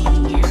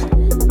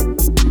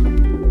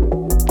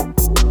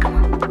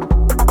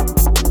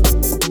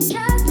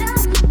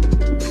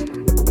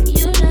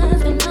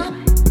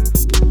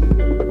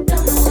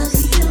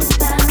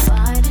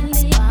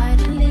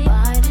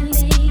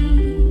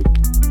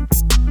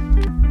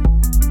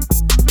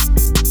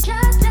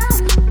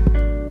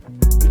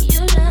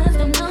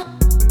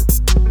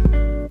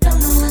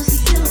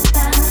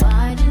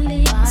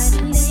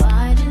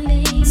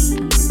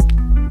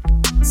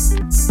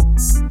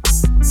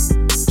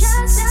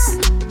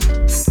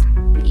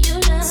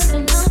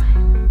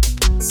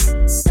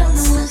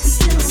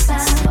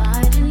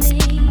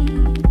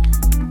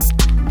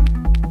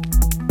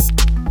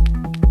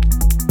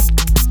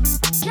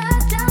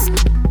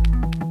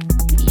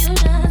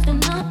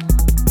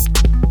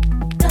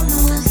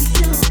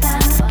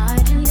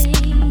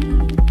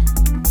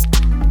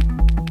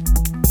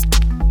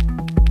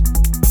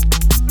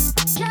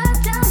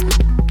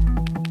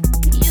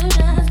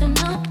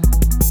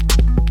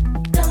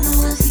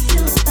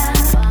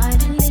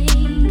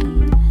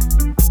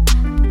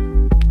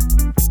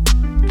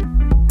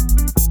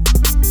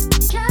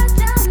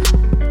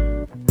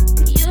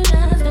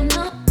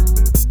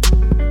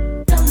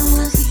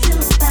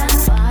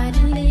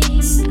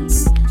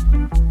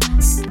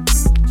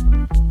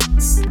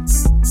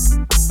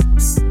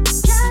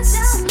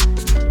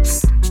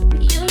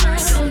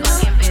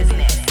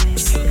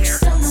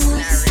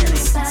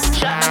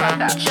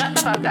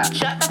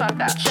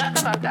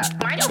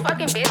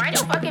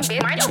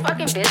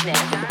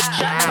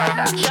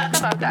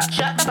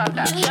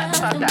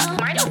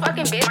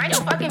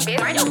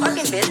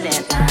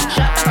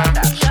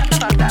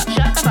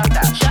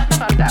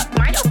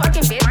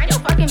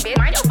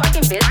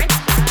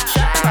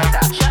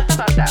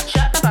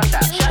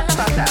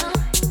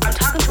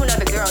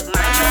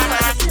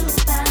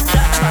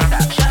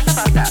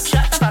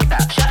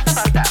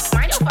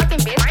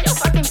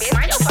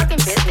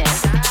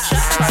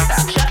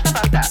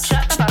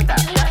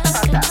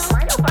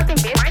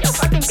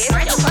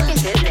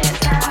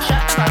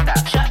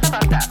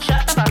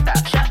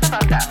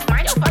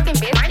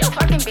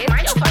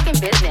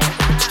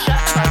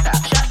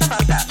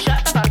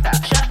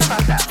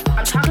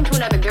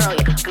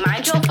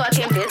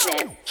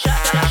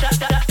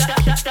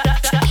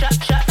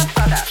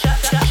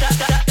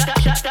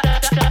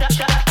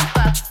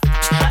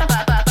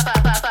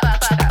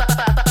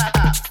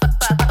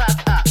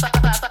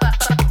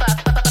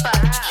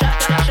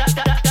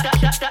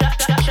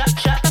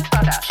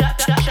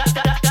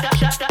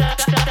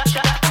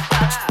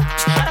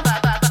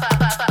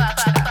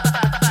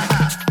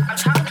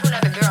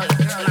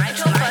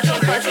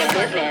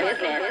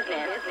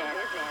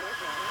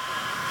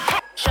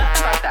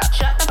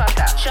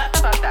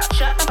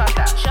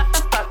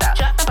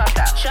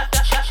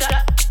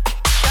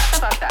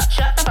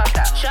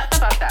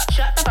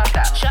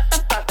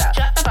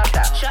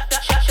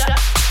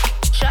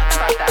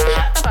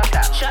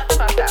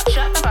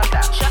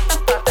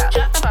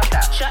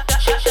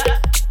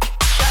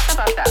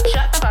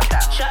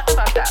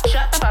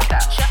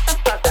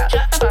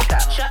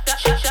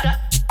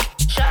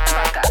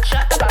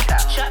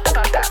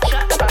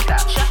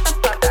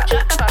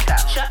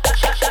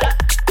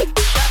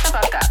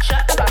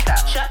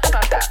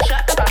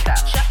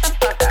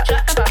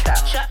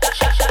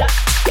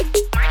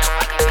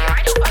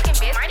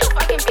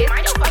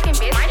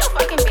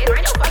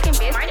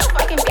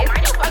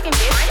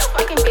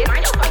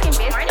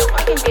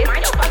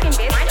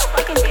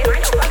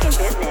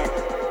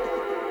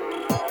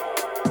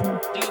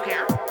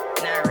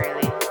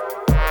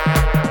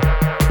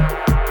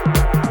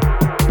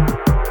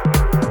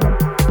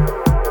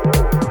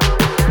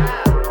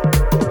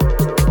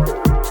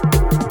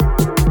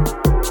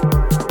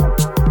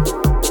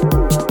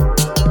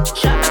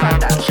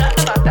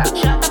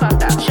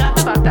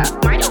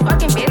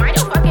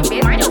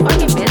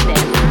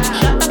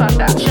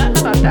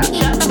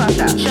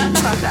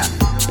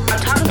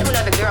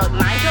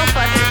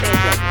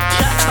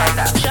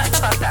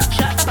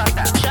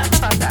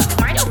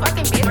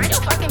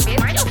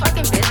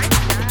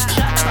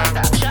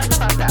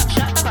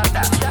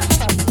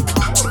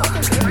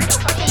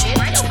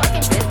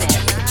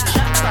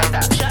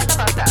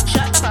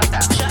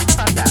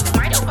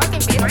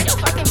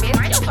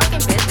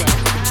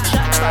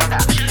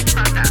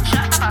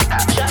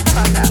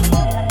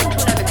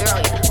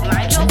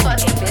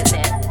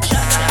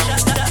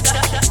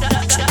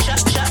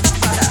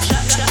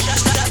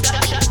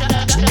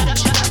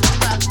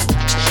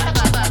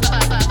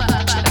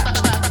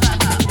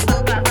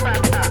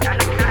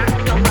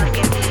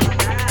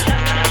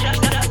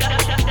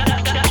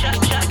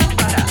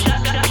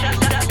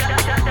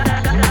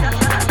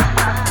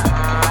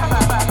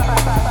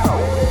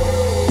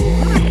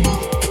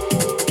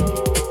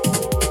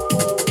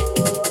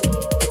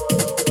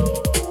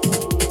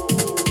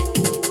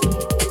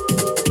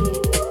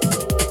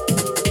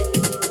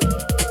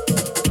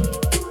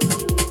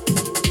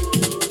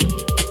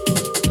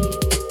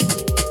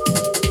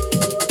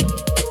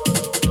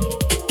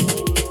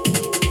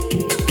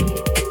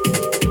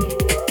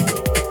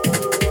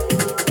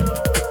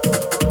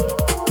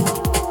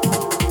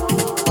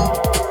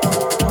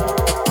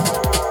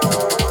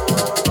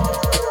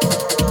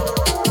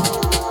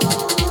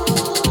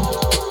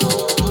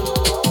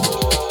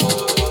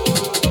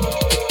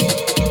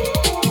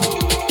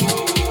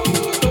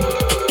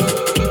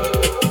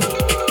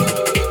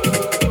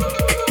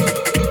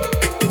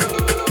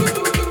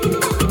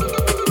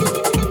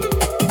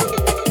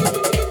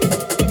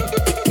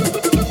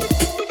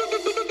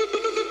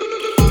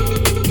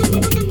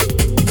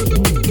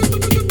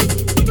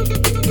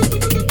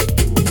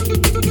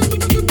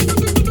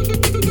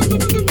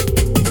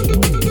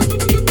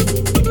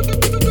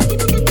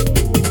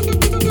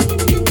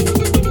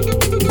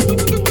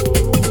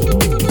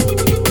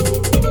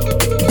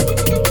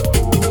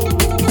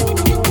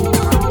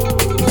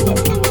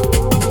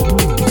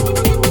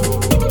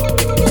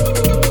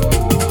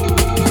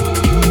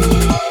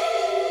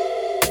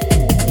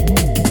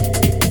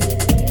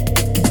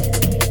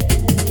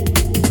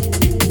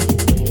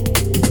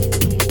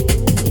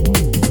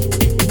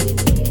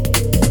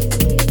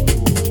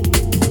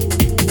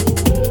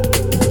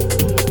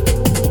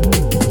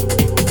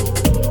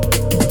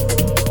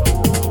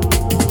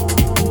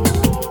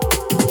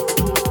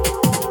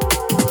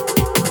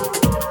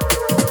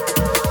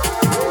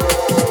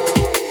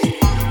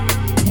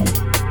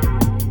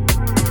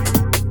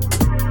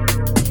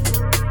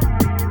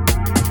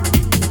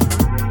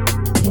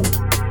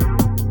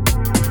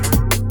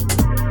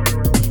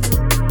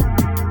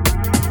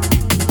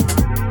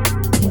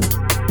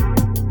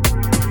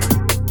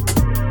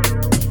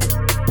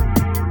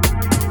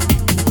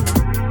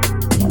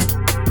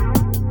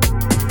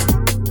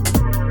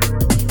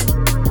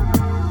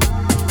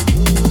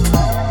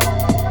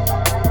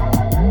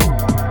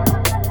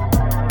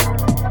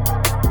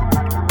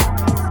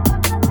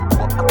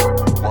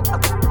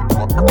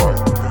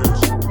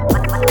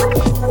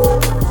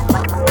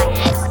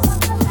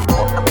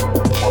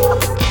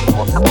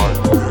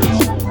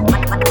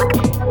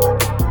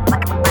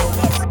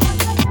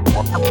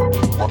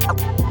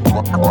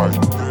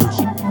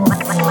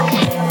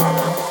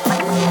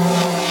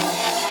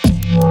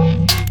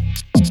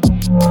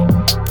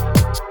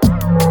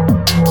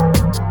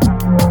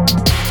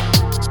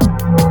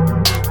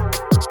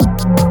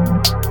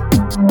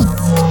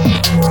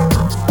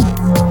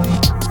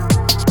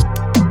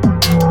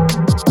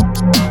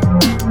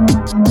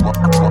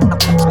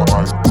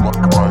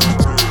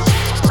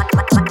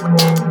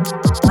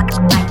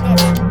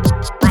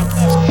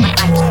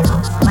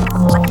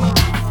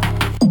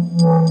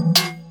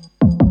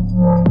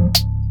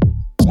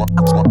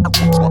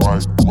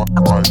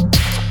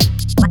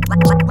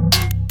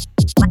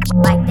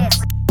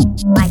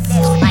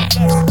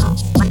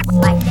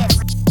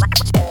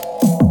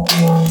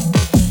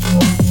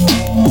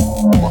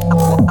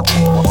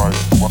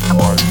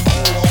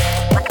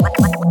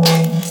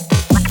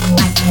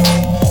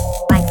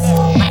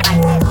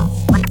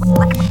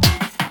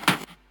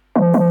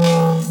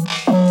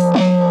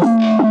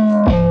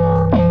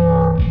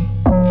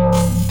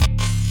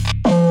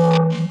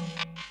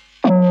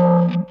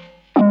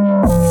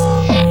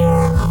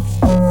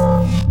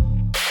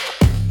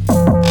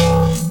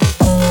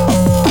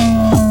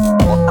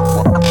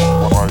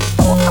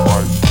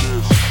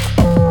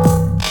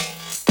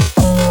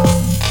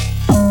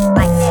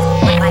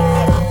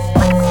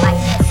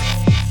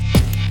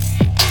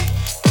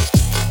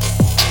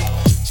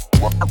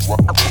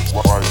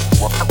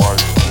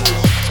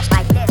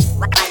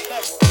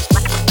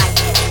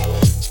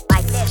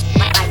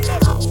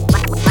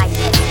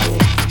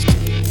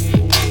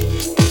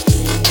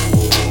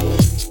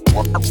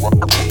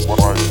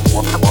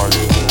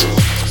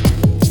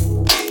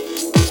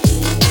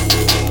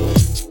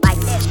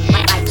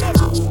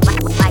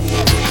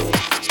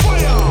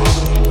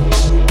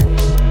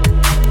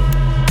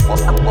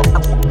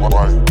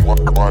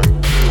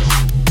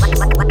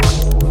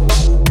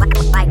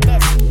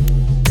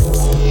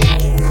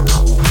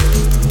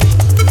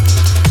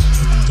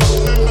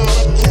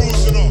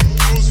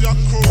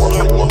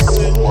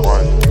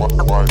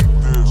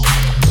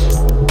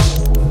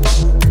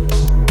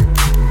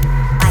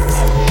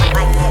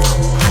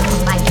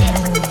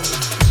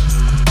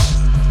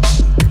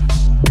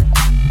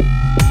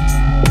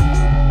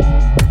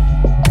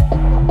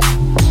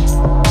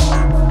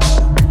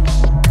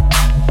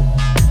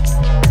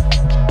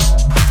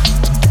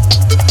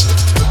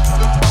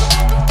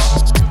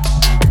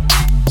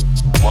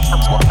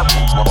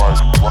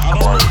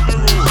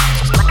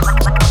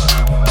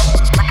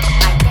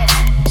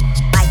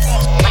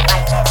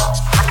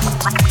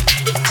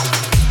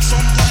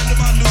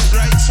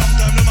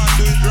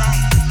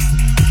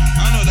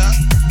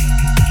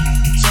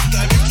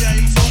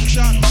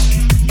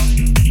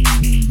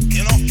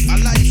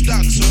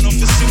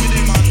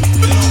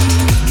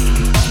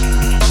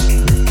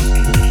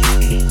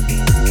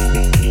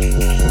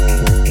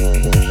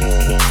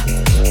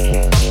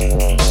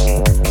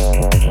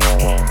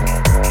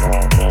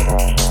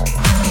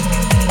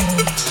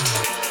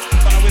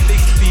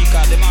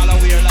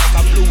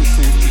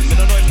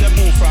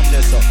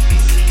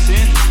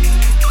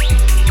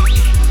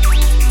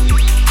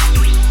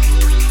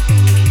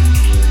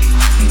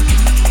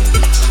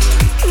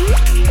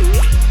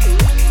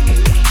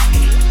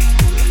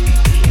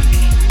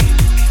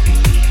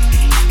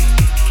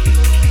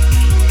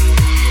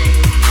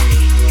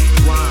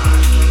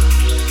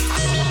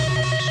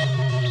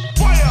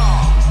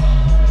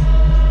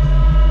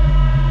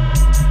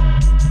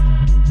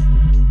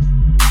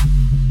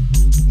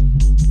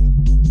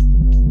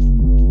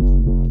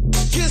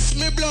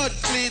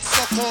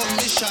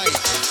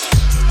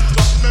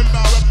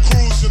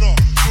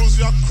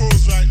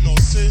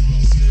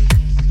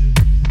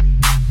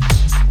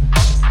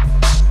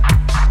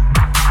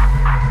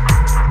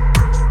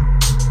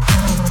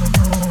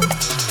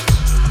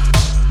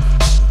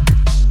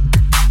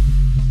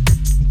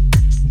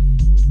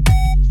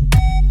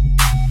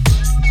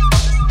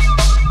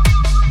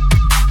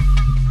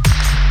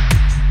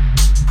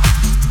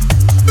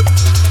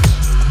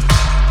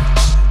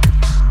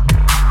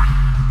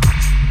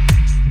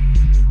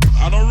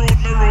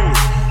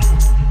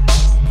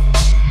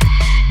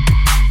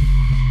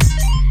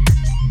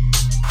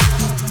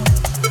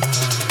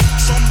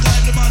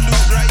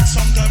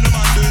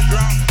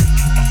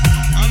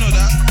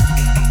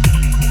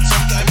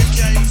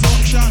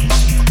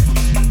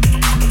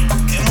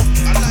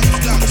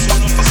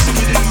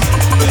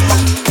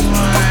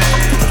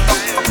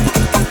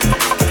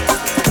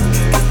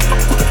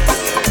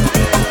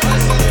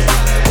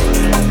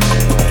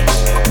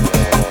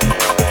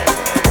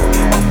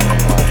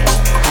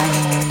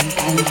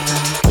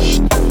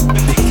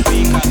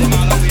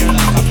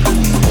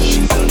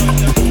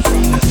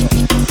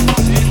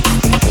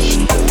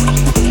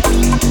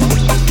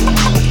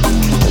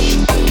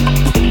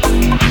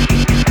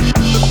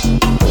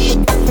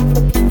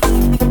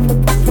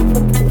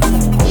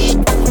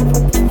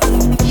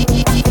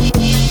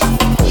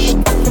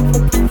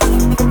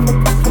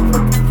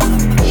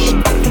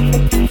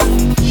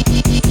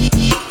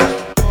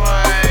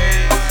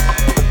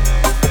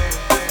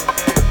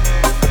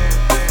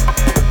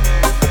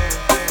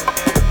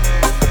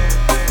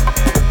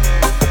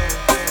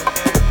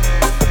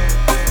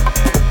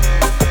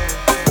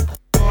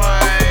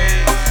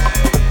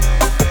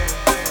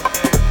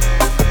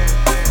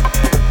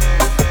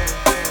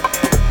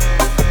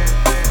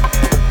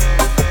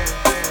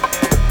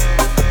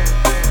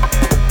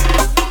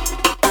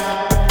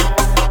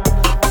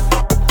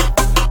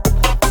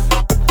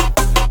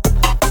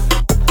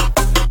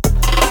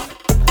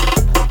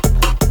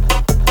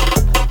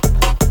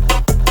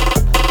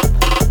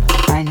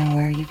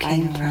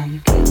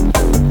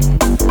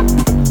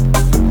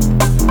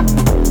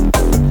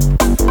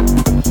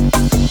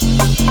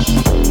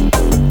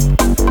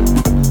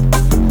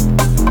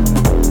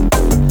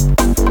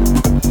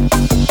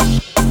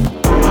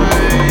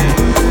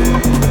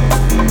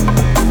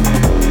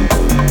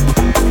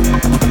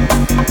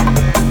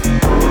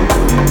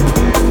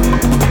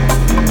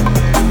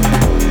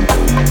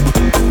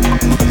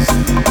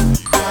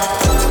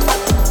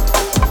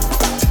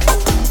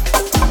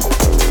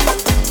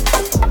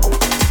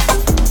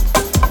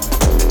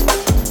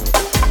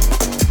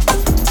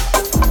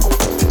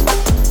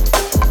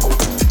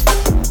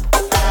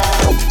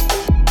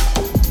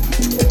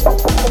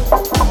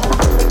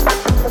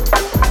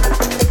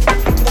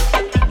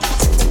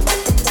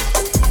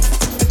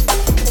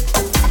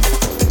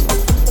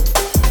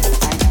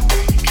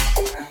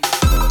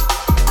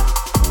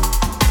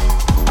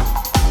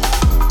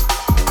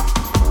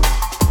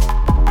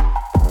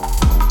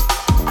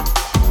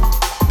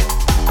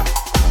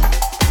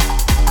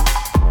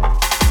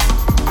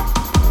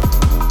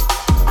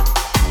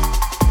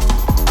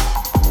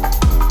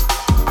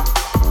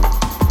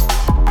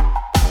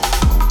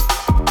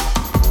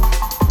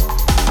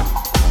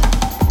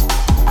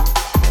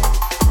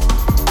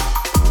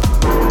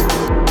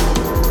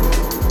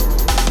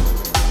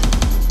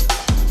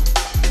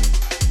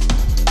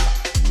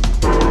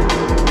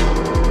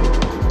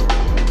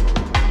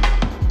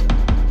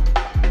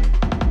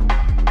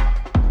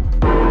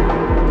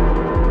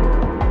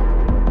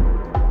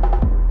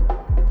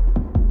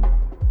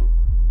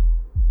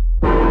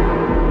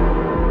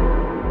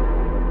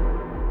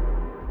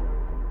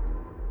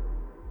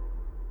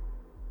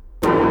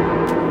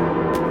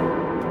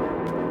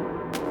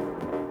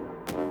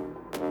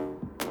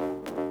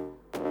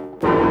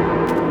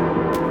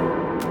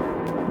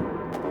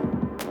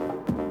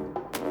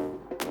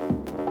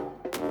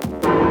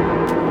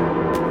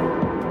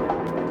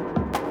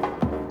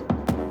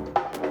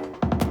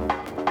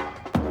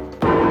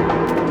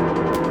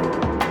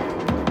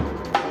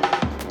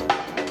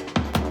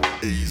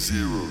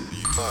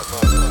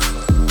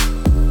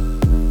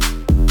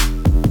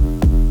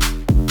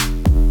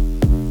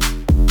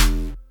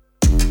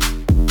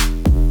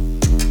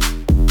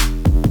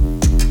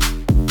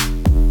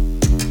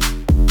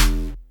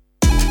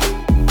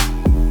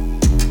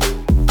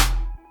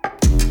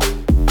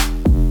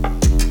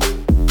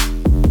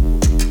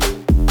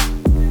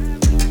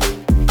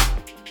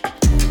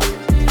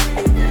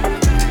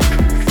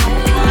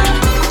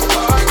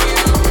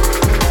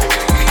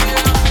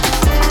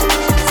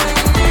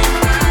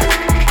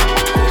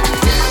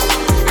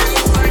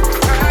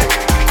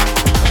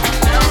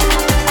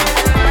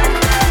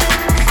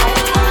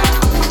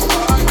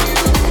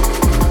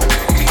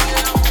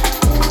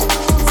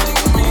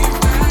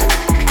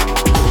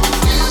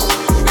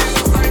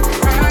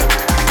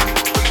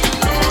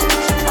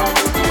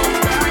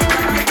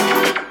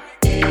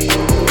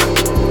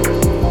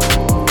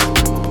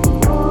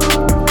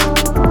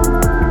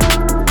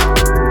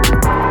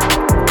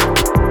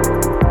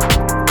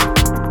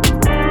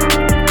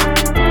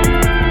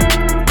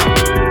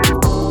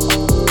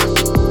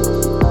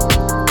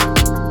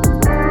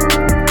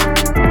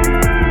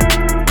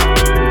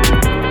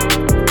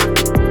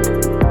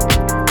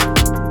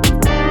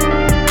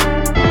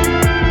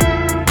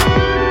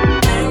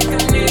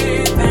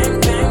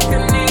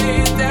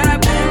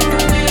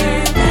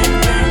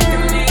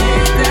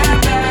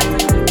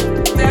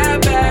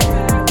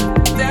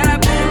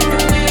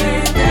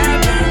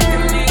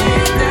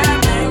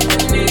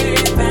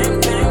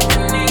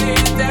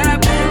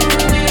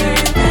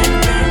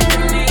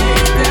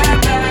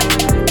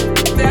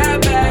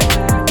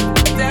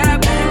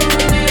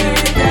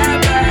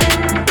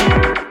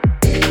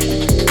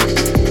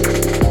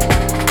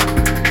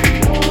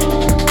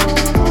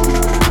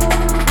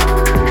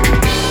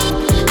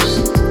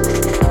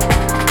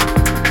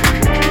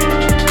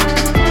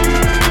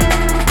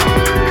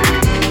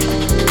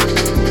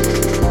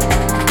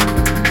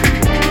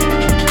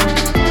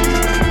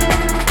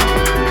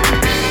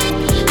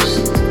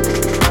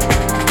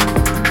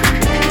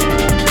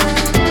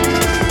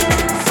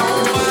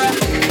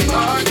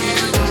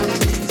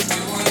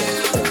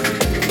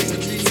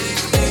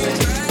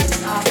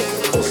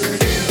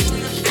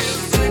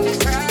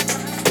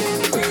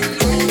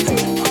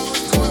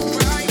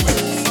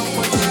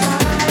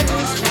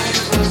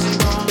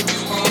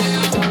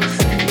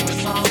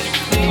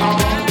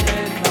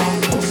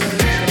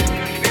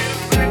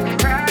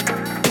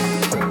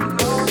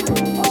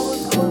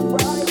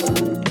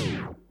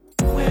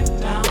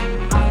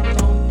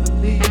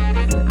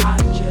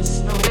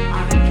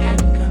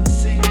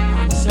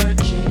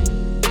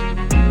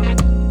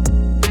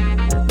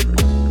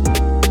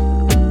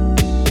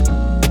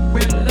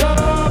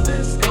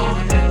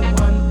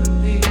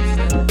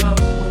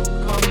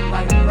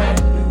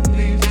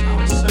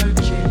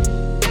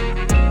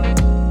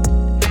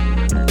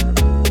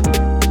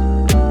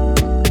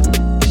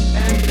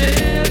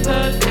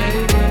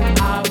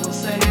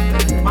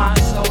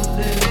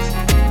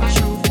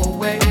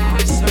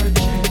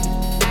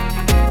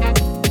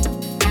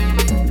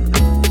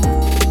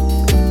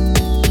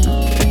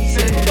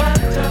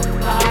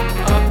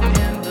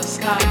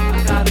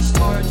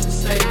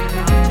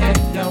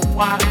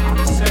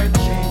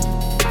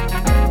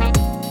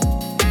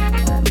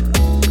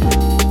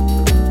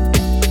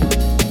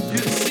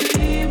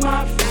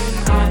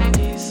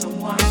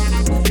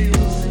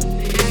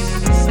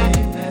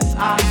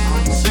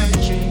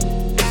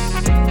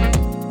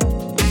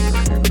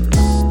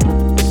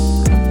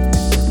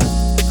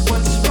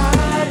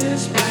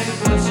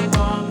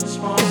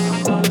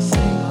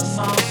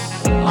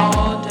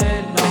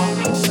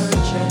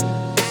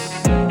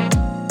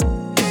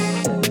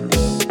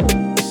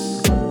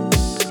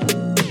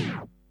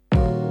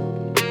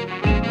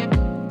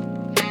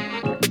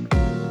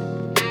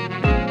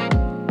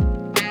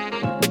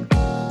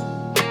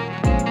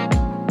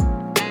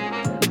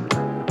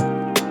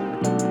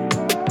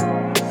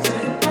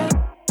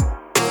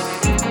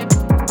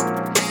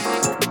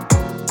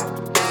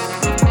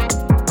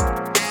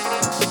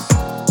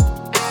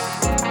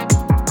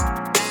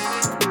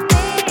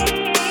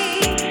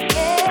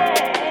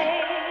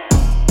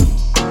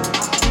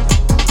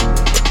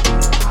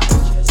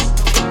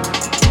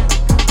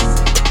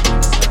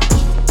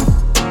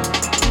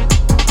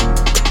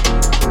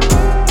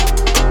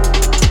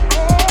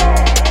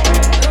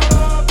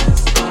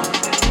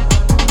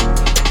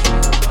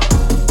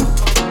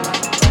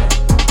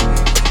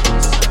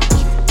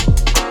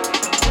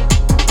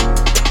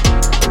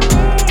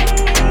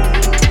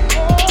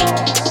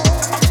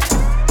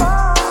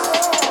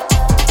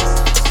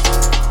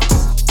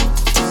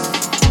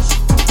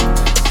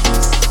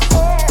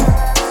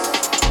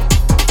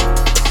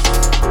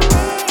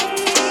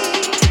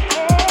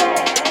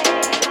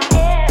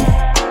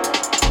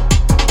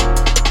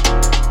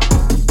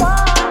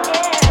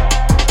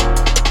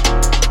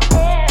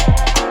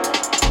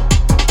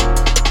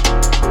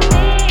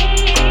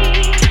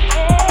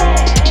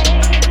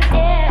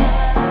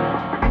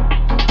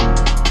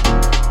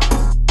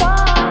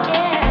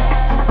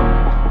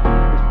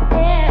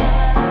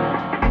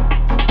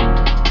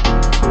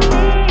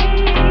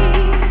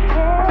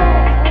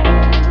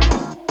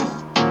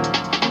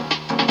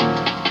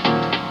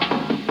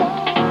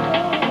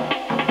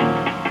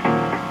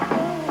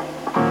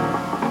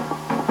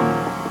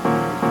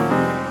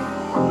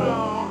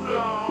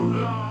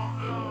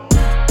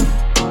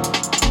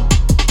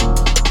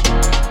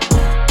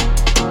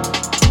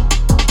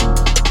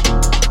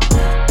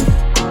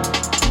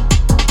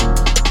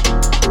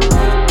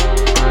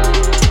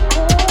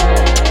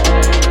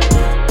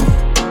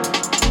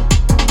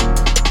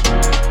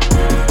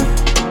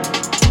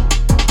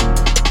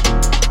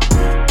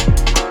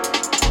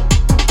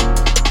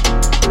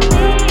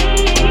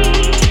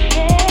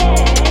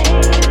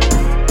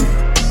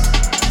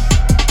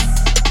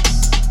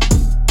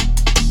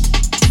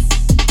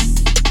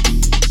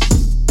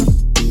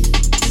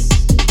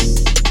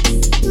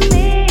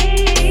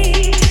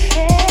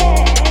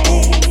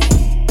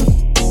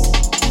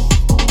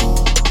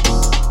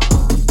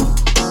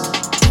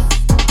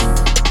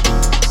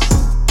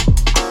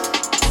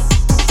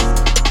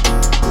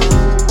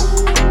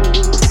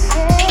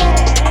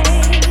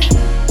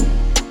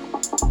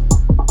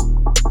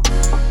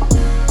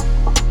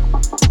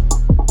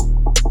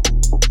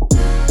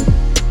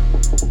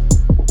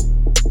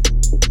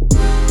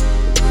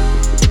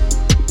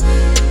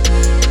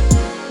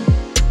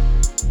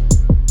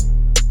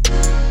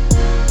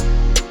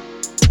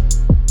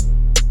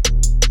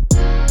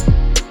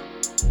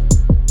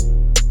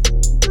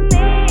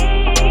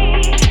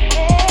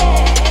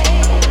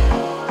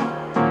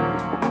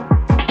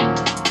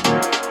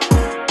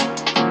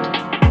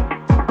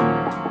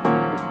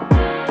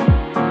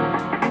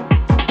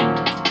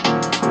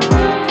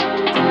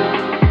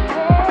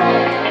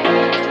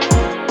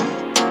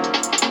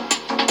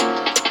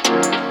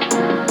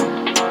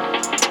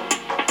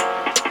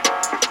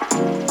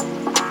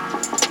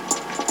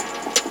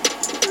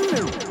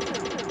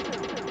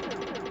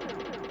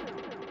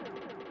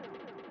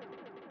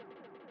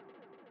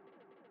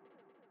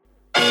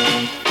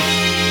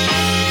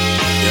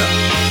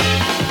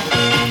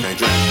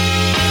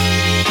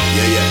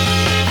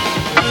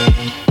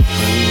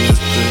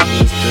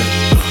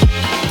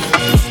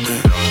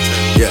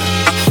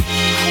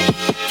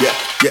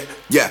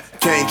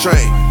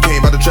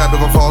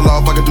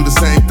 I can do the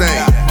same thing.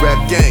 Rap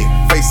game,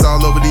 face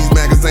all over these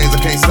magazines, I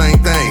can't slang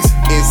things.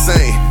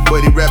 Insane,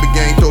 but he rapping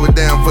game, throw it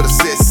down for the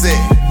set.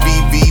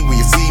 BB, when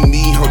you see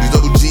me, hold these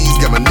double G's,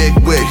 got my neck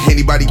wet.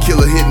 Anybody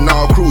killer hitting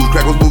all crews.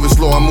 Crackles moving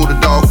slow, I move the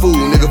dog food.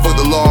 Nigga fuck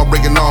the law,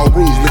 breaking all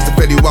rules. Mr.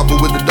 Petty Whopper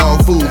with the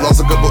dog food. Lost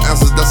a couple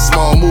ounces, that's a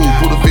small move.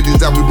 Pull the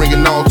 50s out, we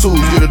bringing all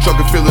tools. Get a truck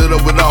and fill it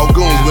up with all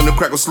goons. When the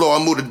crack was slow, I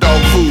move the dog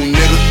food,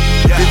 nigga.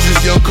 Bitches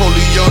young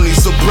Coleone,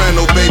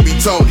 soprano, baby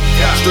Tony.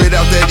 Straight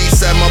out that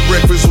east side, my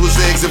breakfast was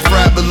eggs and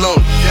fried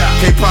bologna.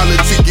 Can't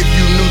politic if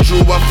you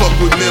neutral, I fuck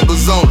with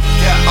members on it.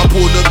 I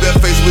pulled up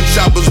that face with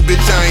choppers,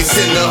 bitch, I ain't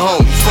sitting at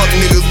home. Fuck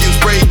niggas getting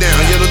sprayed down,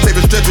 yellow tape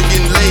and stretcher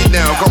getting laid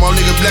down. Call my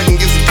nigga black and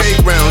get some cake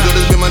round. Yo,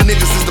 this been my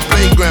nigga since the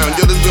playground.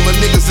 Yo, this been my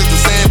nigga since the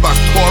sandbox.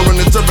 Pour on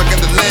the turf, I got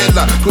the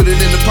landlock. Put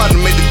it in the pot and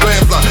made the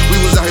grand fly. We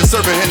was out here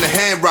surfing, hitting the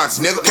hand rocks,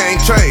 nigga.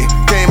 Can't trade,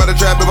 came out the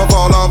trap, if I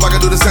fall off, I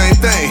can do the same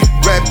thing.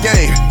 Rap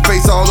game,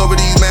 face all over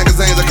these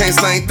magazines, I can't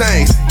slang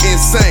things.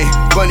 Insane,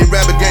 bunny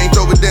rabbit gang,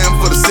 throw it down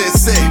for the set.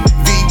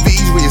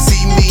 VBs, when you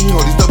see me,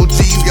 all these double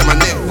G's, got my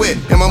neck wet.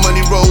 And my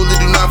money roll, it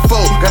do not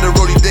fold. Got a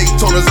rollie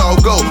Daytonas all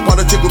go.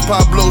 Politic with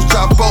Pablo's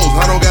chopos.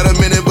 I don't got a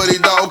minute, but he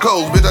dog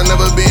codes. Bitch, I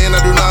never been, I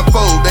do not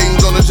fold.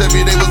 Dayton's on the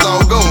Chevy, they was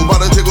all gold.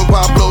 Politic with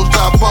Pablo's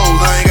chopos.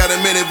 I ain't got a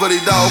minute, but he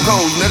dog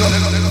codes, nigga.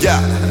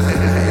 Yeah.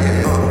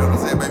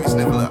 Baby,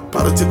 sniffle up.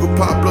 Politic with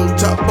Pablo's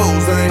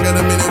chopos. I ain't got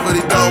a minute, but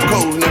he dog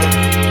codes, nigga.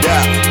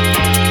 Yeah.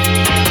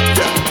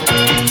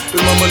 If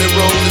my money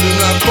roll, it do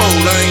not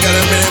fold. I ain't got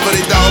a minute, but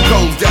he dog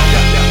codes.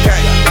 Yeah.